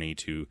of journey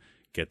to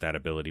get that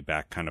ability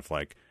back, kind of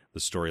like the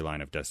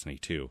storyline of Destiny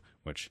 2,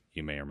 which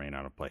you may or may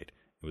not have played.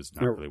 It was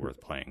not really worth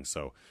playing,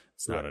 so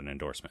it's not an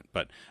endorsement.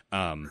 But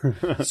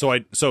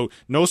so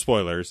no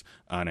spoilers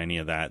on any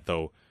of that,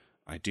 though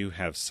I do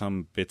have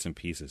some bits and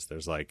pieces.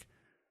 There's like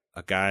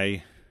a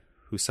guy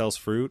who sells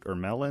fruit or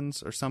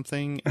melons or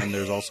something, and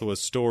there's also a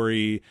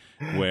story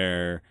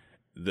where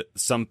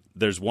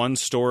there's one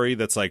story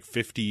that's like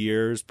 50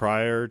 years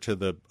prior to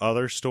the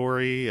other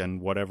story,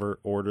 and whatever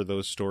order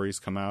those stories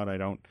come out, I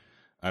don't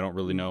I don't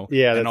really know.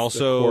 Yeah, and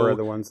also the Korra,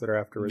 the ones that are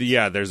afterwards.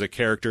 Yeah, there's a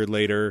character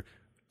later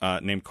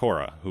named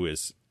Korra who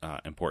is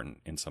important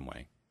in some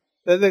way.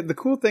 The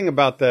cool thing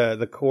about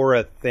the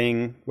Korra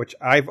thing, which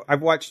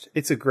I've watched,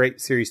 it's a great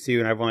series too,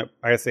 and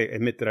I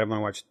admit that I've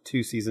only watched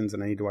 2 seasons,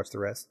 and I need to watch the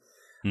rest.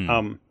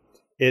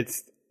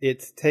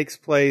 It takes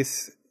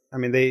place. I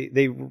mean,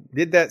 they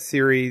did that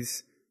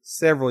series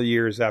several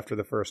years after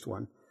the first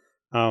one,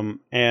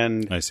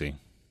 and I see.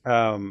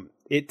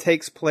 It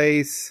takes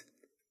place,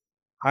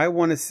 I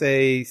want to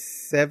say,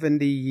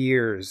 70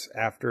 years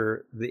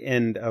after the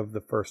end of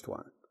the first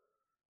one.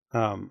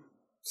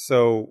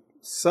 So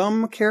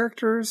some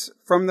characters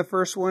from the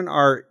first one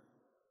are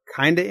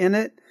kind of in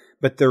it,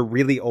 but they're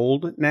really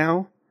old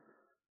now.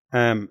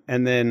 And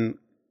then,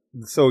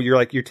 so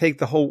you take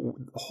the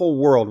whole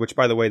world, which,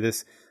 by the way, the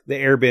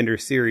Airbender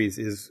series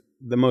is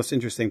the most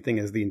interesting thing,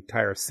 is the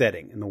entire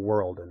setting and the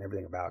world and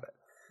everything about it.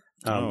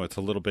 It's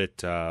a little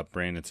bit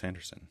Brandon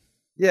Sanderson.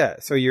 Yeah.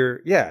 So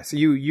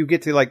you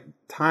get to like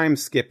time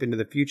skip into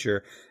the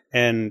future,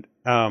 and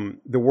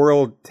the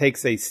world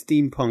takes a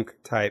steampunk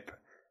type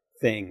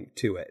thing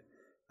to it.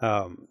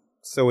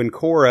 So in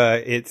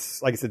Korra,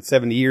 it's like I said,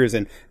 70 years,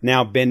 and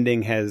now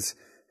bending has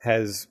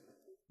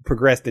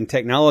progressed and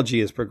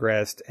technology has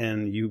progressed,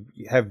 and you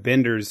have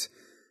benders,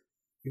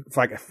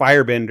 like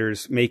fire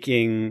benders,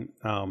 making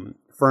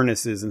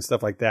furnaces and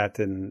stuff like that,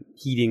 and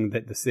heating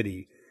the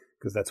city,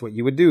 because that's what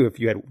you would do if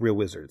you had real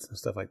wizards and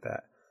stuff like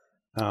that.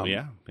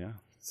 Yeah.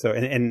 So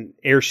and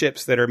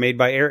airships that are made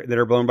by that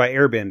are blown by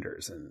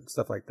airbenders and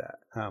stuff like that.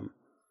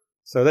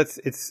 So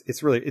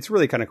it's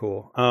really kind of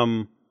cool.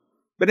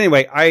 But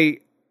anyway,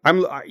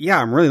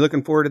 I'm really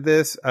looking forward to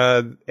this.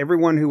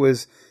 Everyone who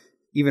was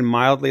even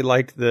mildly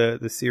liked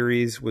the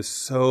series was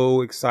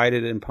so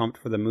excited and pumped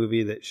for the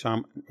movie that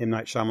M.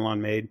 Night Shyamalan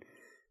made,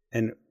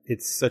 and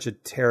it's such a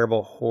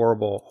terrible,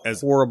 horrible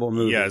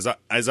movie. Yeah,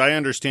 as I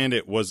understand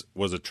it, was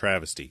a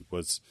travesty.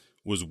 Was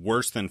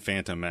worse than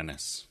Phantom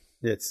Menace.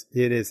 It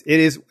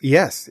is.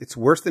 Yes, it's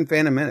worse than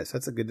Phantom Menace.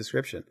 That's a good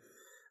description.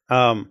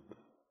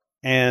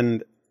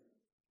 And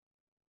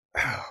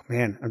oh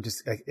man, I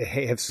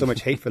have so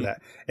much hate for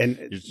that,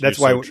 and that's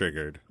why so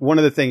triggered. One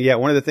of the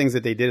things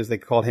that they did is they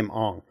called him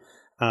Ong.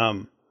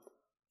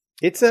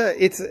 It's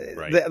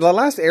right. The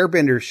last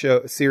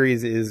Airbender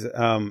series is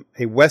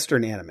a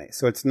Western anime,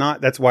 so it's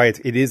not. That's why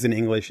it is in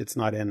English. It's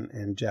not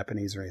in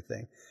Japanese or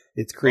anything.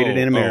 It's created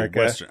in America.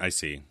 Western, I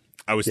see.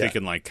 I was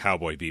thinking like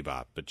Cowboy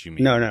Bebop, but you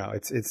mean no.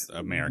 It's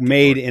American,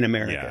 made in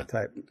America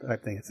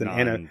type thing. It's an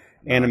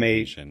anime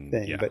Asian,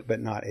 thing,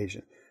 but not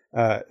Asian.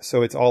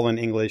 So it's all in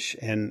English,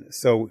 and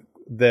so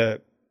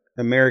the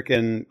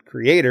American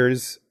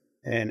creators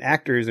and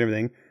actors and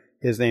everything,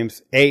 his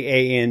name's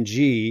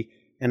Aang,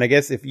 and I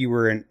guess if you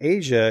were in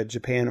Asia,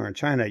 Japan, or in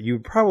China, you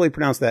would probably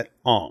pronounce that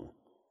Ong.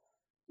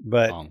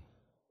 But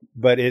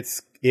it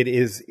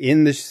is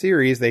in the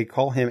series they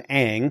call him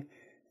Aang,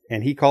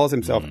 and he calls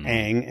himself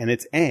Aang, and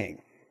it's Aang.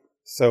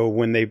 So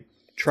when they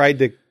tried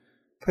to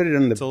put it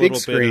on the big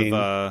screen,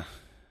 that's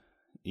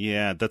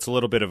a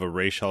little bit of a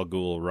Ra's al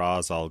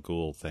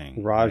Ghul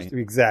thing. Right?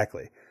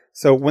 Exactly.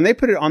 So when they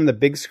put it on the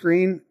big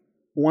screen,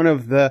 one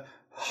of the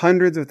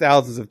hundreds of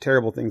thousands of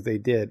terrible things they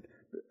did,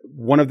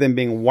 one of them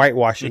being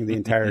whitewashing the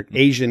entire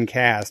Asian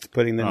cast,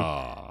 putting them.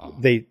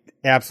 They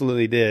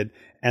absolutely did,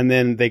 and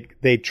then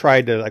they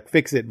tried to like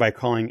fix it by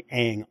calling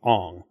Aang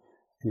Ong,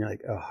 and you're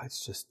like, oh,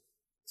 it's just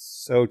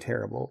so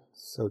terrible,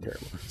 so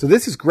terrible. So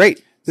this is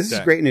great. This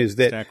is great news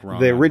that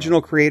the original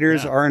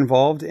creators are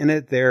involved in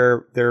it.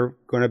 They're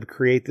going to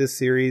create this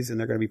series, and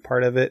they're going to be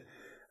part of it.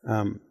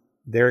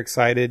 They're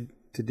excited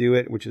to do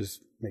it, which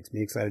makes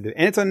me excited to do it.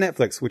 And it's on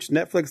Netflix, which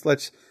Netflix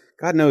lets,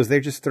 God knows, they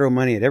just throw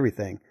money at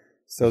everything.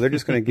 So they're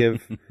just going to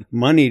give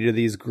money to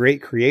these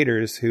great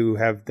creators who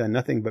have done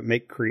nothing but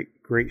make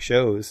great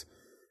shows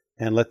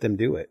and let them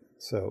do it.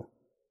 So,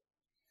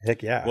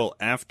 heck yeah. Well,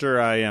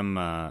 after I'm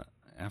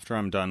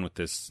done with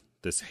this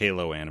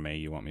Halo anime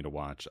you want me to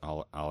watch,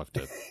 I'll have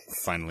to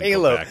finally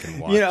go back and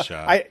watch.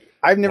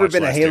 I've never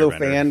been a Halo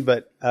fan,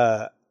 but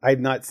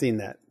I've not seen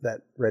that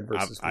Red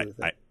versus Blue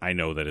thing. I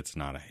know that it's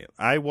not a Halo.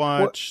 I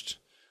watched.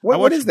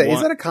 What is that?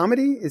 Is that a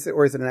comedy?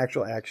 Or is it an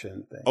actual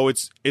action thing? Oh,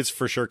 it's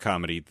for sure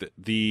comedy.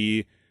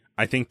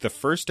 I think the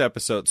first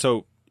episode.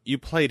 So you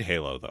played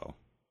Halo though?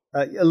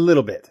 A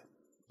little bit.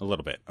 A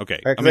little bit.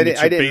 Okay. I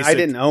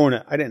didn't own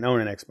an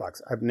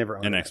Xbox. I've never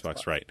owned an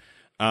Xbox. Right.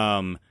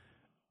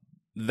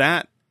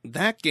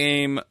 That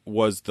game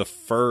was the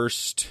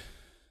first.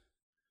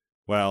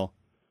 Well,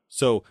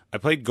 so I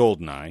played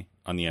GoldenEye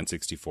on the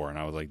N64, and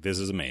I was like, "This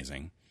is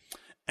amazing."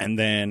 And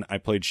then I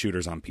played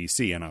shooters on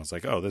PC, and I was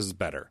like, "Oh, this is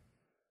better."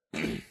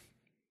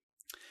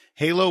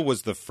 Halo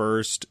was the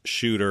first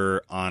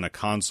shooter on a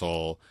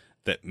console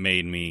that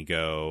made me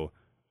go,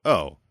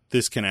 "Oh,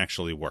 this can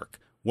actually work."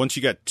 Once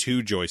you got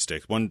two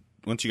joysticks,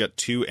 once you got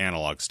two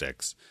analog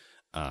sticks,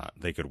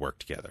 they could work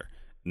together.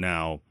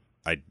 Now,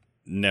 I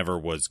never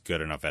was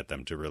good enough at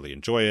them to really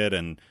enjoy it,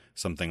 and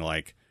something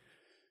like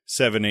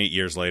 7-8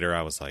 years later,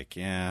 I was like,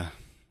 "Yeah,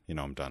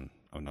 I'm done.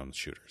 the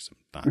shooters.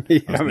 I'm not. Yeah,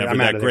 I was never I'm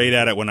that great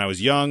at it when I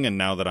was young, and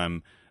now that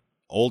I'm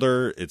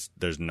older,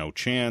 there's no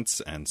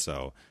chance, and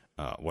so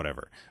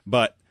whatever.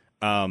 But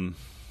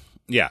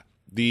yeah,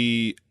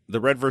 the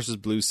Red versus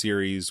Blue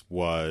series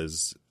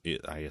was,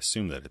 I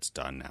assume that it's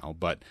done now,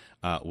 but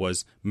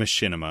was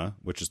machinima,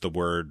 which is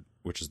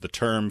the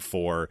term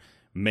for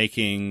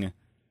making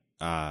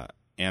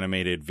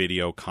animated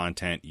video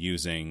content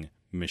using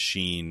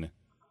machine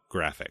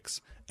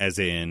graphics, as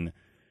in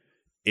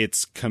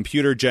it's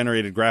computer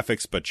generated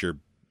graphics, but you're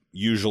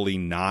usually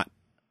not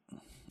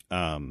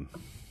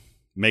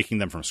making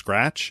them from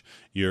scratch.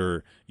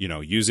 You're,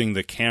 using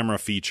the camera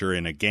feature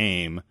in a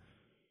game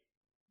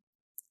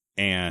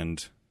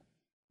and,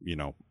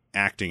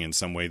 acting in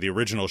some way. The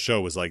original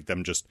show was like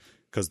them just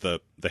because the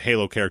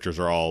Halo characters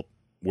are all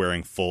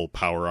wearing full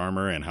power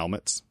armor and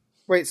helmets.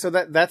 Wait, so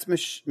that's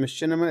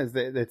machinima?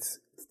 That's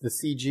the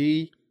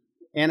CG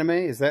anime?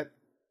 Is that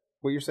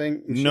what you're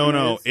saying?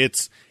 No,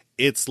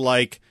 it's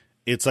like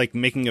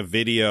making a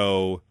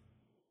video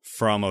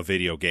from a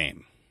video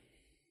game.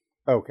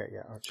 Okay,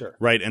 yeah, sure.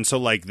 Right, and so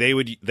like they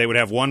would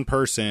have one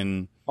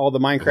person. All the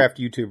Minecraft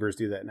YouTubers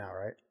do that now,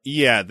 right?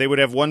 Yeah, they would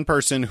have one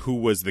person who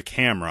was the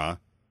camera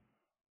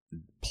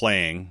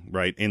playing,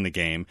 right, in the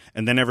game,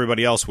 and then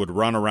everybody else would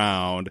run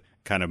around,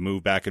 kind of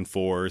move back and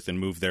forth and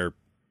move their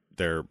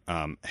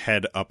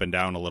head up and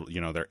down a little,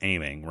 they're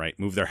aiming, right?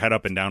 Move their head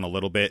up and down a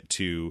little bit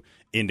to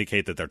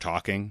indicate that they're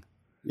talking.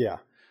 Yeah.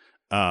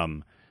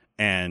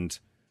 And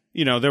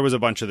there was a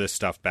bunch of this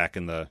stuff back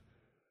in the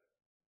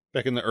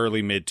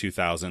early mid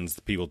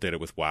 2000s. People did it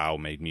with WoW,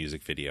 made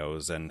music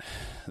videos, and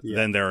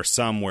then there are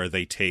some where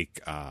they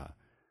take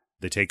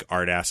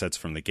art assets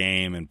from the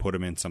game and put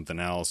them in something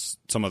else,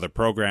 some other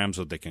programs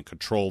so they can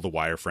control the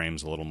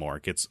wireframes a little more.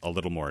 It gets a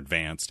little more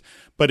advanced,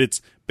 but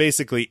it's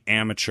basically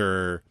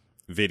amateur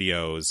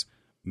videos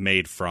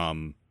made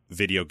from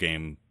video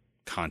game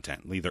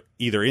content,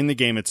 either in the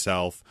game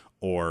itself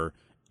or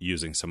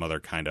using some other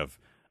kind of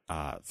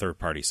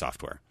third-party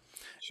software.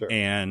 Sure.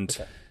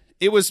 And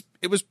it was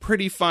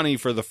pretty funny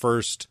for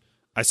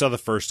I saw the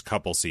first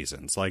couple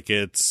seasons. Like,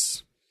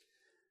 it's,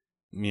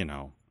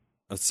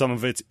 some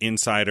of it's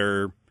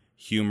insider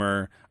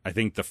humor. I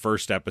think the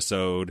first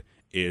episode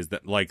is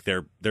that like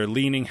they're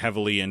leaning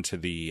heavily into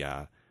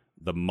the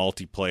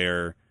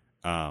multiplayer,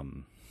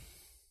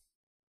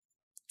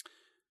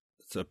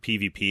 the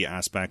PvP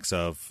aspects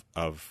of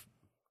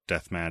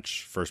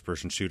deathmatch first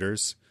person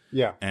shooters.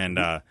 Yeah. And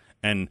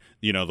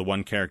the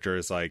one character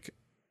is like,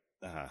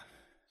 do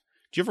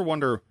you ever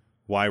wonder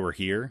why we're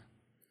here?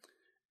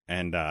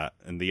 And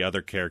the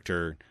other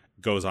character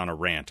goes on a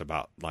rant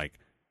about like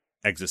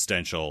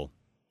existential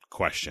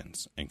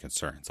questions and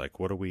concerns. Like,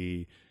 what are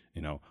we,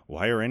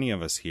 why are any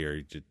of us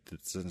here?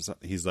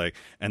 He's like,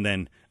 and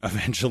then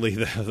eventually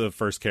the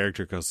first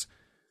character goes,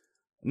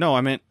 no,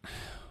 I meant,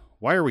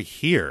 why are we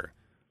here?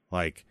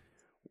 Like,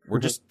 we're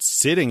just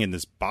sitting in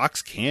this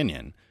box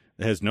canyon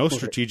that has no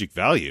strategic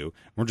value.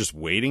 We're just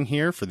waiting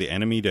here for the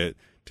enemy to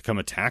come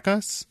attack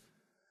us.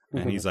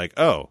 And he's like,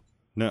 oh,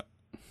 no.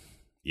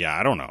 Yeah,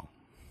 I don't know.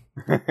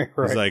 Right.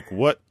 He's like,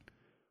 what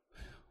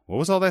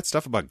was all that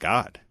stuff about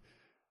God?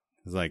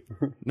 He's like,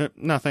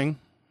 nothing.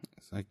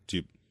 It's like, do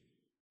you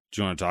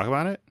want to talk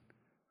about it?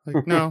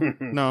 Like, no,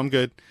 I'm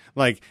good.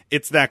 Like,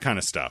 it's that kind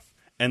of stuff.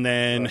 And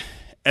then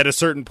at a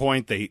certain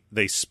point,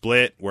 they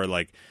split where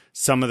like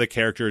some of the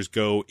characters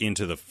go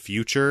into the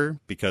future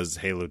because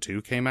Halo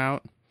 2 came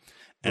out.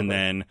 And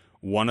then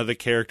one of the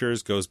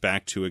characters goes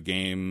back to a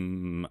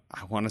game,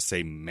 I want to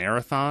say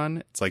Marathon.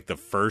 It's like the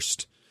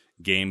first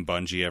game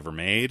Bungie ever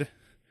made.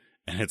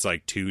 And it's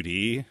like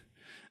 2D.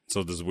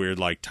 So this weird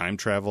like time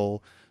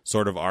travel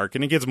sort of arc.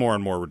 And it gets more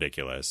and more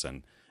ridiculous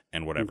and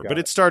whatever. But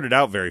it started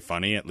out very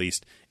funny. At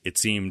least it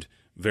seemed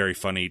very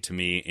funny to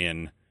me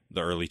in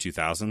the early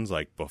 2000s,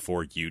 like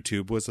before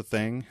YouTube was a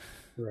thing.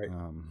 Right.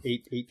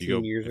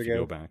 18 years ago.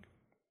 Go back.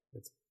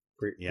 It's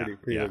pretty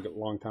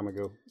long time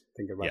ago.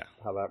 Think about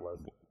how that was.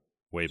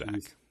 Way back.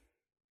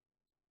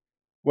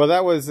 Well,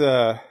 that was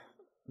that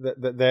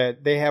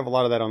they have a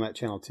lot of that on that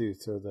channel too.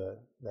 So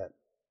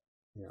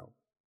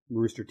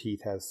Rooster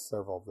Teeth has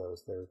several of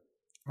those.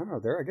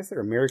 I guess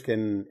they're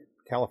American,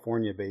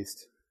 California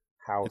based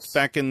house. It's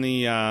back in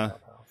the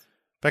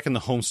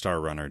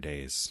Homestar Runner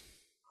days.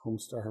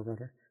 Homestar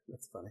Runner?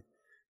 That's funny.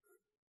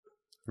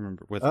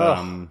 Remember with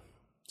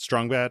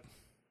Strong Bad?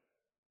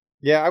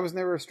 Yeah, I was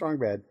never a Strong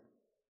Bad.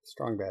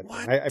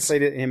 I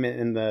played him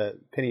in the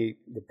Penny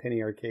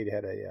Arcade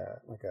had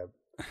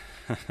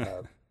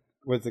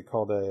what's it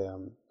called, a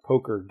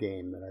poker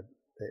game that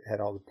had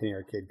all the Penny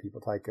Arcade people,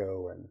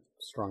 Tycho and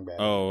Strong Bad.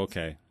 Oh,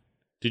 okay.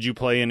 Did you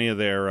play any of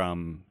their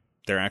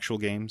actual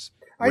games?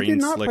 I did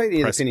not play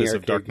any of the Penny Arcade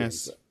of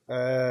Darkness?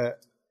 Games.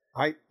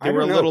 They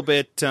were a little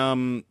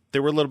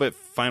bit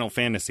Final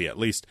Fantasy, at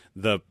least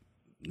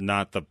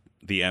not the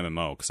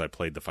MMO, because I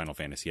played the Final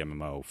Fantasy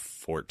MMO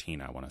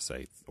 14, I want to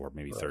say, or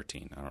maybe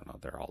 13. I don't know.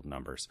 They're all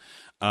numbers.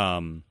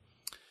 But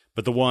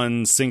the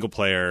one single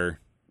player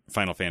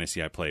Final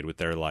Fantasy I played with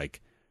their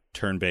like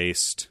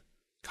turn-based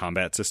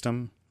combat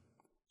system,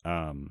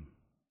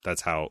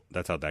 that's how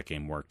that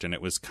game worked, and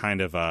it was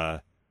kind of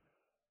a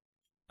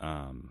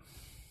I'm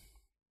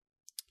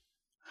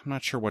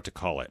not sure what to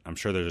call it. I'm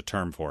sure there's a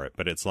term for it,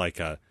 but it's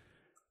like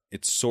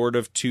it's sort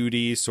of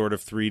 2D, sort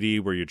of 3D,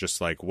 where you're just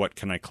like, what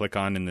can I click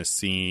on in this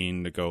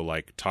scene to go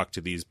like talk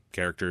to these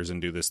characters and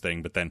do this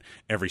thing? But then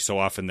every so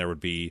often there would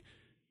be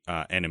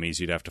enemies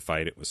you'd have to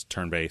fight. It was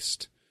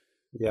turn-based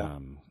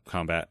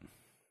combat.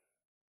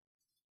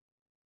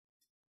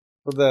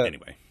 Well,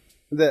 anyway,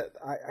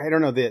 I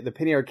don't know, the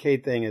Penny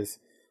Arcade thing is,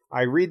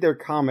 I read their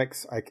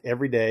comics like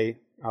every day.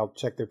 I'll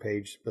check their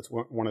page. That's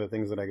one of the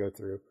things that I go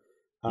through.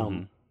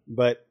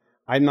 But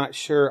I'm not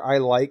sure I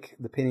like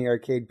the Penny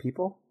Arcade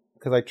people,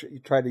 because I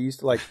tried to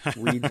used to like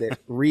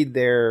read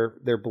their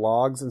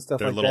blogs and stuff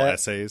their like that. Their little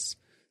essays.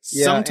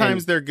 Yeah,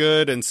 sometimes they're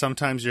good, and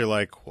sometimes you're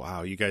like,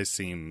 wow, you guys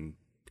seem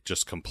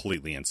just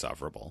completely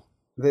insufferable.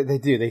 They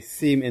do. They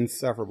seem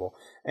insufferable,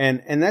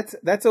 and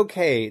that's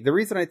okay. The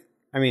reason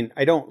I mean,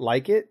 I don't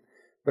like it,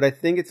 but I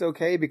think it's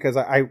okay because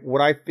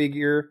what I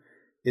figure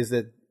is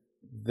that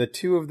the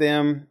two of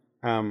them,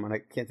 and I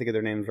can't think of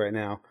their names right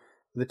now.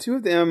 The two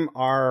of them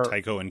are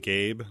Tycho and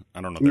Gabe.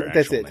 I don't know their that's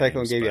actual it. names, Tycho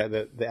and Gabe. but...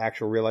 Yeah, the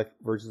actual real life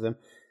versions of them.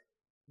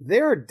 They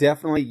are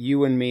definitely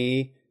you and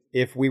me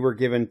if we were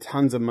given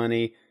tons of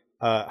money,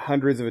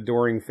 hundreds of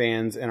adoring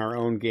fans, and our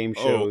own game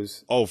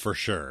shows. Oh, for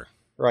sure.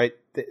 Right.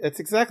 That's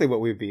exactly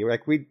what we'd be.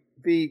 Like, we'd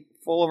be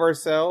full of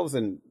ourselves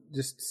and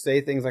just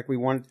say things like we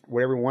want,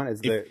 whatever we want.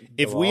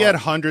 If we had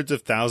hundreds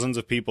of thousands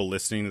of people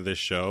listening to this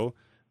show,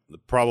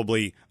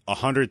 probably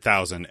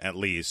 100,000 at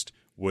least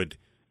would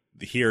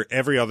hear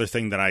every other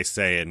thing that I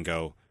say and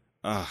go,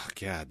 oh,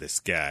 God,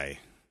 this guy.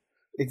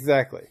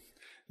 Exactly.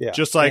 Yeah.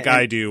 Just like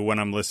I do when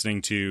I'm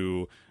listening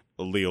to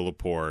Leo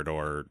Laporte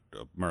or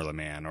Merlin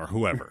Mann or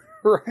whoever.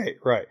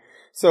 Right.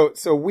 So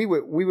we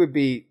would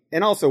be,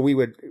 and also we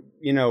would,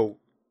 the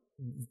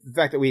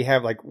fact that we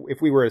have, like,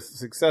 if we were as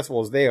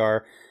successful as they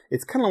are,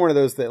 it's kind of one of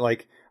those that,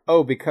 like,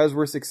 oh, because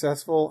we're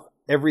successful,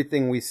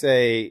 everything we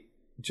say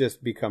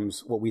just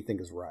becomes what we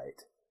think is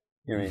right.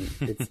 You know what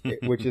I mean?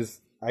 Which is,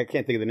 I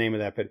can't think of the name of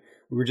that, but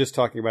we were just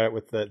talking about it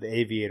with the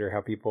Aviator, how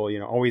people,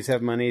 always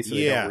have money, so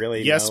they don't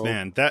really know.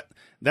 Man.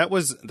 That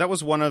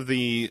was one of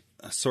the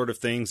sort of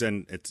things,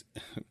 and it's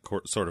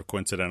sort of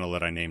coincidental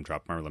that I name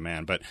dropped Merlin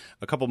Mann, but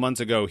a couple months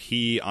ago,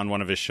 he, on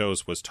one of his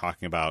shows, was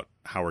talking about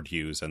Howard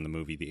Hughes and the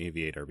movie The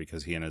Aviator,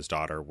 because he and his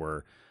daughter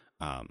were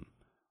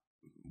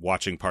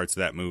watching parts of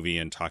that movie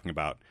and talking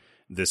about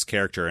this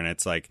character, and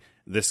it's like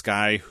this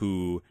guy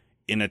who,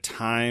 in a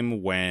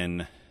time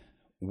when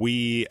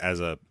we as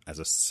a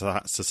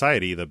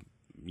society, the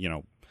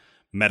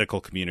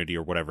medical community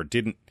or whatever,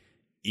 didn't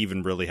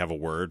even really have a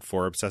word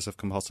for obsessive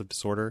compulsive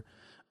disorder,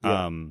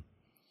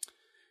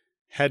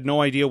 had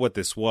no idea what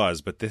this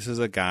was, but this is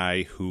a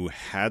guy who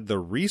had the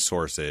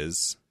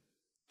resources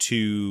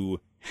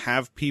to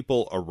have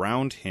people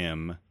around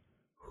him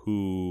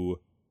who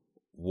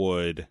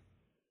would,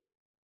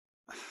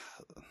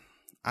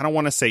 I don't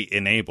want to say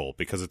enable,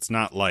 because it's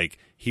not like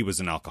he was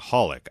an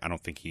alcoholic. I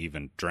don't think he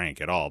even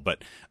drank at all,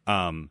 but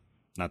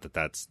not that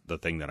that's the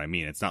thing that I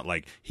mean. It's not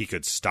like he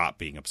could stop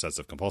being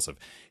obsessive compulsive.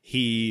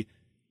 He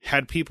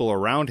had people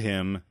around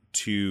him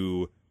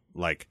to,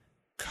 like,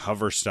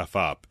 cover stuff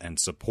up and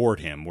support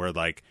him, where,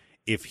 like,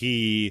 if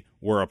he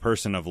were a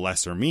person of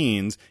lesser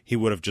means, he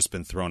would have just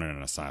been thrown in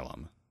an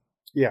asylum.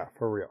 Yeah,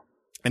 for real.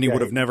 And he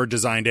would have never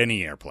designed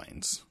any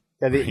airplanes.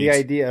 Yeah, the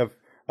idea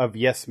of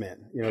yes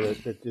men,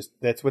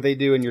 that's what they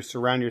do, and you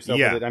surround yourself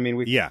with it. I mean,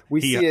 we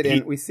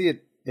see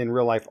it in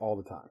real life all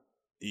the time.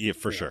 Yeah,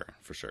 for sure.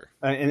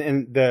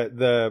 And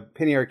the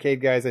Penny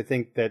Arcade guys, I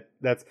think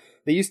that's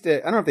they used to.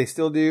 I don't know if they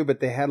still do, but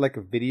they had like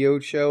a video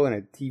show and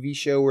a TV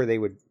show where they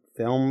would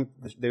film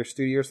their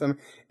studio or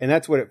something, and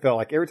that's what it felt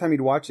like. Every time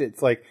you'd watch it,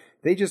 it's like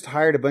they just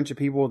hired a bunch of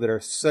people that are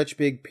such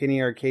big Penny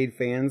Arcade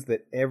fans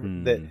that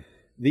that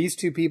these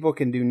two people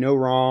can do no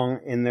wrong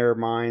in their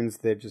minds.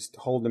 They just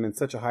hold them in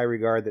such a high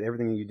regard that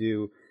everything you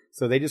do.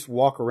 So they just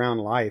walk around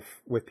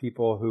life with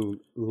people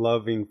who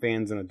loving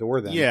fans and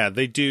adore them. Yeah,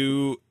 they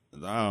do.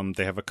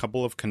 They have a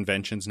couple of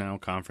conventions now,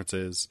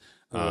 conferences.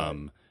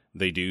 Right.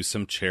 They do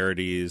some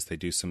charities. They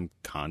do some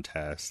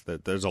contests.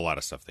 There's a lot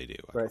of stuff they do.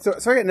 Right. So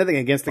I got nothing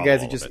against the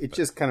guys. It's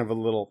just kind of a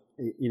little,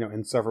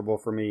 insufferable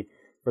for me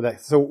for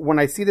that. So when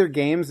I see their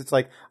games, it's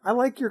like, I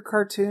like your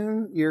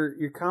cartoon,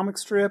 your comic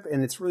strip,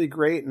 and it's really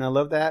great, and I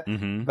love that.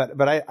 Mm-hmm.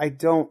 But I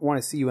don't want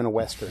to see you in a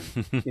Western,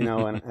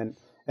 and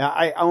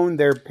I own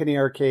their Penny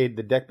Arcade,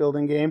 the deck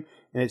building game,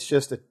 and it's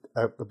just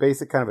a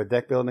basic kind of a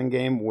deck building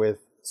game with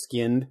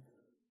skinned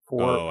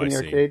for Penny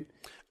Arcade.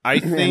 I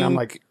think, and I'm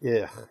like,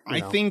 yeah. I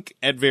think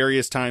at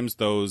various times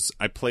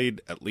I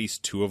played at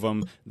least two of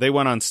them. They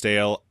went on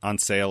sale on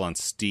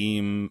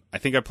Steam. I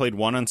think I played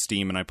one on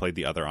Steam and I played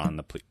the other on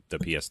the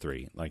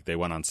PS3. Like, they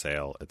went on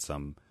sale at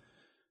some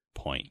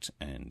point,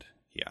 and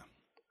yeah.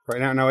 Right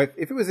now, if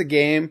it was a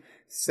game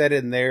set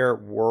in their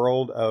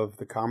world of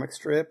the comic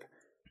strip,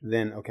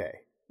 then okay,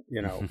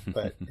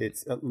 but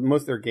it's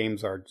most of their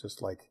games are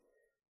just like,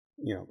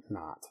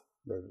 not.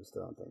 They're just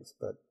their own things,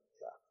 but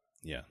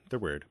yeah, they're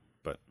weird.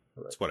 But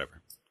it's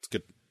whatever. It's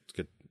good.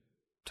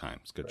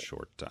 times, good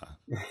short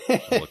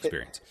little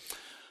experience.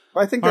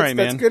 Well, I think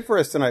that's good for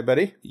us tonight,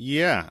 buddy.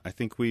 Yeah, I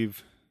think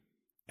we've,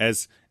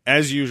 as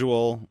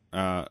usual,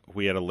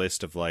 we had a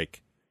list of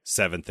like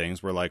 7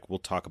 things. We're like, we'll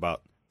talk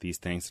about these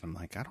things, and I'm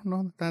like, I don't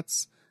know that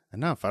that's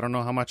enough. I don't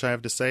know how much I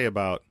have to say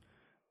about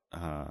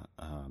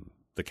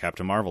the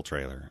Captain Marvel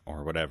trailer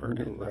or whatever.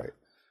 Right.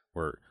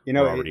 We're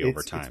already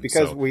over time. It's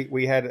because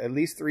we had at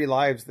least 3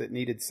 lives that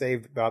needed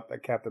saved about the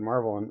Captain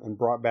Marvel and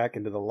brought back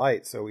into the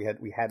light. So we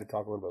had to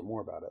talk a little bit more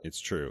about it. It's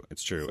true.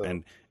 So,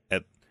 and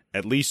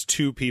at least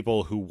 2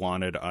 people who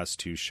wanted us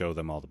to show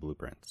them all the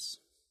blueprints.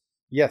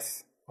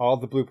 Yes, all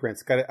the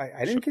blueprints.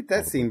 I didn't get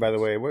that scene, by the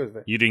way. What was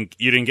that? You didn't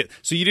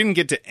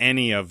get to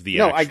any of the.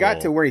 No, actual... I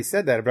got to where he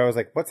said that, but I was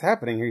like, "What's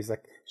happening here?" He's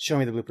like, "Show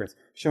me the blueprints.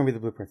 Show me the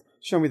blueprints.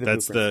 Show me the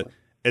blueprints."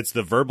 It's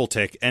the verbal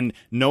tick, and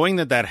knowing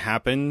that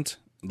happened,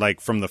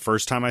 like from the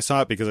first time I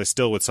saw it, because I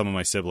still with some of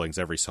my siblings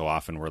every so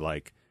often were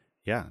like,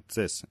 "Yeah, it's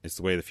this. It's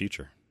the way of the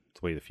future.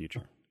 It's the way of the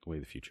future. The way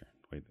of the future.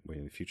 Way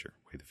of the future.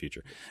 Way of the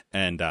future."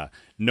 And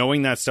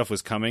knowing that stuff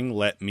was coming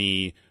let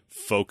me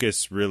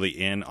focus really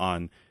in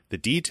on the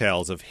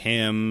details of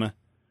him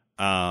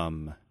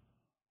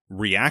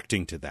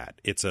reacting to that.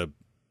 It's a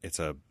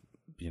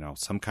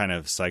some kind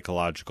of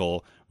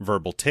psychological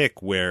verbal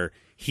tick where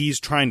he's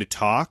trying to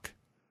talk.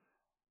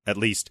 At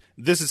least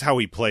this is how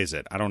he plays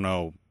it. I don't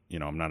know,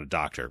 I'm not a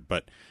doctor,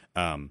 but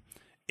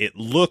it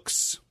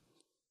looks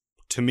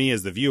to me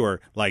as the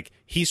viewer like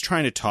he's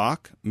trying to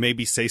talk,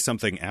 maybe say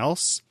something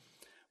else,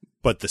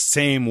 but the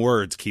same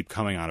words keep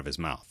coming out of his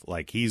mouth.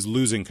 Like he's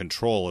losing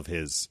control of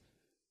his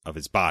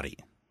body.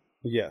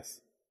 Yes.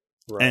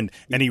 Right.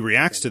 And he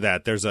reacts to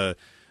that. There's a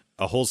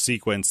whole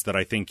sequence that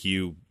I think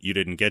you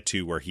didn't get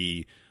to where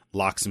he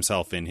locks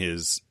himself in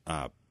his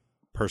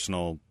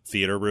personal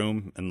theater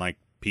room and like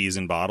pees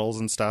in bottles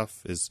and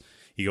stuff.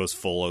 He goes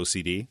full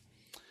OCD.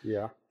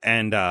 Yeah.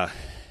 And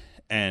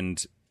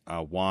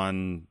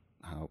Juan,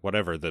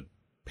 whatever, the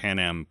Pan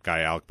Am guy,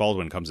 Alec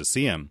Baldwin, comes to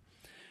see him,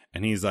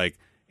 and he's like,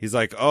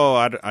 "Oh,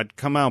 I'd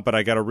come out, but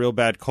I got a real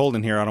bad cold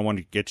in here. I don't want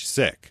to get you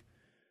sick."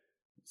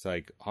 It's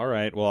like, all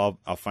right, well,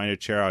 I'll find a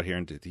chair out here,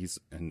 and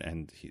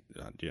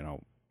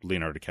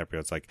Leonardo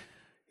DiCaprio.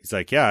 He's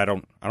like, yeah, I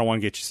don't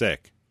want to get you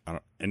sick.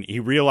 And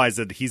he realized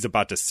that he's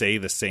about to say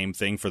the same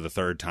thing for the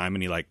 3rd time,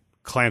 and he like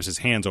clamps his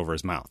hands over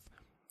his mouth.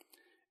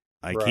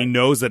 Like He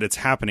knows that it's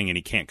happening and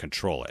he can't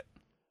control it.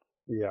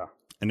 Yeah.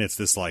 And it's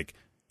this like,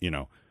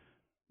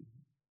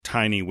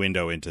 tiny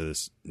window into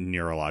this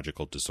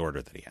neurological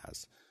disorder that he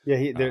has.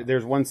 Yeah,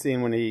 there's one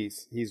scene when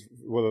he's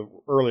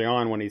early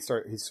on when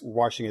he's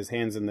washing his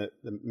hands in the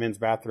men's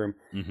bathroom,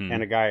 mm-hmm.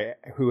 and a guy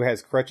who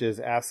has crutches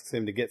asks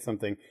him to get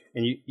something,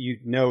 and you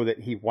know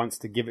that he wants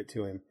to give it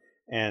to him,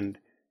 and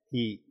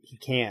he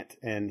can't,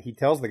 and he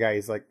tells the guy,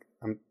 he's like,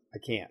 I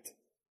can't.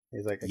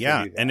 He's like, I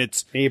can't do that. And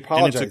he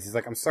apologizes. He's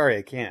like, I'm sorry,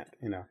 I can't.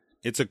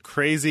 It's a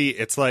crazy.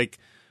 It's like,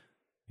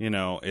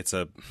 it's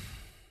a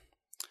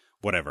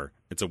whatever.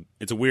 It's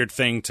a weird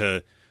thing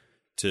to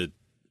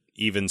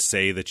even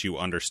say that you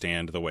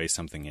understand the way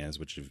something is,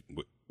 which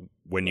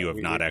when you have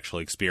not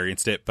actually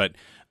experienced it, but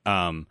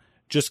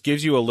just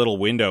gives you a little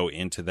window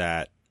into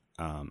that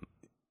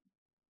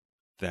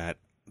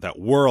that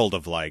world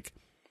of like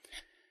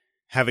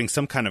having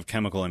some kind of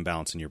chemical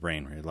imbalance in your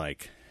brain where you're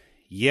like,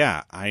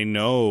 yeah, I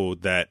know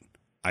that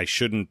I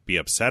shouldn't be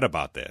upset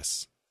about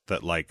this,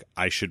 that like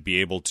I should be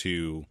able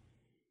to,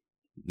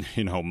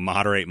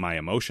 moderate my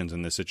emotions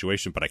in this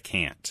situation, but I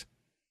can't.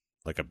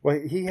 Well,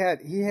 he had.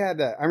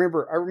 I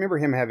remember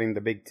him having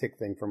the big tick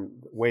thing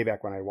from way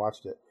back when I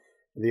watched it,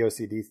 the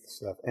OCD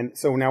stuff. And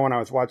so now when I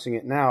was watching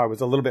it now, I was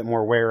a little bit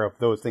more aware of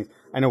those things.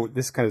 I know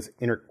this kind of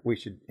we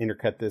should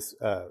intercut this.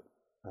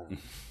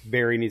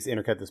 Barry needs to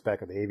intercut this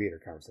back with the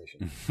aviator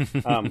conversation.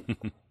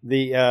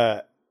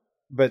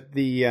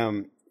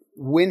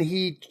 When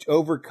he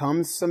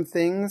overcomes some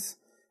things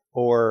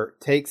or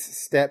takes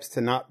steps to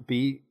not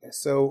be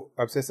so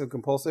obsessive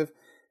compulsive,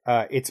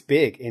 it's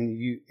big.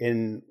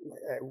 And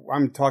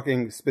I'm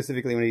talking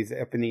specifically when he's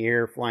up in the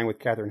air flying with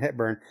Katharine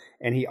Hepburn,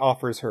 and he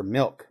offers her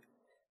milk,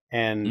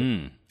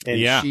 and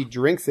she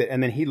drinks it,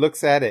 and then he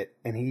looks at it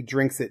and he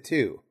drinks it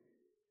too.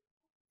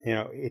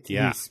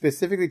 He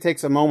specifically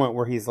takes a moment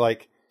where he's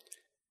like,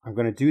 I'm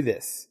going to do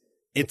this.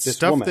 It's this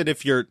stuff woman. That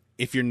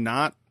if you're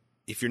not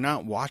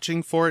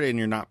watching for it and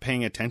you're not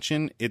paying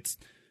attention,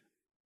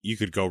 you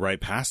could go right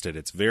past it.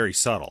 It's very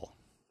subtle.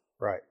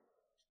 Right.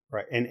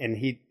 And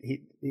he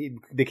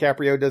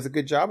DiCaprio does a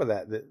good job of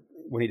that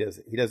when he does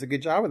it. He does a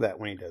good job of that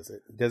when he does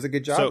it. He does a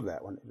good job of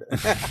that when he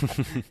does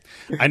it.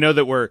 I know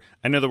that we're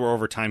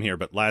over time here,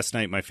 but last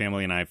night my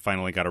family and I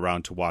finally got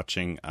around to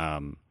watching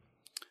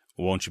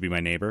Won't You Be My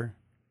Neighbor?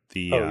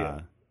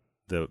 The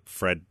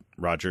Fred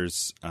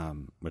Rogers,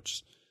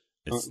 which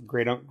is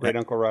Great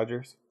Uncle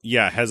Rogers.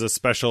 Yeah, has a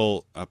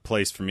special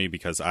place for me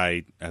because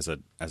I, as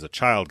a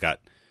child, got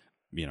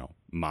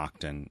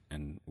mocked and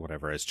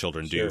whatever as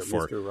children do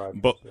for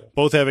Rogers,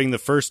 both having the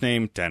first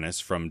name Dennis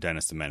from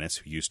Dennis the Menace,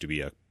 who used to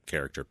be a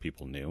character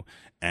people knew,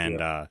 and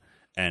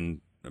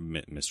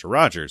Mr.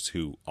 Rogers,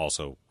 who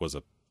also was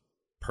a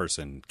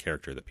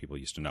character that people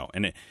used to know.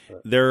 And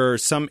there are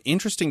some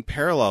interesting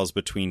parallels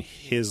between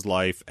his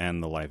life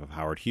and the life of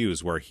Howard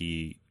Hughes, where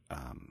he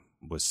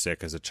was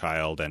sick as a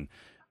child and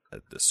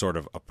sort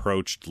of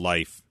approached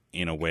life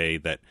in a way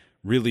that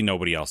really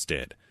nobody else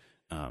did.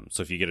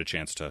 So if you get a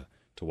chance to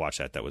watch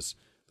that was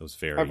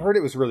very... I've heard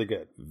it was really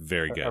good.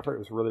 Very good. I've heard it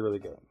was really, really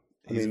good.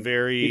 He's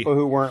very... People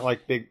who weren't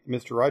like big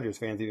Mr. Rogers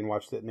fans even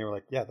watched it, and they were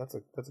like, yeah, that's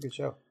a good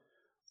show.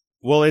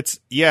 Well, it's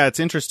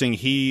interesting.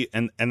 He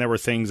and there were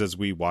things as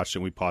we watched it,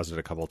 we paused it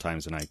a couple of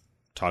times, and I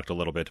talked a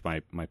little bit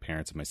to my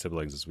parents and my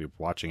siblings as we were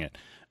watching it.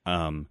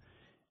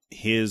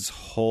 His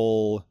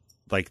whole,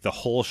 like, the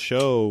whole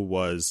show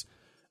was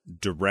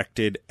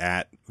directed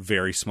at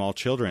very small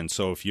children.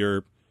 So if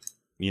you're,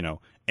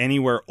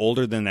 anywhere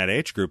older than that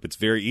age group, it's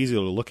very easy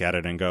to look at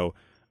it and go,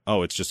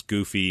 oh, it's just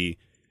goofy,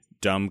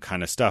 dumb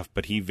kind of stuff.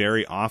 But he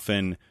very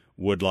often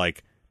would,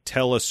 like,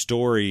 tell a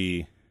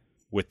story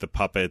with the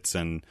puppets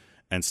and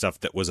stuff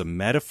that was a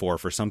metaphor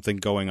for something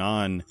going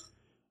on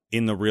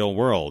in the real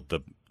world,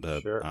 the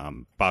Sure.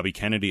 Bobby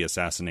Kennedy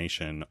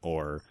assassination,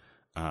 or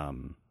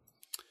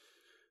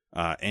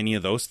any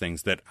of those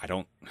things that I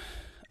don't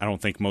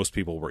think most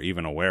people were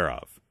even aware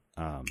of.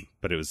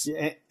 But it was,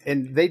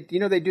 and they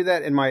do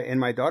that in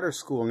my daughter's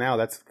school now.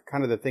 That's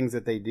kind of the things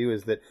that they do,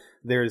 is that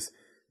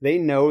they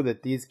know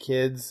that these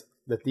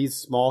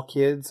small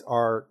kids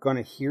are going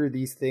to hear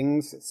these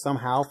things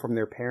somehow from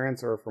their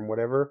parents or from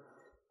whatever,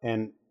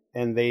 and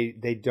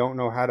they don't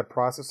know how to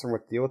process them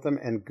or deal with them.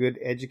 And good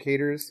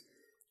educators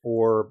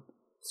or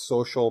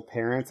social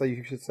parents, like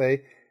you should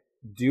say,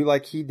 do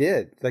like he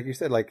did, like you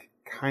said, like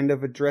kind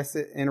of address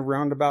it in a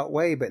roundabout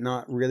way, but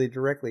not really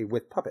directly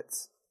with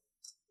puppets.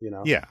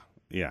 Yeah.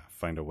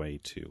 Find a way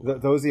to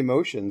those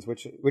emotions,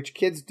 which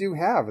kids do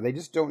have, they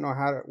just don't know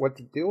what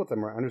to deal with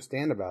them or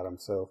understand about them.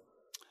 So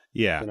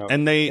yeah,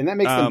 and that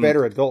makes them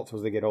better adults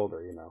as they get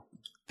older.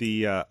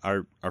 The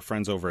our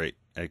friends over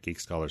at Geek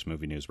Scholars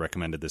Movie News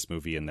recommended this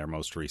movie in their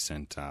most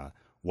recent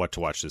What to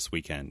Watch This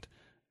Weekend,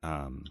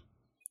 and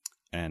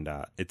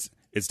it's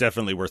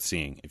definitely worth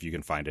seeing if you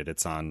can find it.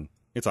 It's on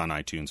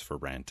iTunes for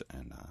rent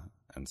and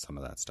some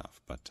of that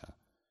stuff. But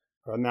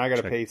now I got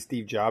to pay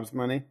Steve Jobs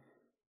money.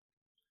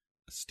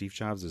 Steve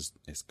Jobs is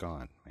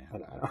gone, man. I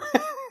don't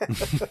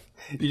know.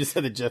 You just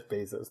said the Jeff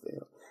Bezos thing.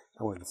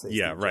 I wanted to say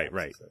yeah, Steve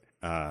right,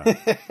 Jobs,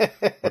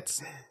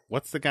 right.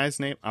 What's the guy's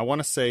name? I want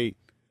to say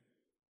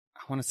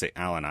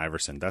Allen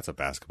Iverson. That's a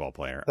basketball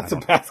player. That's a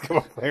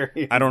basketball player.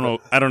 I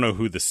don't know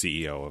who the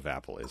CEO of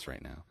Apple is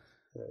right now.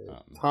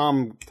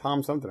 Tom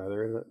something or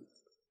other, is it?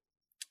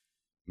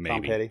 Maybe.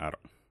 Tom Petty? I don't.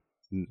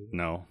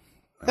 No.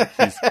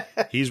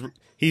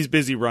 He's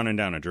busy running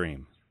down a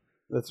dream.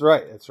 That's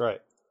right.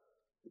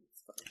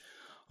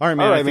 All right,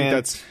 man. All right,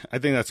 I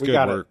think that's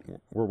good.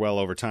 We're well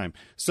over time.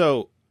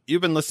 So you've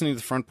been listening to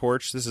The Front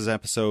Porch. This is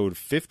episode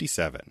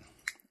 57.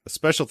 A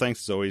special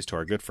thanks, as always, to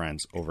our good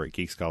friends over at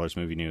Geek Scholars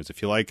Movie News.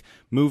 If you like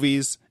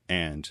movies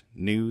and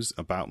news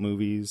about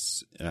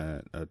movies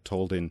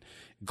told in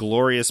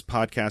glorious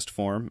podcast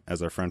form,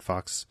 as our friend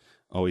Fox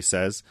always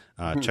says,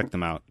 check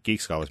them out,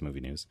 Geek Scholars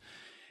Movie News.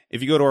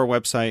 If you go to our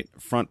website,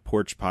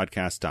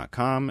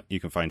 frontporchpodcast.com, you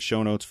can find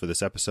show notes for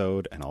this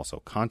episode and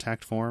also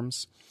contact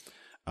forms.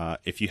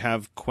 If you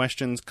have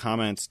questions,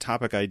 comments,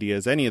 topic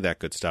ideas, any of that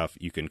good stuff,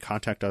 you can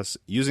contact us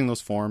using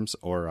those forms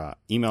or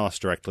email us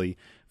directly,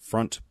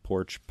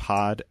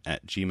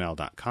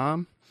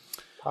 frontporchpod@gmail.com.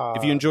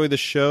 If you enjoy the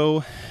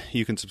show,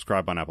 you can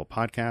subscribe on Apple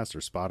Podcasts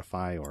or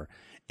Spotify or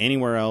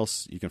anywhere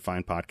else you can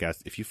find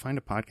podcasts. If you find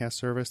a podcast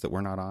service that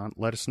we're not on,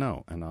 let us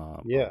know, and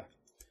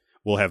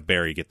we'll have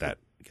Barry get that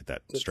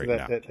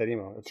straightened out. That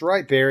email. That's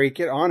right, Barry.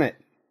 Get on it.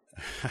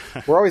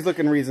 We're always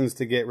looking reasons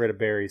to get rid of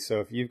Barry, so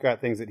if you've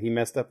got things that he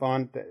messed up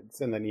on,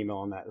 send an email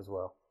on that as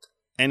well.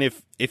 And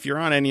if you're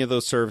on any of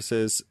those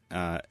services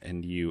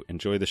and you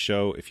enjoy the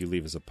show, if you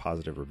leave us a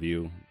positive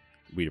review,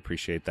 we'd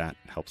appreciate that.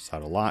 It helps us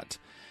out a lot.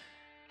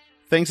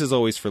 Thanks as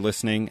always for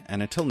listening,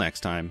 and until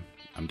next time,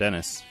 I'm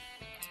Dennis.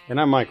 And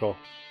I'm Michael.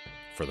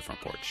 For The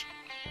Front Porch.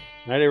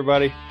 Night,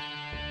 everybody.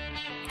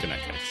 Good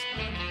night, guys.